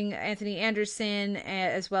 starring Anthony Anderson,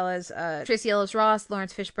 as well as Tracy Ellis Ross,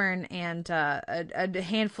 Lawrence Fishburne, and a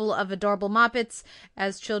handful of adorable Moppets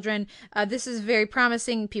as children. This is very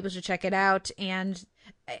promising. People should check it out, and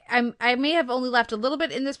I may have only left a little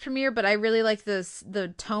bit in this premiere, but I really like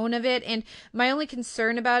the tone of it. And my only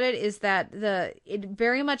concern about it is that it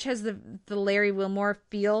very much has the Larry Wilmore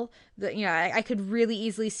feel. I could really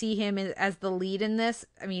easily see him as the lead in this.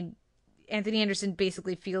 I mean, Anthony Anderson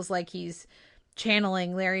basically feels like he's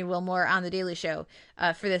channeling Larry Wilmore on The Daily Show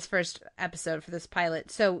for this first episode, for this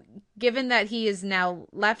pilot. So given that he is now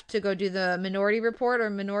left to go do the Minority Report,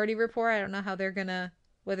 I don't know how they're gonna,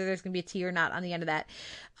 whether there's gonna be a T or not on the end of that.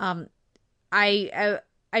 I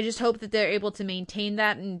just hope that they're able to maintain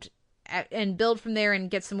that and build from there and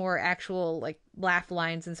get some more actual laugh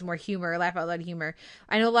lines and some more humor, laugh out loud humor.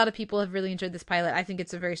 I know a lot of people have really enjoyed this pilot. I think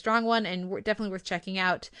it's a very strong one and definitely worth checking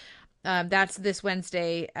out. That's this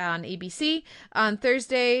Wednesday on ABC. On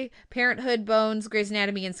Thursday, Parenthood, Bones, Grey's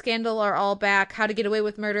Anatomy, and Scandal are all back. How to Get Away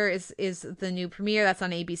with Murder is the new premiere. That's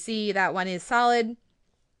on ABC. That one is solid.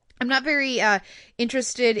 I'm not very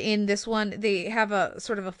interested in this one. They have a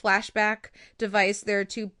sort of a flashback device. There are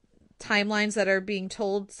two timelines that are being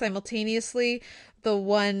told simultaneously.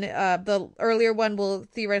 The earlier one will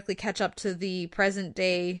theoretically catch up to the present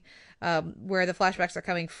day, where the flashbacks are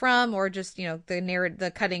coming from, or just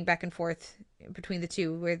the cutting back and forth between the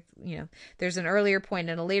two, where there's an earlier point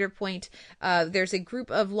and a later point. There's a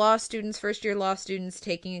group of law students, first year law students,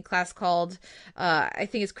 taking a class called I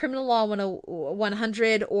think it's Criminal Law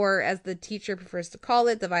 100, or as the teacher prefers to call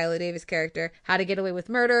it, the Viola Davis character, How to Get Away with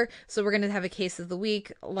Murder. So we're going to have a case of the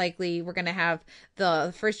week. Likely we're going to have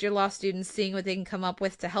the first year law students seeing what they can come up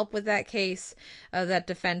with to help with that case, that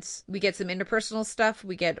defense. We get some interpersonal stuff.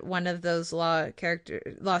 We get one of those law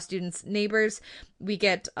students' neighbors. We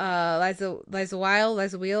get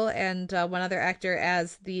Liza Wheel, and one other actor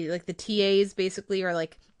as the TAs, basically, or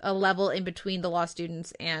like a level in between the law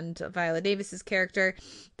students and Viola Davis's character.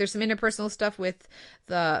 There's some interpersonal stuff with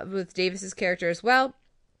Davis's character as well,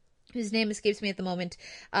 whose name escapes me at the moment.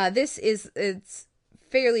 It's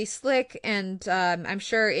fairly slick, and I'm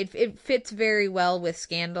sure it fits very well with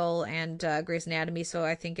Scandal and Grey's Anatomy, so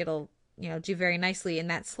I think it'll do very nicely in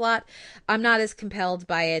that slot. I'm not as compelled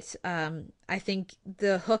by it. I think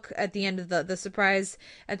the hook at the end of the surprise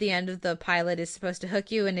at the end of the pilot is supposed to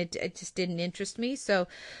hook you, and it just didn't interest me. So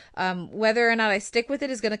whether or not I stick with it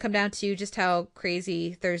is going to come down to just how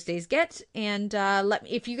crazy Thursdays get. And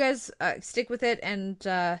if you guys stick with it, and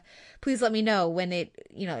please let me know when it,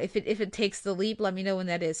 if it takes the leap, let me know when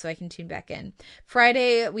that is so I can tune back in.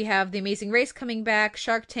 Friday, we have The Amazing Race coming back,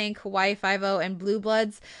 Shark Tank, Hawaii Five-0, and Blue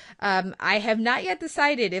Bloods. I have not yet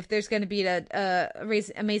decided if there's going to be a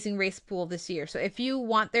Amazing Race pool this year. So if you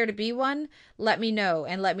want there to be one, let me know,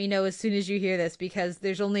 and let me know as soon as you hear this, because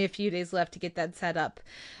there's only a few days left to get that set up.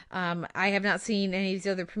 I have not seen any of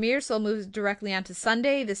the other premieres, so I'll move directly on to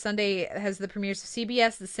Sunday. This Sunday has the premieres of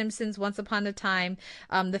CBS, The Simpsons, Once Upon a Time.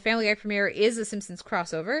 The Family Guy premiere is a Simpsons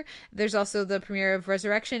crossover. There's also the premiere of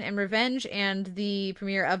Resurrection and Revenge, and the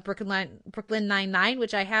premiere of Brooklyn Nine-Nine,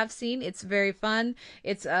 which I have seen. It's very fun.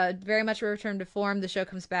 It's very much a return to form. The show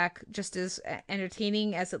comes back just as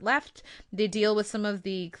entertaining as it left. They deal with some of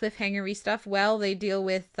the cliffhangery stuff well. They deal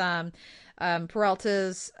with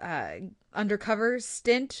Peralta's undercover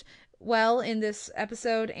stint well in this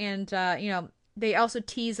episode, and they also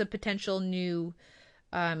tease a potential new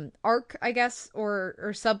arc, I guess,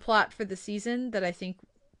 or subplot for the season that I think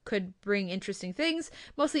could bring interesting things.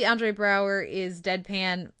 Mostly Andre Braugher is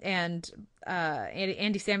deadpan, and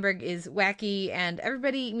Andy Samberg is wacky, and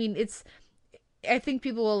everybody, I think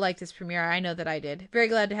people will like this premiere. I know that I did. Very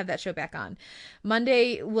glad to have that show back on.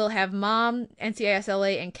 Monday, we'll have Mom, NCIS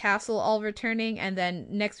LA, and Castle all returning. And then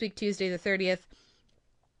next week, Tuesday the 30th,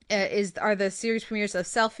 are the series premieres of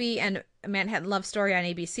Selfie and Manhattan Love Story on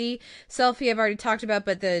ABC. Selfie I've already talked about,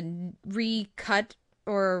 but the recut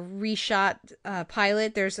or reshot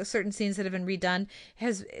pilot, there's certain scenes that have been redone,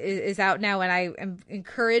 is out now, and I am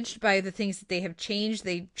encouraged by the things that they have changed.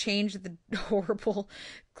 They changed the horrible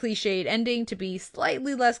cliched ending to be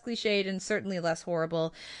slightly less cliched and certainly less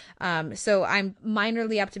horrible. So I'm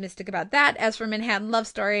minorly optimistic about that. As for Manhattan Love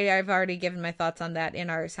Story, I've already given my thoughts on that in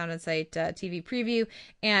our Sound and Sight TV preview.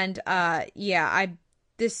 And Annalie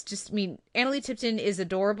Tipton is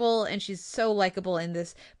adorable, and she's so likable in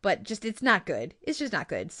this, but it's not good. It's just not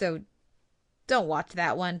good. So don't watch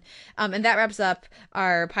that one. And that wraps up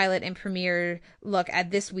our pilot and premiere look at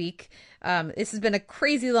this week. This has been a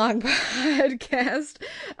crazy long podcast.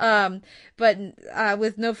 But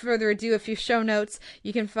with no further ado, a few show notes.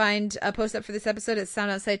 You can find a post up for this episode at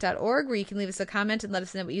soundonsight.org, where you can leave us a comment and let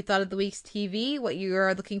us know what you thought of the week's TV, what you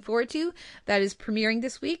are looking forward to that is premiering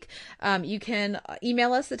this week. You can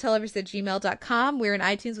email us at televerse@gmail.com. We're in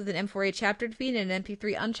iTunes with an M4A chaptered feed and an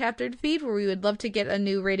MP3 unchaptered feed, where we would love to get a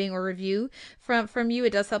new rating or review from you.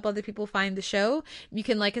 It does help other people find the show. You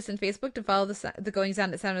can like us on Facebook to follow the goings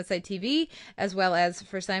on at Sound on Sight TV, as well as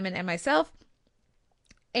for Simon and myself.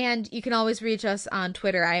 And you can always reach us on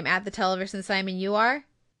Twitter. I am at the Televerse, and Simon, you are?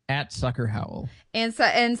 At Sucker Howl. And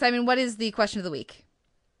Simon, what is the question of the week?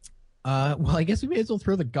 Well, I guess we may as well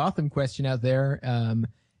throw the Gotham question out there.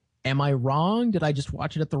 Am I wrong? Did I just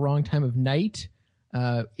watch it at the wrong time of night?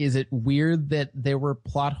 Is it weird that there were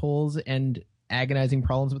plot holes and agonizing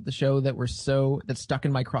problems with the show that stuck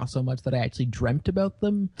in my craw so much that I actually dreamt about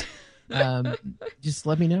them? Just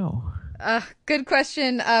let me know. Good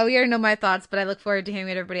question. We already know my thoughts, but I look forward to hearing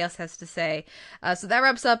what everybody else has to say. So that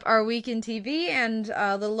wraps up our week in TV and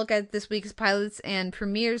a little look at this week's pilots and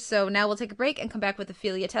premieres. So now we'll take a break and come back with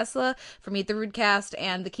Ophilia Tesla from Meet the Rudecast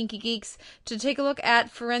and the Kinky Geeks to take a look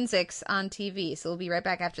at forensics on TV. So we'll be right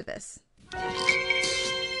back after this.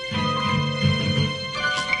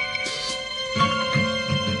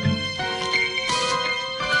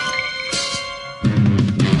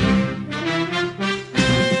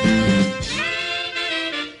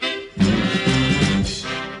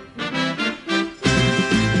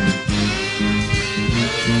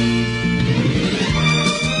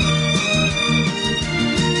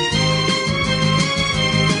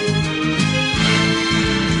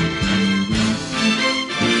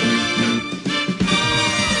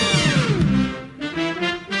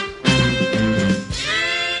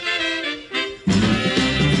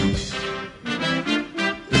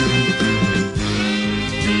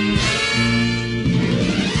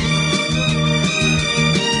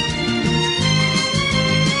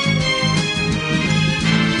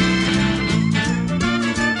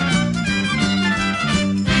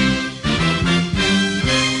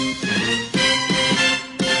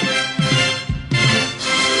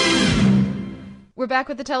 back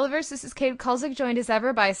with the Televerse. This is Kate Kulzick, joined as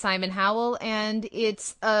ever by Simon Howell, and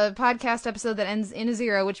it's a podcast episode that ends in a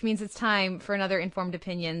 0, which means it's time for another Informed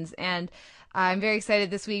Opinions. And I'm very excited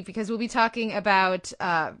this week because we'll be talking about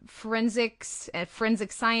forensics and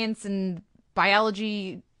forensic science and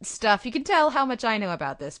biology stuff. You can tell how much I know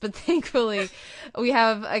about this, but thankfully we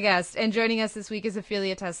have a guest. And joining us this week is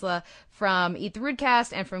Ophilia Tesla from Eat the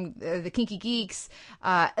Rudecast and from the Kinky Geeks.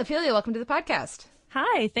 Ophilia, welcome to the podcast.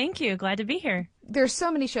 Hi, thank you. Glad to be here. There's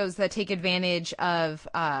so many shows that take advantage of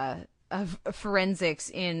forensics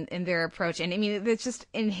in their approach, and I mean it's just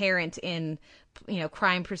inherent in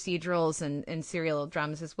crime procedurals and serial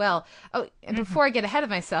dramas as well. Oh, and before I get ahead of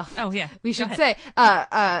myself, we should say,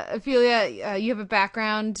 Ophilia, you have a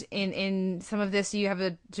background in some of this. You have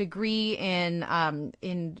a degree in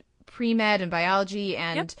pre-med and biology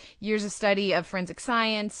and years of study of forensic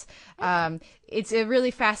science. It's a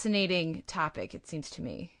really fascinating topic, it seems to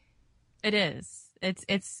me. It is.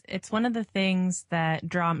 It's one of the things that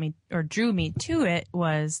drew me to it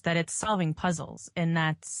was that it's solving puzzles, and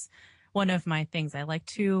that's one of my things. I like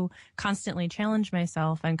to constantly challenge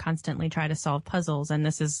myself and constantly try to solve puzzles, and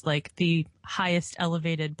this is like the highest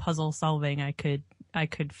elevated puzzle solving I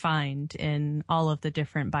could find in all of the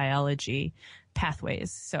different biology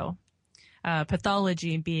pathways. So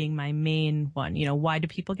pathology being my main one, why do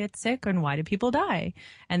people get sick and why do people die?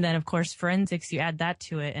 And then of course forensics, you add that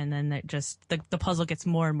to it, and then it just the puzzle gets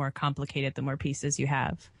more and more complicated the more pieces you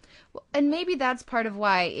have. Well, and maybe that's part of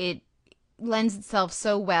why it lends itself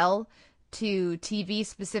so well to TV,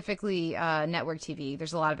 specifically network TV.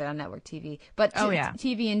 There's a lot of it on network TV, but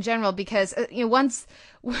TV in general, because once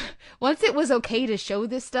it was okay to show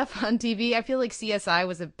this stuff on TV, I feel like CSI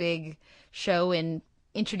was a big show in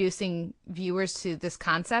introducing viewers to this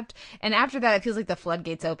concept, and after that it feels like the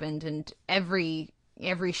floodgates opened, and every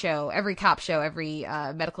show, every cop show, every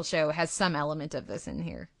medical show has some element of this in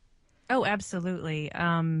here. Oh, absolutely.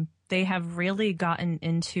 They have really gotten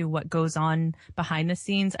into what goes on behind the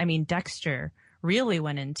scenes. I mean, Dexter really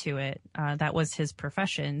went into it. That was his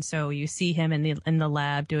profession. So you see him in the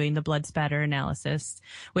lab doing the blood spatter analysis,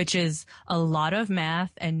 which is a lot of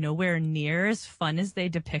math and nowhere near as fun as they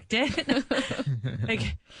depict it.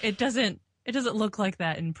 Like it doesn't look like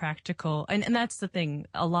that in practical. And that's the thing.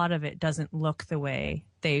 A lot of it doesn't look the way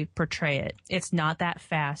they portray it. It's not that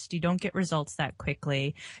fast. You don't get results that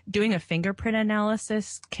quickly. Doing a fingerprint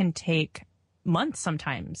analysis can take months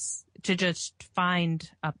sometimes to just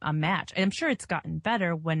find a match. I'm sure it's gotten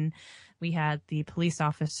better when we had the police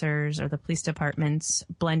officers or the police departments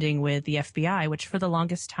blending with the FBI, which for the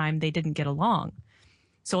longest time they didn't get along.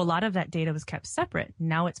 So a lot of that data was kept separate.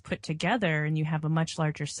 Now it's put together and you have a much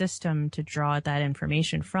larger system to draw that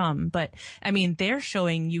information from. But I mean, they're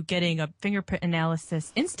showing you getting a fingerprint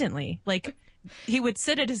analysis instantly. Like he would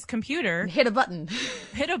sit at his computer, hit a button,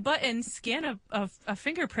 scan a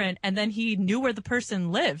fingerprint, and then he knew where the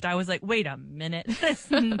person lived. I was like, wait a minute.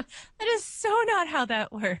 That is so not how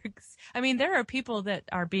that works. I mean, there are people that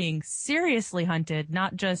are being seriously hunted,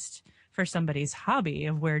 not just for somebody's hobby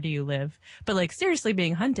of where do you live, but like seriously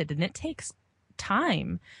being hunted. And it takes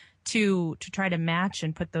time to try to match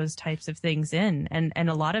and put those types of things in. And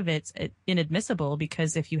a lot of it's inadmissible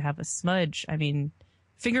because if you have a smudge, I mean,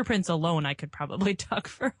 fingerprints alone, I could probably talk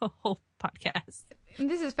for a whole podcast.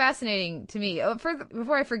 This is fascinating to me.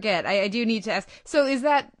 Before I forget, I do need to ask. So is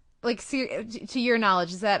that like, to your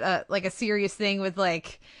knowledge, is that like a serious thing with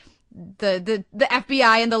like the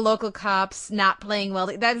FBI and the local cops not playing well?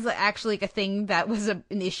 That is actually like a thing that was an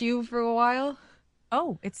issue for a while.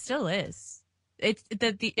 Oh, it still is.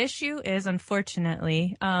 The issue is,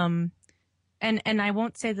 unfortunately, and I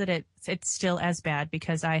won't say that it's still as bad,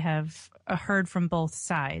 because I have heard from both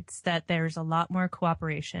sides that there's a lot more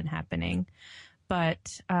cooperation happening.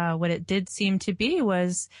 But what it did seem to be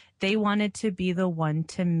was they wanted to be the one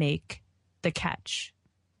to make the catch.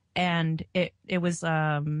 And it was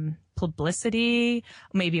publicity.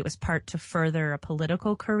 Maybe it was part to further a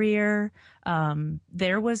political career.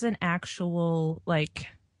 There was an actual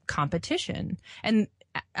competition. And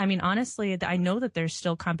I mean, honestly, I know that there's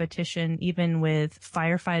still competition even with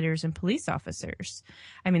firefighters and police officers.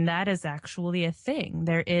 I mean, that is actually a thing.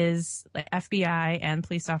 There is FBI and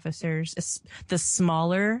police officers. The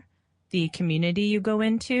smaller the community you go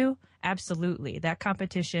into, absolutely, that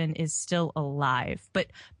competition is still alive. But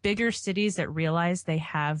bigger cities that realize they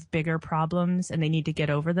have bigger problems and they need to get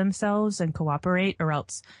over themselves and cooperate, or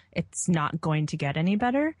else it's not going to get any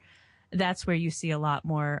better. That's where you see a lot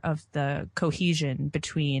more of the cohesion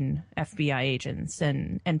between FBI agents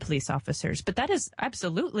and police officers. But that is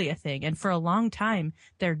absolutely a thing. And for a long time,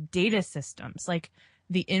 their data systems,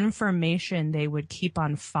 the information they would keep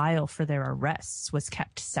on file for their arrests was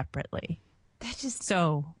kept separately. That is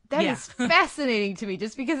yeah. fascinating to me,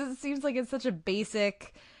 just because it seems like it's such a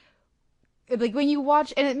basic, like when you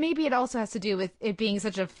watch, and maybe it also has to do with it being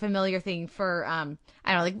such a familiar thing for, I don't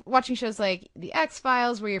know, like watching shows like The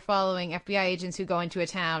X-Files, where you're following FBI agents who go into a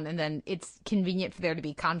town, and then it's convenient for there to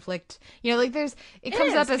be conflict. You know, like it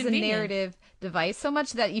comes up as a narrative device so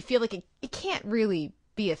much that you feel like it can't really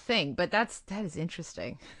be a thing, but that is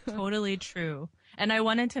interesting. Totally true. And I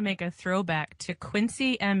wanted to make a throwback to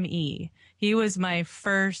Quincy M.E. He was my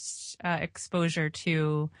first exposure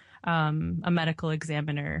to a medical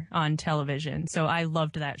examiner on television. So I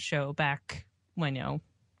loved that show back when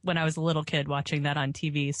I was a little kid watching that on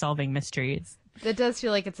TV, solving mysteries. That does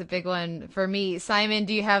feel like it's a big one for me. Simon,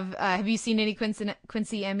 do you have you seen any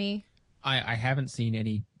Quincy M.E.? I haven't seen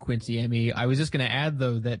any Quincy M.E. I was just going to add,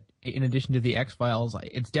 though, that in addition to the X-Files,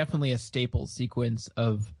 it's definitely a staple sequence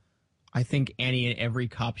of, I think, any and every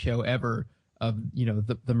cop show ever, of, you know,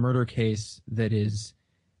 the murder case that is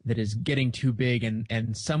getting too big,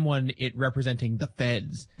 and someone representing the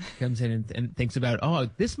feds comes in and thinks about, oh,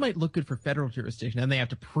 this might look good for federal jurisdiction, and they have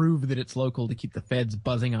to prove that it's local to keep the feds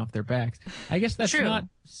buzzing off their backs. I guess that's True. not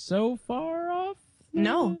so far off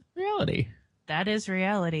reality. That is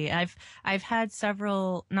reality. I've had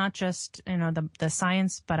several, not just, you know, the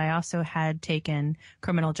science, but I also had taken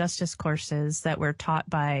criminal justice courses that were taught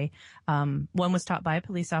by, one was taught by a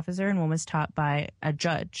police officer and one was taught by a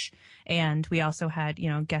judge. And we also had, you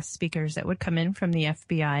know, guest speakers that would come in from the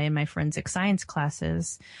FBI in my forensic science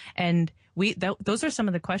classes. And those are some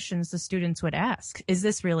of the questions the students would ask. Is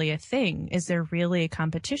this really a thing? Is there really a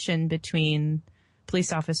competition between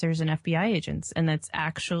police officers and FBI agents? And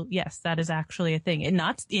that is actually a thing. It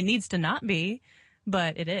needs to not be,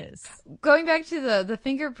 but it is. Going back to the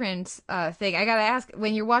fingerprint thing, I gotta ask,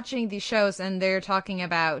 when you're watching these shows and they're talking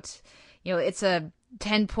about, you know, it's a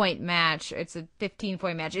 10-point match, it's a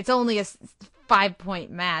 15-point match, it's only a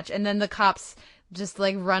 5-point match, and then the cops just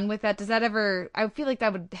like run with that, does that ever, I feel like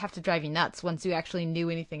that would have to drive you nuts once you actually knew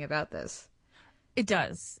anything about this. It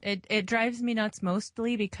does. It drives me nuts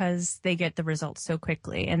mostly because they get the results so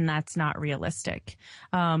quickly, and that's not realistic.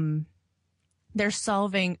 They're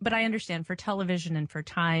solving, but I understand for television and for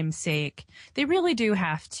time's sake, they really do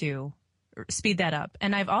have to speed that up.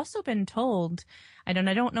 And I've also been told, I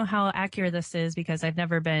don't know how accurate this is because I've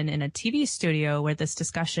never been in a TV studio where this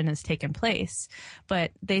discussion has taken place,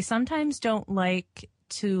 but they sometimes don't like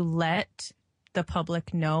to let the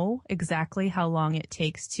public know exactly how long it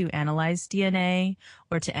takes to analyze DNA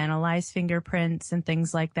or to analyze fingerprints and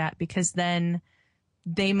things like that, because then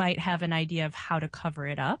they might have an idea of how to cover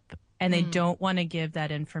it up, and they don't want to give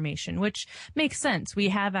that information, which makes sense. We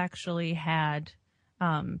have actually had,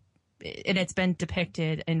 and it's been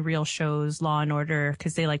depicted in real shows, Law and Order,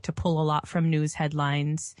 because they like to pull a lot from news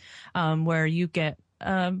headlines, where you get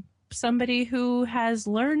somebody who has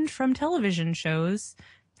learned from television shows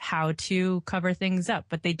how to cover things up,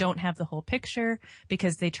 but they don't have the whole picture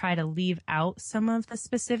because they try to leave out some of the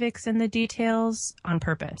specifics and the details on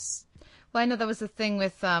purpose. Well, I know that was the thing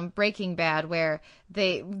with Breaking Bad, where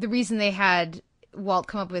the reason they had Walt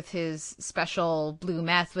come up with his special blue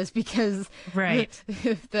meth was because the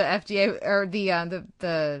FDA or the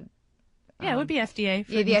it would be FDA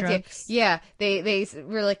for the drugs. FDA. Yeah, they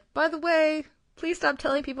were like, by the way, please stop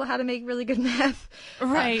telling people how to make really good meth.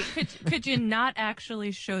 Right. Could you not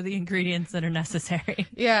actually show the ingredients that are necessary?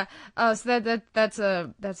 Yeah. So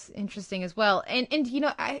that's interesting as well. And you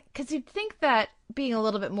know, because you'd think that being a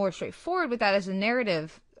little bit more straightforward with that as a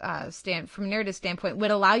narrative from a narrative standpoint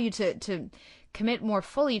would allow you to commit more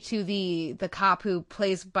fully to the cop who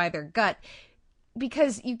plays by their gut.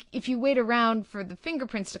 Because if you wait around for the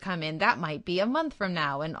fingerprints to come in, that might be a month from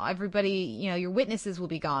now, and everybody, you know, your witnesses will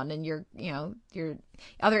be gone, and your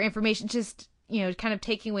other information, just, you know, kind of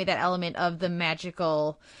taking away that element of the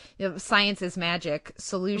magical, you know, science is magic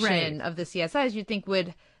solution of the CSIs, you'd think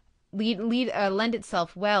would lend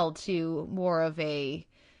itself well to more of a,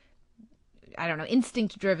 I don't know,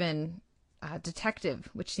 instinct-driven detective,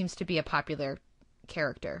 which seems to be a popular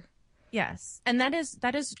character. Yes. And that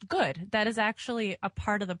is good. That is actually a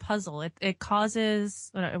part of the puzzle. It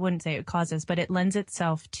causes, I wouldn't say it causes, but it lends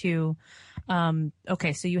itself to,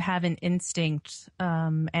 okay, so you have an instinct,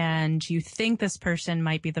 and you think this person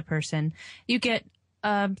might be the person. You get,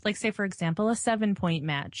 like say, for example, a 7-point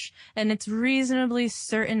match, and it's reasonably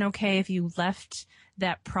certain, okay, if you left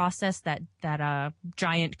that process, that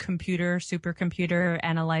giant supercomputer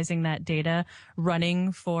analyzing that data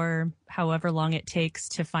running for however long it takes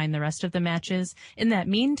to find the rest of the matches. In that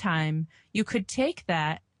meantime, you could take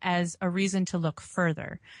that as a reason to look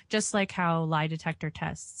further. Just like how lie detector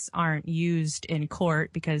tests aren't used in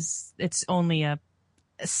court because it's only a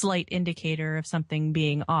slight indicator of something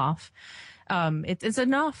being off. It's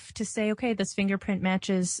enough to say, okay, this fingerprint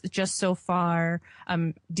matches just so far.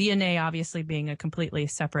 DNA obviously being a completely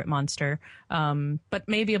separate monster. But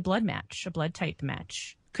maybe a blood match, a blood type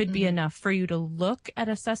match could be enough for you to look at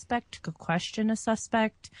a suspect, to question a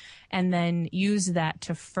suspect, and then use that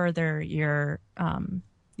to further your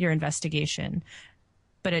investigation.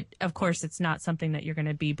 But of course, it's not something that you're going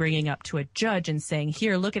to be bringing up to a judge and saying,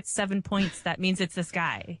 here, look at 7 points. That means it's this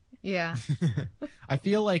guy. Yeah. I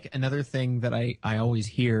feel like another thing that I always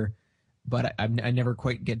hear, but I never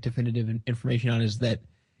quite get definitive information on, is that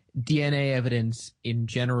DNA evidence in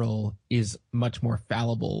general is much more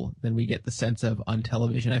fallible than we get the sense of on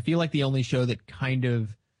television. I feel like the only show that kind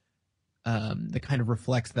of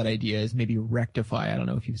reflects that idea is maybe Rectify. I don't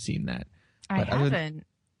know if you've seen that. I haven't.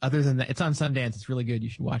 Other than that, it's on Sundance. It's really good. You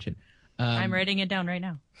should watch it. I'm writing it down right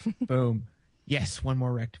now. Boom. Yes, one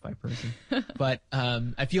more Rectify person. But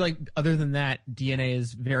I feel like other than that, DNA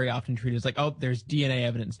is very often treated as like, oh, there's DNA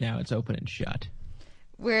evidence now. It's open and shut.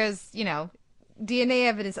 Whereas, DNA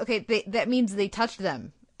evidence, okay, that means they touched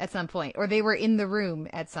them at some point, or they were in the room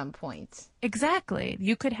at some point. Exactly.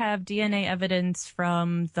 You could have DNA evidence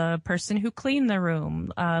from the person who cleaned the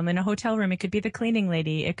room. In a hotel room, it could be the cleaning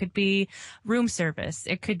lady. It could be room service.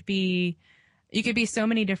 You could be so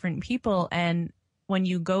many different people. And when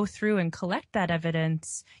you go through and collect that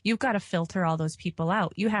evidence, you've got to filter all those people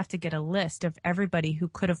out. You have to get a list of everybody who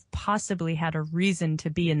could have possibly had a reason to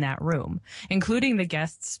be in that room, including the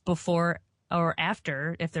guests before or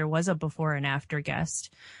after, if there was a before and after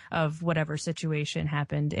guest of whatever situation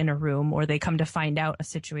happened in a room, or they come to find out a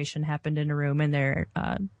situation happened in a room and they're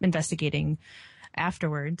investigating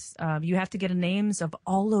afterwards. You have to get names of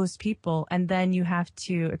all those people, and then you have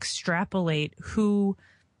to extrapolate who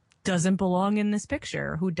doesn't belong in this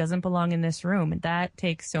picture, who doesn't belong in this room. And that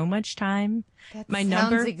takes so much time. That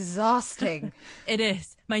sounds exhausting. It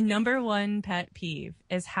is. My number one pet peeve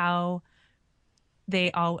is how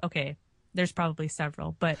there's probably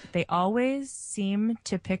several, but they always seem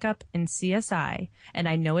to pick up in CSI, and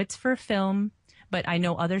I know it's for film, but I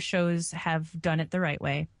know other shows have done it the right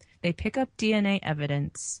way. They pick up DNA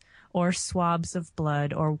evidence or swabs of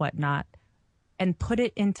blood or whatnot and put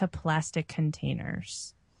it into plastic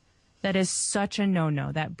containers. That is such a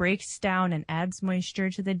no-no. That breaks down and adds moisture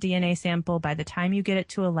to the DNA sample. By the time you get it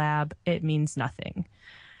to a lab, it means nothing.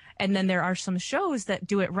 And then there are some shows that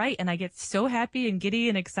do it right, and I get so happy and giddy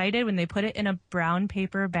and excited when they put it in a brown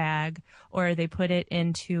paper bag, or they put it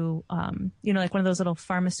into, like one of those little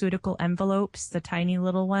pharmaceutical envelopes, the tiny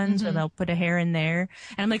little ones, where they'll put a hair in there.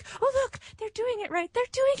 And I'm like, oh, look, they're doing it right. They're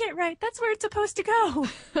doing it right. That's where it's supposed to go.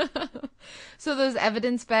 So those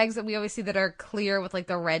evidence bags that we always see that are clear with like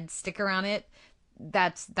the red sticker on it,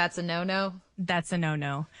 that's a no-no? That's a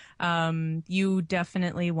no-no. You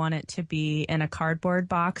definitely want it to be in a cardboard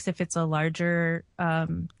box if it's a larger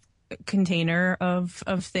container of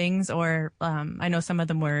things, or I know some of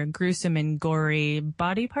them were gruesome and gory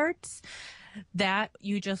body parts. That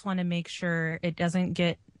you just want to make sure it doesn't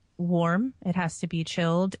get warm. It has to be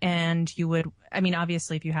chilled, and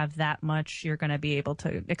obviously if you have that much, you're going to be able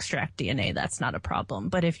to extract DNA. That's not a problem.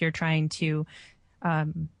 But if you're trying to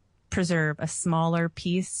preserve a smaller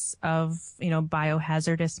piece of,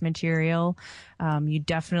 biohazardous material, you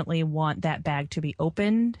definitely want that bag to be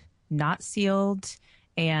opened, not sealed,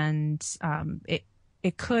 and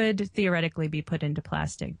it could theoretically be put into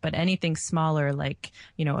plastic, but anything smaller like,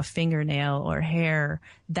 a fingernail or hair,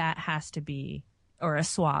 that has to be, or a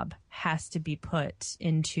swab has to be put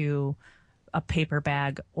into a paper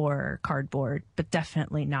bag or cardboard, but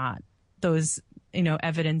definitely not those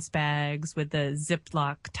evidence bags with the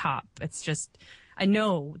Ziploc top. It's just, I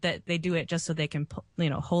know that they do it just so they can,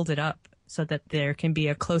 hold it up so that there can be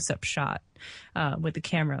a close-up shot with the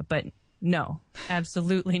camera. But no,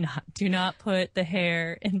 absolutely not. Do not put the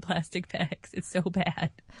hair in plastic bags. It's so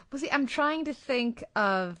bad. Well, see, I'm trying to think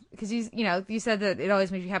of, because you said that it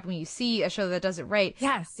always makes you happy when you see a show that does it right.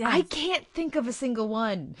 Yes. I can't think of a single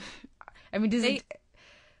one. I mean, does it...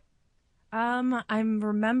 I'm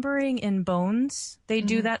remembering in Bones, they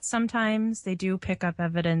do that sometimes. They do pick up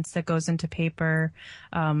evidence that goes into paper.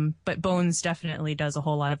 But Bones definitely does a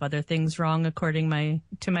whole lot of other things wrong, according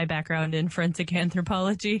to my background in forensic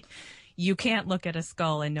anthropology. You can't look at a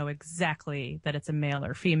skull and know exactly that it's a male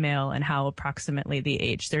or female and how approximately the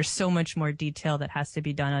age. There's so much more detail that has to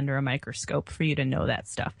be done under a microscope for you to know that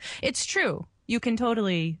stuff. It's true. You can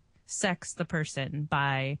totally sex the person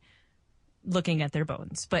by looking at their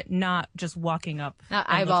bones, but not just walking up Not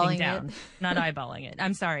and eyeballing looking down. it. Not eyeballing it.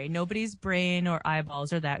 I'm sorry. Nobody's brain or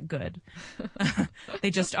eyeballs are that good. They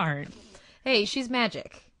just aren't. Hey, she's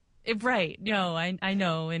magic. Right. No, I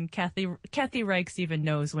know. And Kathy Reichs even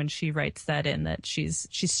knows when she writes that in that she's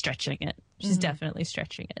stretching it. She's definitely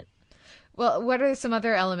stretching it. Well, what are some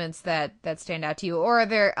other elements that stand out to you? Or are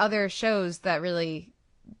there other shows that really,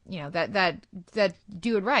 that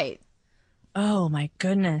do it right? Oh my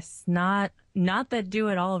goodness. Not that do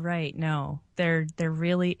it all right. No, there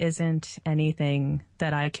really isn't anything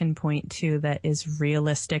that I can point to that is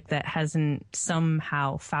realistic that hasn't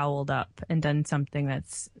somehow fouled up and done something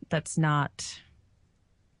that's not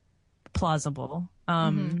plausible.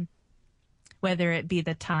 Whether it be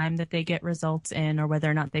the time that they get results in or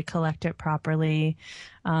whether or not they collect it properly.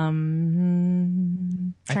 I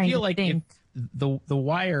feel like if the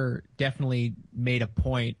Wire definitely made a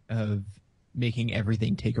point of making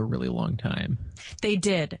everything take a really long time. They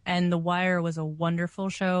did. And The Wire was a wonderful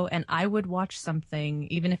show. And I would watch something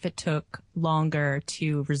even if it took longer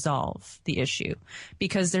to resolve the issue,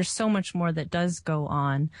 because there's so much more that does go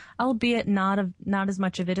on, albeit not as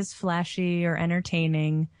much of it is flashy or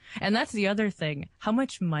entertaining. And that's the other thing. How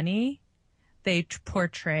much money they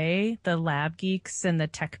portray the lab geeks and the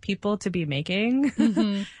tech people to be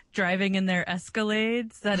making, driving in their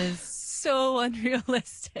Escalades. That is so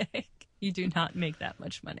unrealistic. You do not make that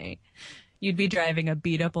much money. You'd be driving a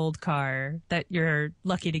beat up old car that you're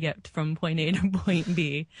lucky to get from point A to point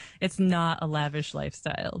B. It's not a lavish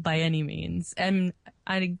lifestyle by any means. And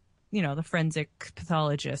the forensic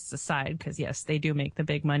pathologists aside, because yes, they do make the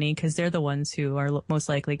big money because they're the ones who are most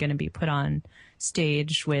likely going to be put on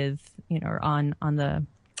stage with, or on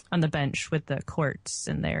the bench with the courts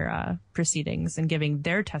and their proceedings and giving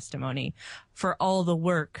their testimony for all the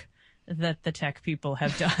work that the tech people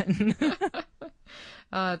have done.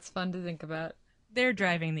 Oh, it's fun to think about. They're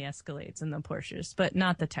driving the Escalades and the Porsches, but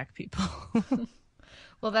not the tech people.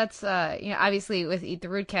 Well, that's, obviously with Eat the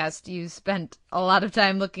Rootcast, you spent a lot of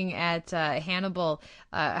time looking at Hannibal.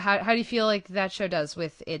 How do you feel like that show does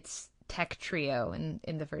with its tech trio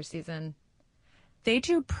in the first season? They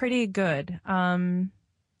do pretty good.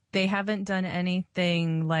 They haven't done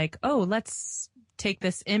anything like, let's take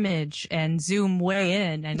this image and zoom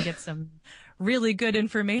way in and get some really good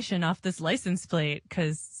information off this license plate,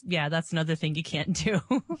 because that's another thing you can't do.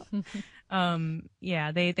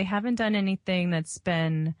 They haven't done anything that's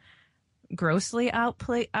been grossly out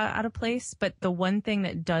of place, but the one thing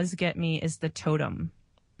that does get me is the totem.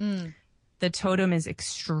 The totem is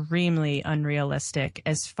extremely unrealistic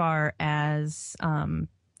as far as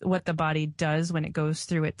what the body does when it goes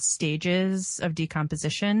through its stages of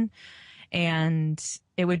decomposition. And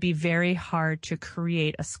it would be very hard to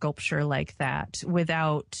create a sculpture like that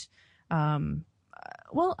without, I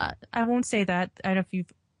won't say that. I don't know if you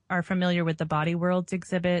are familiar with the Body Worlds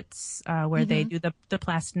exhibits where they do the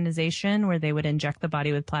plastinization, where they would inject the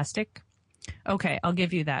body with plastic. Okay, I'll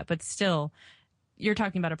give you that. But still, you're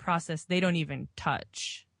talking about a process they don't even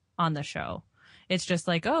touch on the show. It's just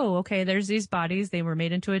like, there's these bodies. They were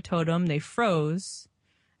made into a totem. They froze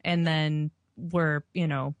and then were,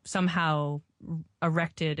 somehow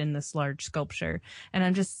erected in this large sculpture. And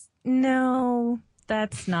I'm just, no,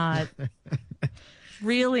 that's not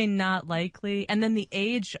really not likely. And then the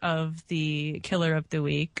age of the killer of the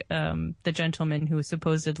week, the gentleman who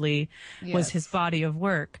supposedly was his body of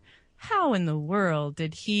work. How in the world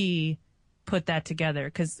did he put that together?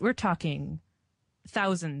 Because we're talking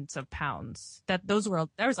thousands of pounds. There was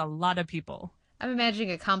a lot of people. I'm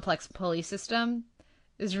imagining a complex pulley system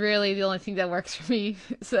is really the only thing that works for me.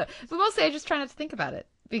 But mostly I just try not to think about it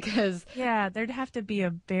because... Yeah, there'd have to be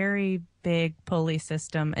a very big pulley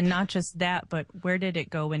system. And not just that, but where did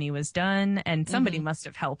it go when he was done? And somebody must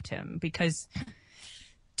have helped him, because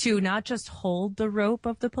to not just hold the rope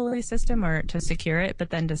of the pulley system or to secure it,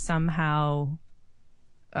 but then to somehow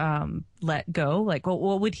let go. Like,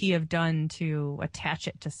 what would he have done to attach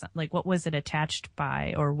it to what was it attached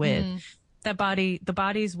by or with? The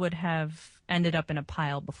bodies would have ended up in a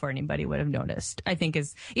pile before anybody would have noticed. I think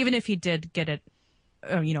even if he did get it,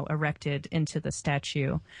 erected into the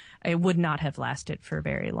statue, it would not have lasted for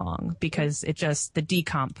very long because the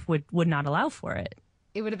decomp would not allow for it.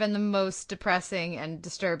 It would have been the most depressing and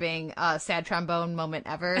disturbing sad trombone moment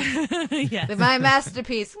ever. Yes. My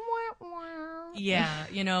masterpiece. Yeah,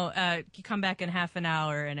 you come back in half an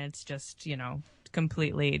hour and it's just,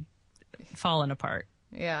 completely fallen apart.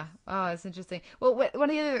 Yeah. Oh, it's interesting. Well, one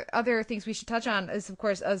of the other things we should touch on is, of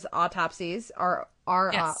course, as autopsies are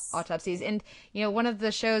are Yes. autopsies. And, one of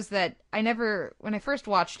the shows that when I first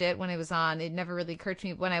watched it, when it was on, it never really occurred to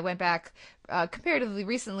me. When I went back comparatively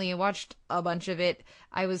recently and watched a bunch of it,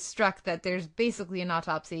 I was struck that there's basically an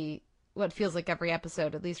autopsy, what feels like every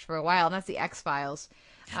episode, at least for a while, and that's the X-Files.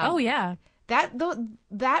 Oh, yeah. That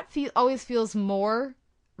always feels more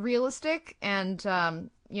realistic, and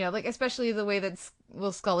like especially the way that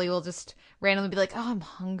Scully will just randomly be like, "Oh, I'm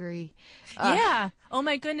hungry." Yeah. Oh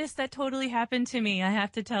my goodness, that totally happened to me. I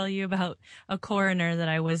have to tell you about a coroner that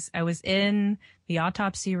I was in the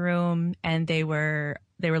autopsy room, and they were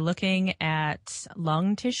looking at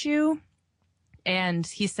lung tissue, and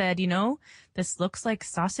he said, "This looks like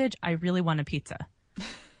sausage. I really want a pizza."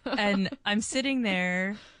 And I'm sitting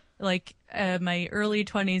there like my early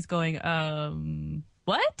 20s going,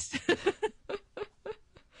 what?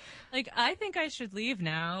 Like, I think I should leave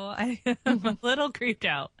now. I'm a little creeped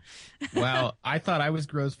out. Wow, I thought I was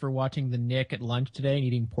gross for watching The Nick at lunch today and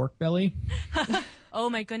eating pork belly. Oh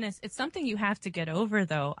my goodness. It's something you have to get over,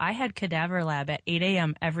 though. I had Cadaver Lab at 8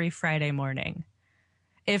 a.m. every Friday morning.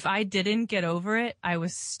 If I didn't get over it, I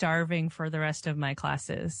was starving for the rest of my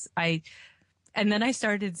classes. And then I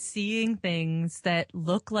started seeing things that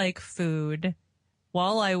look like food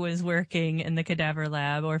while I was working in the Cadaver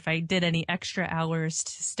Lab, or if I did any extra hours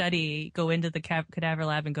to study, go into the Cadaver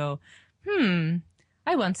Lab and go,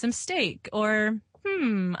 I want some steak, or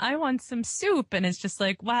I want some soup. And it's just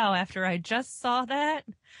like, wow, after I just saw that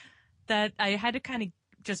I had to kind of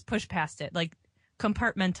just push past it, like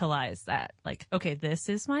compartmentalize that. Like, okay, this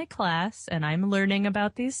is my class and I'm learning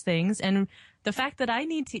about these things. And the fact that I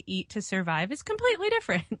need to eat to survive is completely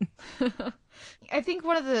different. I think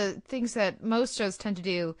one of the things that most shows tend to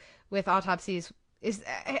do with autopsies is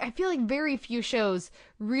I feel like very few shows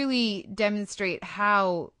really demonstrate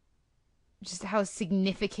how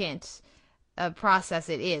significant a process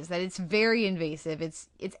it is, that it's very invasive. It's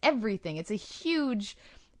everything. It's a huge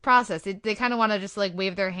process. They kind of want to just like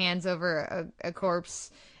wave their hands over a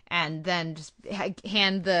corpse and then just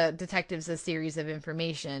hand the detectives a series of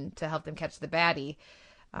information to help them catch the baddie.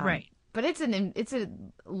 Right. But it's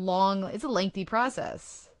a lengthy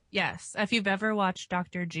process. Yes. If you've ever watched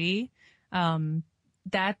Dr. G,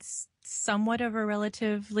 that's somewhat of a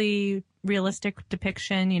relatively realistic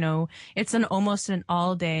depiction. It's almost an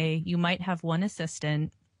all day. You might have one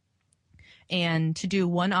assistant, and to do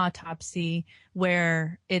one autopsy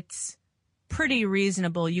where it's pretty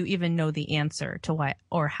reasonable, you even know the answer to why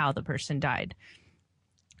or how the person died,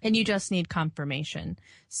 and you just need confirmation.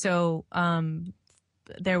 So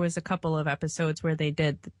there was a couple of episodes where they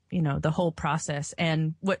did the whole process,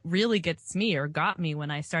 and what really gets me or got me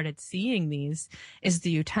when I started seeing these is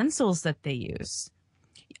the utensils that they use.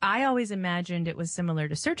 I always imagined it was similar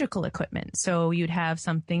to surgical equipment. So you'd have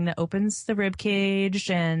something that opens the rib cage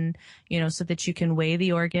and, so that you can weigh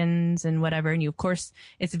the organs and whatever. And of course,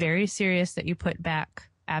 it's very serious that you put back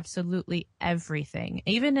absolutely everything.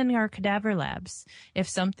 Even in our cadaver labs, if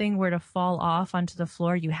something were to fall off onto the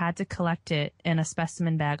floor, you had to collect it in a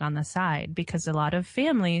specimen bag on the side, because a lot of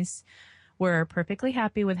families were perfectly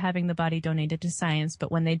happy with having the body donated to science.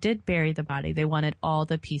 But when they did bury the body, they wanted all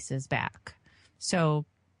the pieces back. So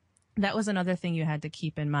that was another thing you had to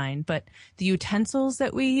keep in mind. But the utensils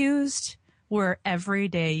that we used were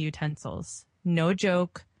everyday utensils. No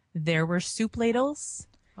joke. There were soup ladles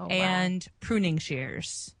and pruning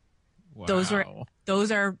shears. Wow.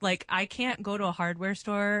 Those are like, I can't go to a hardware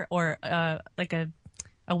store or like a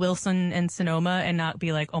Wilson and Sonoma and not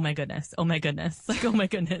be like, oh my goodness, like, oh my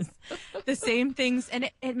goodness. The same things. And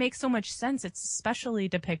it makes so much sense. It's especially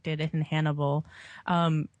depicted in Hannibal.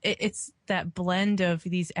 It's that blend of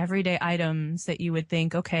these everyday items that you would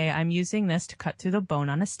think, okay, I'm using this to cut through the bone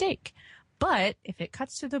on a steak. But if it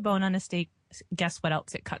cuts through the bone on a steak, guess what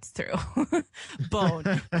else it cuts through?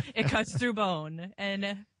 Bone. It cuts through bone.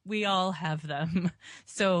 And we all have them.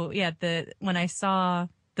 So yeah, when I saw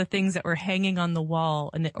the things that were hanging on the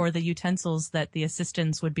wall or the utensils that the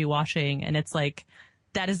assistants would be washing, and it's like,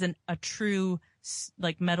 that isn't a true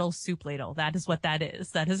like metal soup ladle. That is what that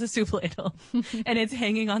is. That is a soup ladle. And it's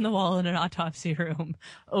hanging on the wall in an autopsy room.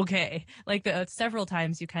 Okay. Like several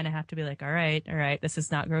times you kind of have to be like, all right, this is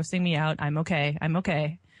not grossing me out. I'm okay.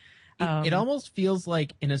 It almost feels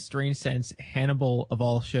like, in a strange sense, Hannibal, of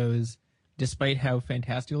all shows, despite how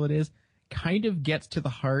fantastical it is, kind of gets to the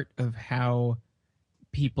heart of how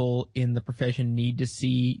people in the profession need to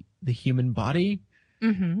see the human body.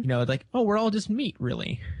 Mm-hmm. It's like, oh, we're all just meat,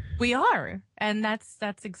 really. We are. And that's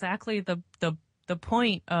exactly the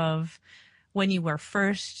point of when you were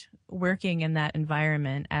first working in that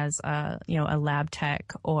environment as a lab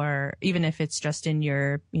tech, or even if it's just in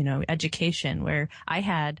your, education, where I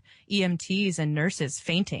had EMTs and nurses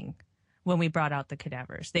fainting when we brought out the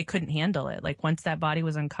cadavers. They couldn't handle it. Like once that body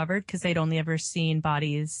was uncovered, because they'd only ever seen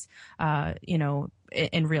bodies,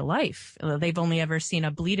 in real life. They've only ever seen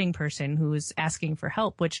a bleeding person who's asking for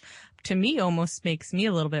help, which to me almost makes me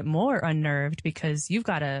a little bit more unnerved, because you've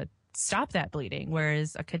got to stop that bleeding.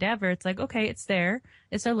 Whereas a cadaver, it's like, okay, it's there.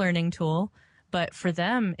 It's a learning tool. But for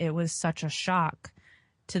them, it was such a shock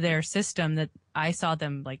to their system that I saw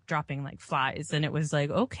them like dropping like flies. And it was like,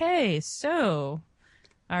 okay, so...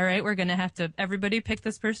 all right, we're going to have to, everybody pick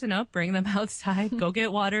this person up, bring them outside, go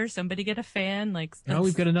get water, somebody get a fan. Like, now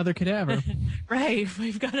we've got another cadaver. Right.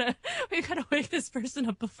 We've got to wake this person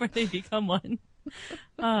up before they become one.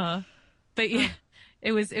 But yeah,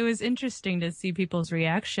 it was interesting to see people's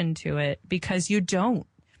reaction to it, because you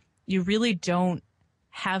really don't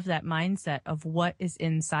have that mindset of what is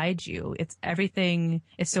inside you. It's everything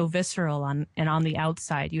is so visceral and on the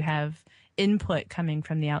outside. You have input coming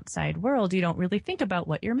from the outside world. You don't really think about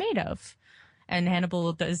what you're made of. And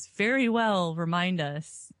Hannibal does very well remind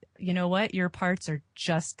us, you know what, your parts are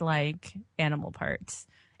just like animal parts.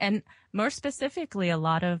 And more specifically, a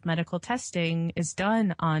lot of medical testing is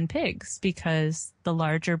done on pigs, because the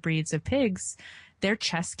larger breeds of pigs, their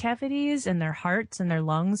chest cavities and their hearts and their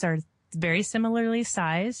lungs are very similarly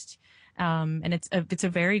sized. And it's a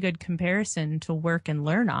very good comparison to work and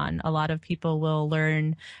learn on. A lot of people will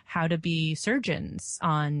learn how to be surgeons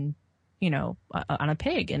on a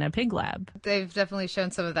pig in a pig lab. They've definitely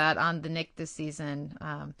shown some of that on The Nick this season.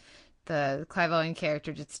 The Clive Owen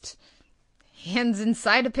character just hands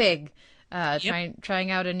inside a pig,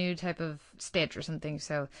 trying out a new type of stitch or something.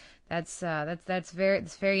 So that's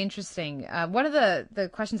very interesting. One of the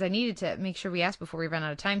questions I needed to make sure we ask before we run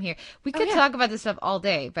out of time here. We could talk about this stuff all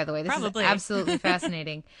day, by the way. This Probably. is absolutely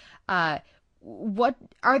fascinating. What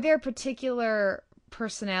are there particular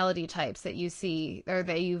personality types that you see or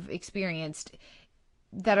that you've experienced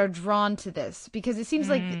that are drawn to this? Because it seems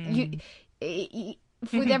like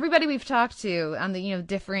with everybody we've talked to on the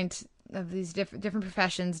different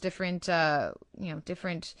professions,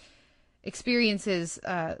 different experiences,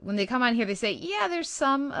 when they come on here, they say, yeah, there's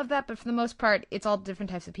some of that, but for the most part, it's all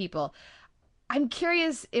different types of people. I'm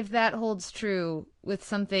curious if that holds true with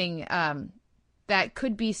something that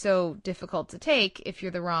could be so difficult to take if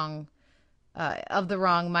you're the wrong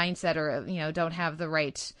mindset, or don't have the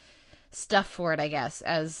right stuff for it, I guess,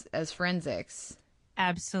 as forensics.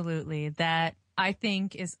 Absolutely. That, I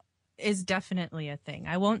think, is definitely a thing.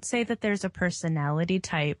 I won't say that there's a personality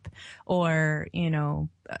type or,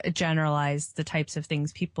 generalize the types of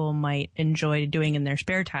things people might enjoy doing in their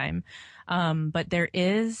spare time. But there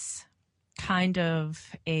is kind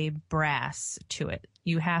of a brass to it.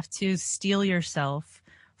 You have to steel yourself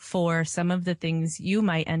for some of the things you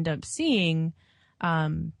might end up seeing,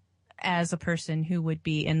 as a person who would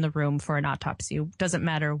be in the room for an autopsy. It doesn't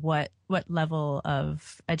matter what level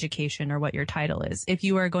of education or what your title is. If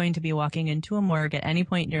you are going to be walking into a morgue at any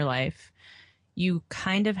point in your life, you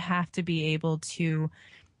kind of have to be able to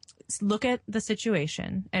look at the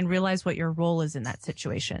situation and realize what your role is in that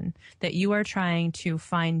situation, that you are trying to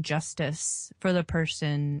find justice for the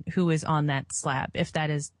person who is on that slab, if that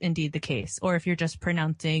is indeed the case, or if you're just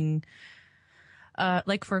pronouncing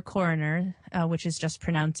like for a coroner, which is just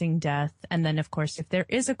pronouncing death. And then, of course, if there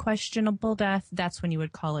is a questionable death, that's when you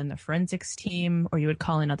would call in the forensics team, or you would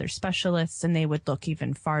call in other specialists, and they would look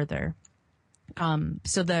even farther.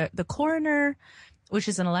 So the coroner, which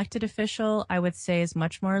is an elected official, I would say is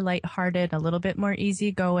much more lighthearted, a little bit more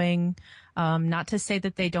easygoing. Not to say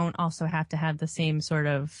that they don't also have to have the same sort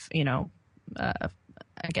of,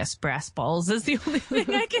 I guess brass balls is the only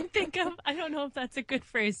thing I can think of. I don't know if that's a good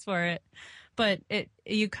phrase for it. But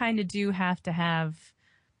you kind of do have to have,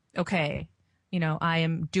 okay, I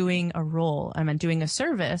am doing a role. I'm doing a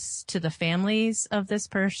service to the families of this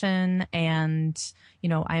person. And,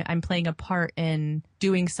 I'm playing a part in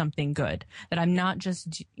doing something good, that I'm not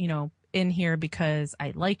just, in here because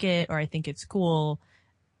I like it or I think it's cool.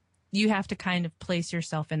 You have to kind of place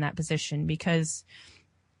yourself in that position, because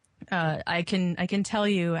I can tell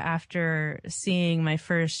you, after seeing my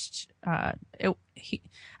first, I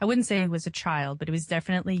wouldn't say he was a child, but he was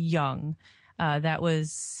definitely young. That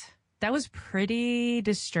was pretty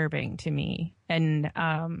disturbing to me. And,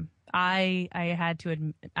 I had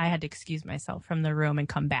to excuse myself from the room and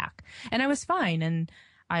come back, and I was fine. And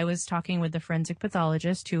I was talking with the forensic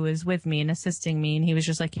pathologist who was with me and assisting me. And he was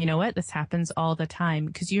just like, you know what, this happens all the time,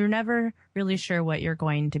 because you're never really sure what you're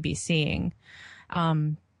going to be seeing.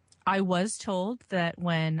 I was told that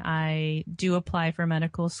when I do apply for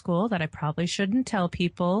medical school that I probably shouldn't tell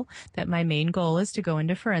people that my main goal is to go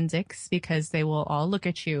into forensics because they will all look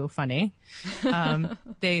at you funny.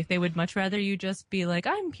 They would much rather you just be like,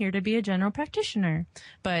 I'm here to be a general practitioner.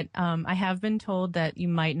 But I have been told that you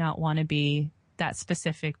might not want to be that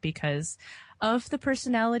specific because of the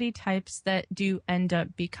personality types that do end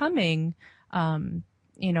up becoming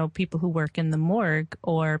people who work in the morgue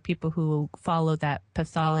or people who follow that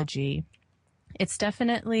pathology. It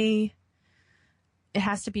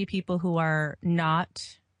has to be people who are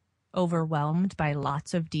not overwhelmed by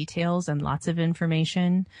lots of details and lots of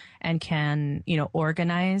information and can,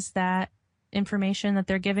 organize that information that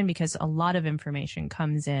they're given, because a lot of information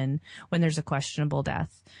comes in when there's a questionable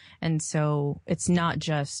death. And so it's not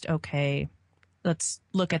just, okay, let's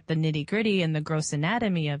look at the nitty gritty and the gross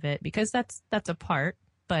anatomy of it, because that's a part,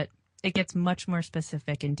 but it gets much more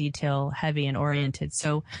specific and detail heavy and oriented.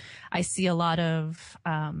 So I see a lot of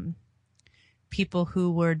people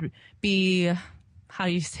who would be, how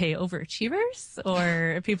do you say, overachievers,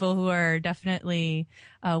 or people who are definitely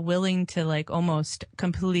willing to like almost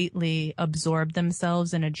completely absorb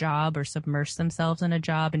themselves in a job or submerge themselves in a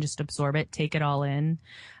job and just absorb it, take it all in.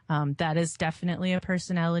 That is definitely a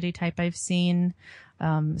personality type I've seen,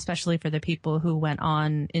 especially for the people who went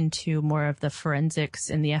on into more of the forensics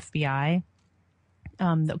in the FBI.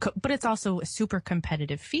 But it's also a super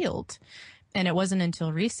competitive field. And it wasn't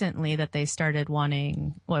until recently that they started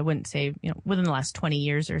wanting, well, I wouldn't say, within the last 20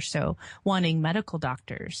 years or so, wanting medical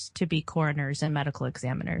doctors to be coroners and medical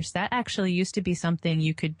examiners. That actually used to be something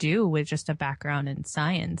you could do with just a background in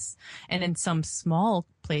science. And in some small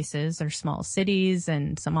places or small cities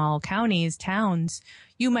and small counties, towns,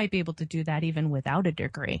 you might be able to do that even without a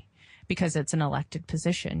degree because it's an elected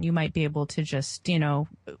position. You might be able to just,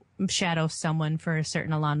 shadow someone for a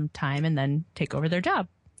certain amount of time and then take over their job.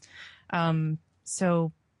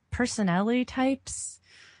 So personality types,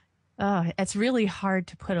 it's really hard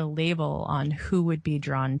to put a label on who would be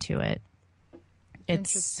drawn to it.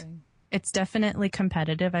 It's definitely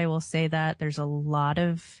competitive. I will say that there's a lot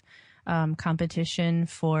of competition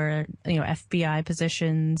for, FBI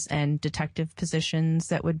positions and detective positions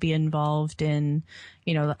that would be involved in,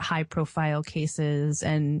 high profile cases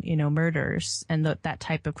and, murders and that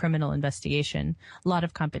type of criminal investigation. A lot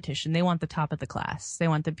of competition. They want the top of the class. They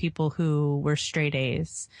want the people who were straight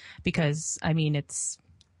A's because,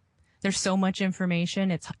 there's so much information.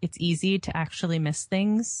 It's easy to actually miss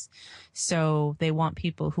things. So they want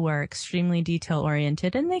people who are extremely detail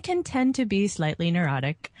oriented, and they can tend to be slightly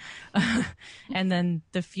neurotic. And then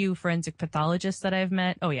the few forensic pathologists that I've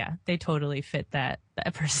met, oh yeah, they totally fit that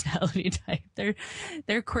personality type.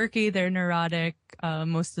 They're quirky, they're neurotic.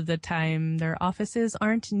 Most of the time their offices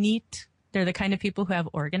aren't neat. They're the kind of people who have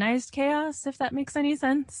organized chaos, if that makes any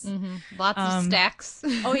sense. Mm-hmm. Lots of stacks.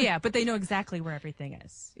 Oh yeah, but they know exactly where everything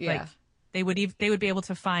is. Yeah. Like, they would be able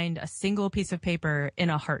to find a single piece of paper in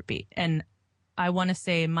a heartbeat. And I want to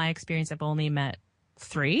say in my experience, I've only met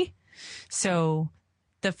 3. So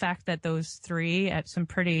the fact that those 3 at some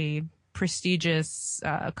pretty prestigious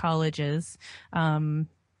colleges,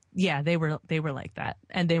 they were like that,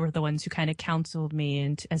 and they were the ones who kind of counseled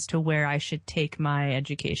me as to where I should take my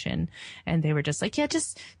education. And they were just like, yeah,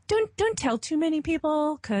 just don't tell too many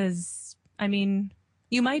people, because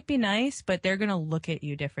you might be nice, but they're gonna look at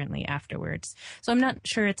you differently afterwards. So I'm not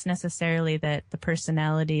sure it's necessarily that the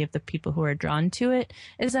personality of the people who are drawn to it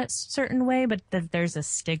is that certain way, but that there's a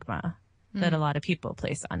stigma that a lot of people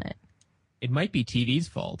place on it. It might be TV's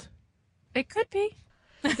fault. It could be.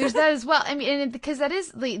 There's that as well. Because that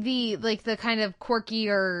is the kind of quirky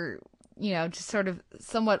or, just sort of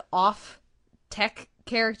somewhat off tech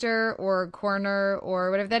character or coroner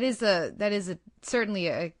or whatever. That is certainly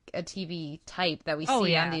a TV type that we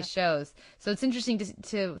see on these shows. So it's interesting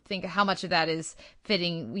to think how much of that is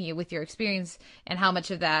fitting with your experience and how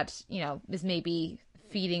much of that, is maybe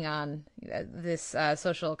feeding on this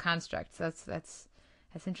social construct. So that's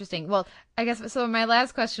interesting. Well, I guess so. My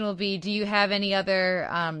last question will be: do you have any other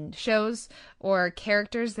shows or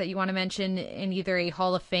characters that you want to mention in either a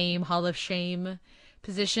Hall of Fame, Hall of Shame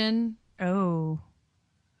position? Oh,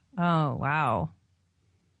 wow.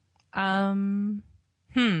 I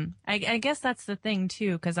guess that's the thing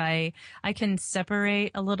too, because I can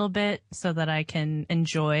separate a little bit so that I can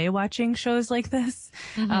enjoy watching shows like this.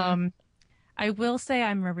 Mm-hmm. I will say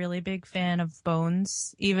I'm a really big fan of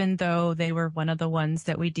Bones, even though they were one of the ones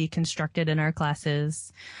that we deconstructed in our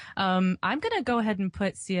classes. I'm going to go ahead and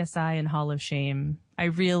put CSI in Hall of Shame. I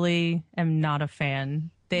really am not a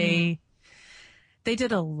fan. They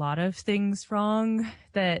did a lot of things wrong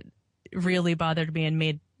that really bothered me and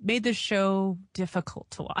made made the show difficult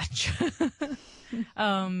to watch.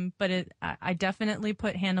 But I definitely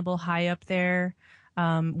put Hannibal high up there,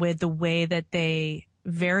 with the way that they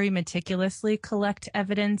very meticulously collect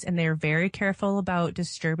evidence, and they're very careful about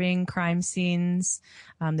disturbing crime scenes.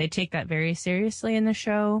 They take that very seriously in the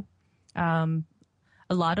show. A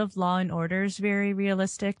lot of Law and Order is very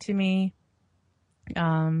realistic to me.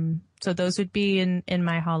 So those would be in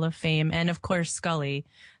my Hall of Fame. And of course, Scully.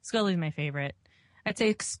 Scully's my favorite. I'd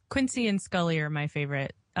say Quincy and Scully are my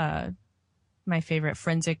favorite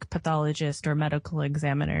forensic pathologist or medical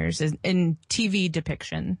examiners in TV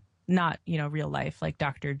depiction. Not, real life, like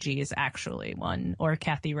Dr. G is actually one, or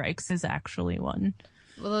Kathy Reichs is actually one.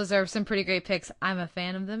 Well, those are some pretty great picks. I'm a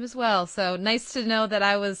fan of them as well. So nice to know that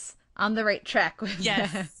I was on the right track with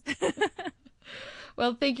yes. that.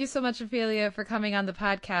 Well, thank you so much, Ophilia, for coming on the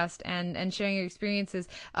podcast and sharing your experiences.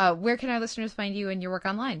 Where can our listeners find you and your work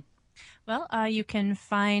online? Well, you can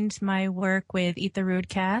find my work with Eat the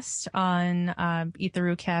Rudecast on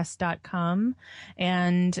eattherudecast.com,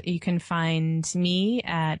 and you can find me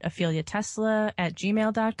at Ophilia Tesla at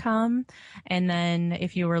gmail.com. And then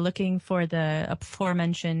if you were looking for the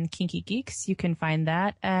aforementioned Kinky Geeks, you can find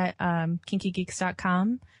that at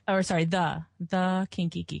kinkygeeks.com. Or sorry, the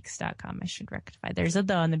kinkygeeks.com. I should rectify. There's a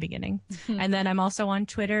the in the beginning. And then I'm also on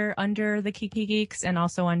Twitter under the Kinky Geeks, and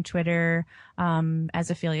also on Twitter as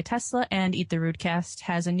Ophilia Tesla. And Eat the Rudecast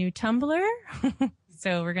has a new Tumblr.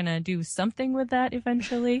 So we're going to do something with that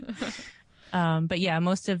eventually. But yeah,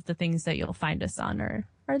 most of the things that you'll find us on are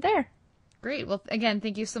there. Great. Well, again,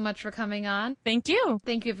 thank you so much for coming on. Thank you.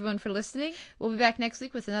 Thank you, everyone, for listening. We'll be back next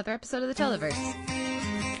week with another episode of the Televerse.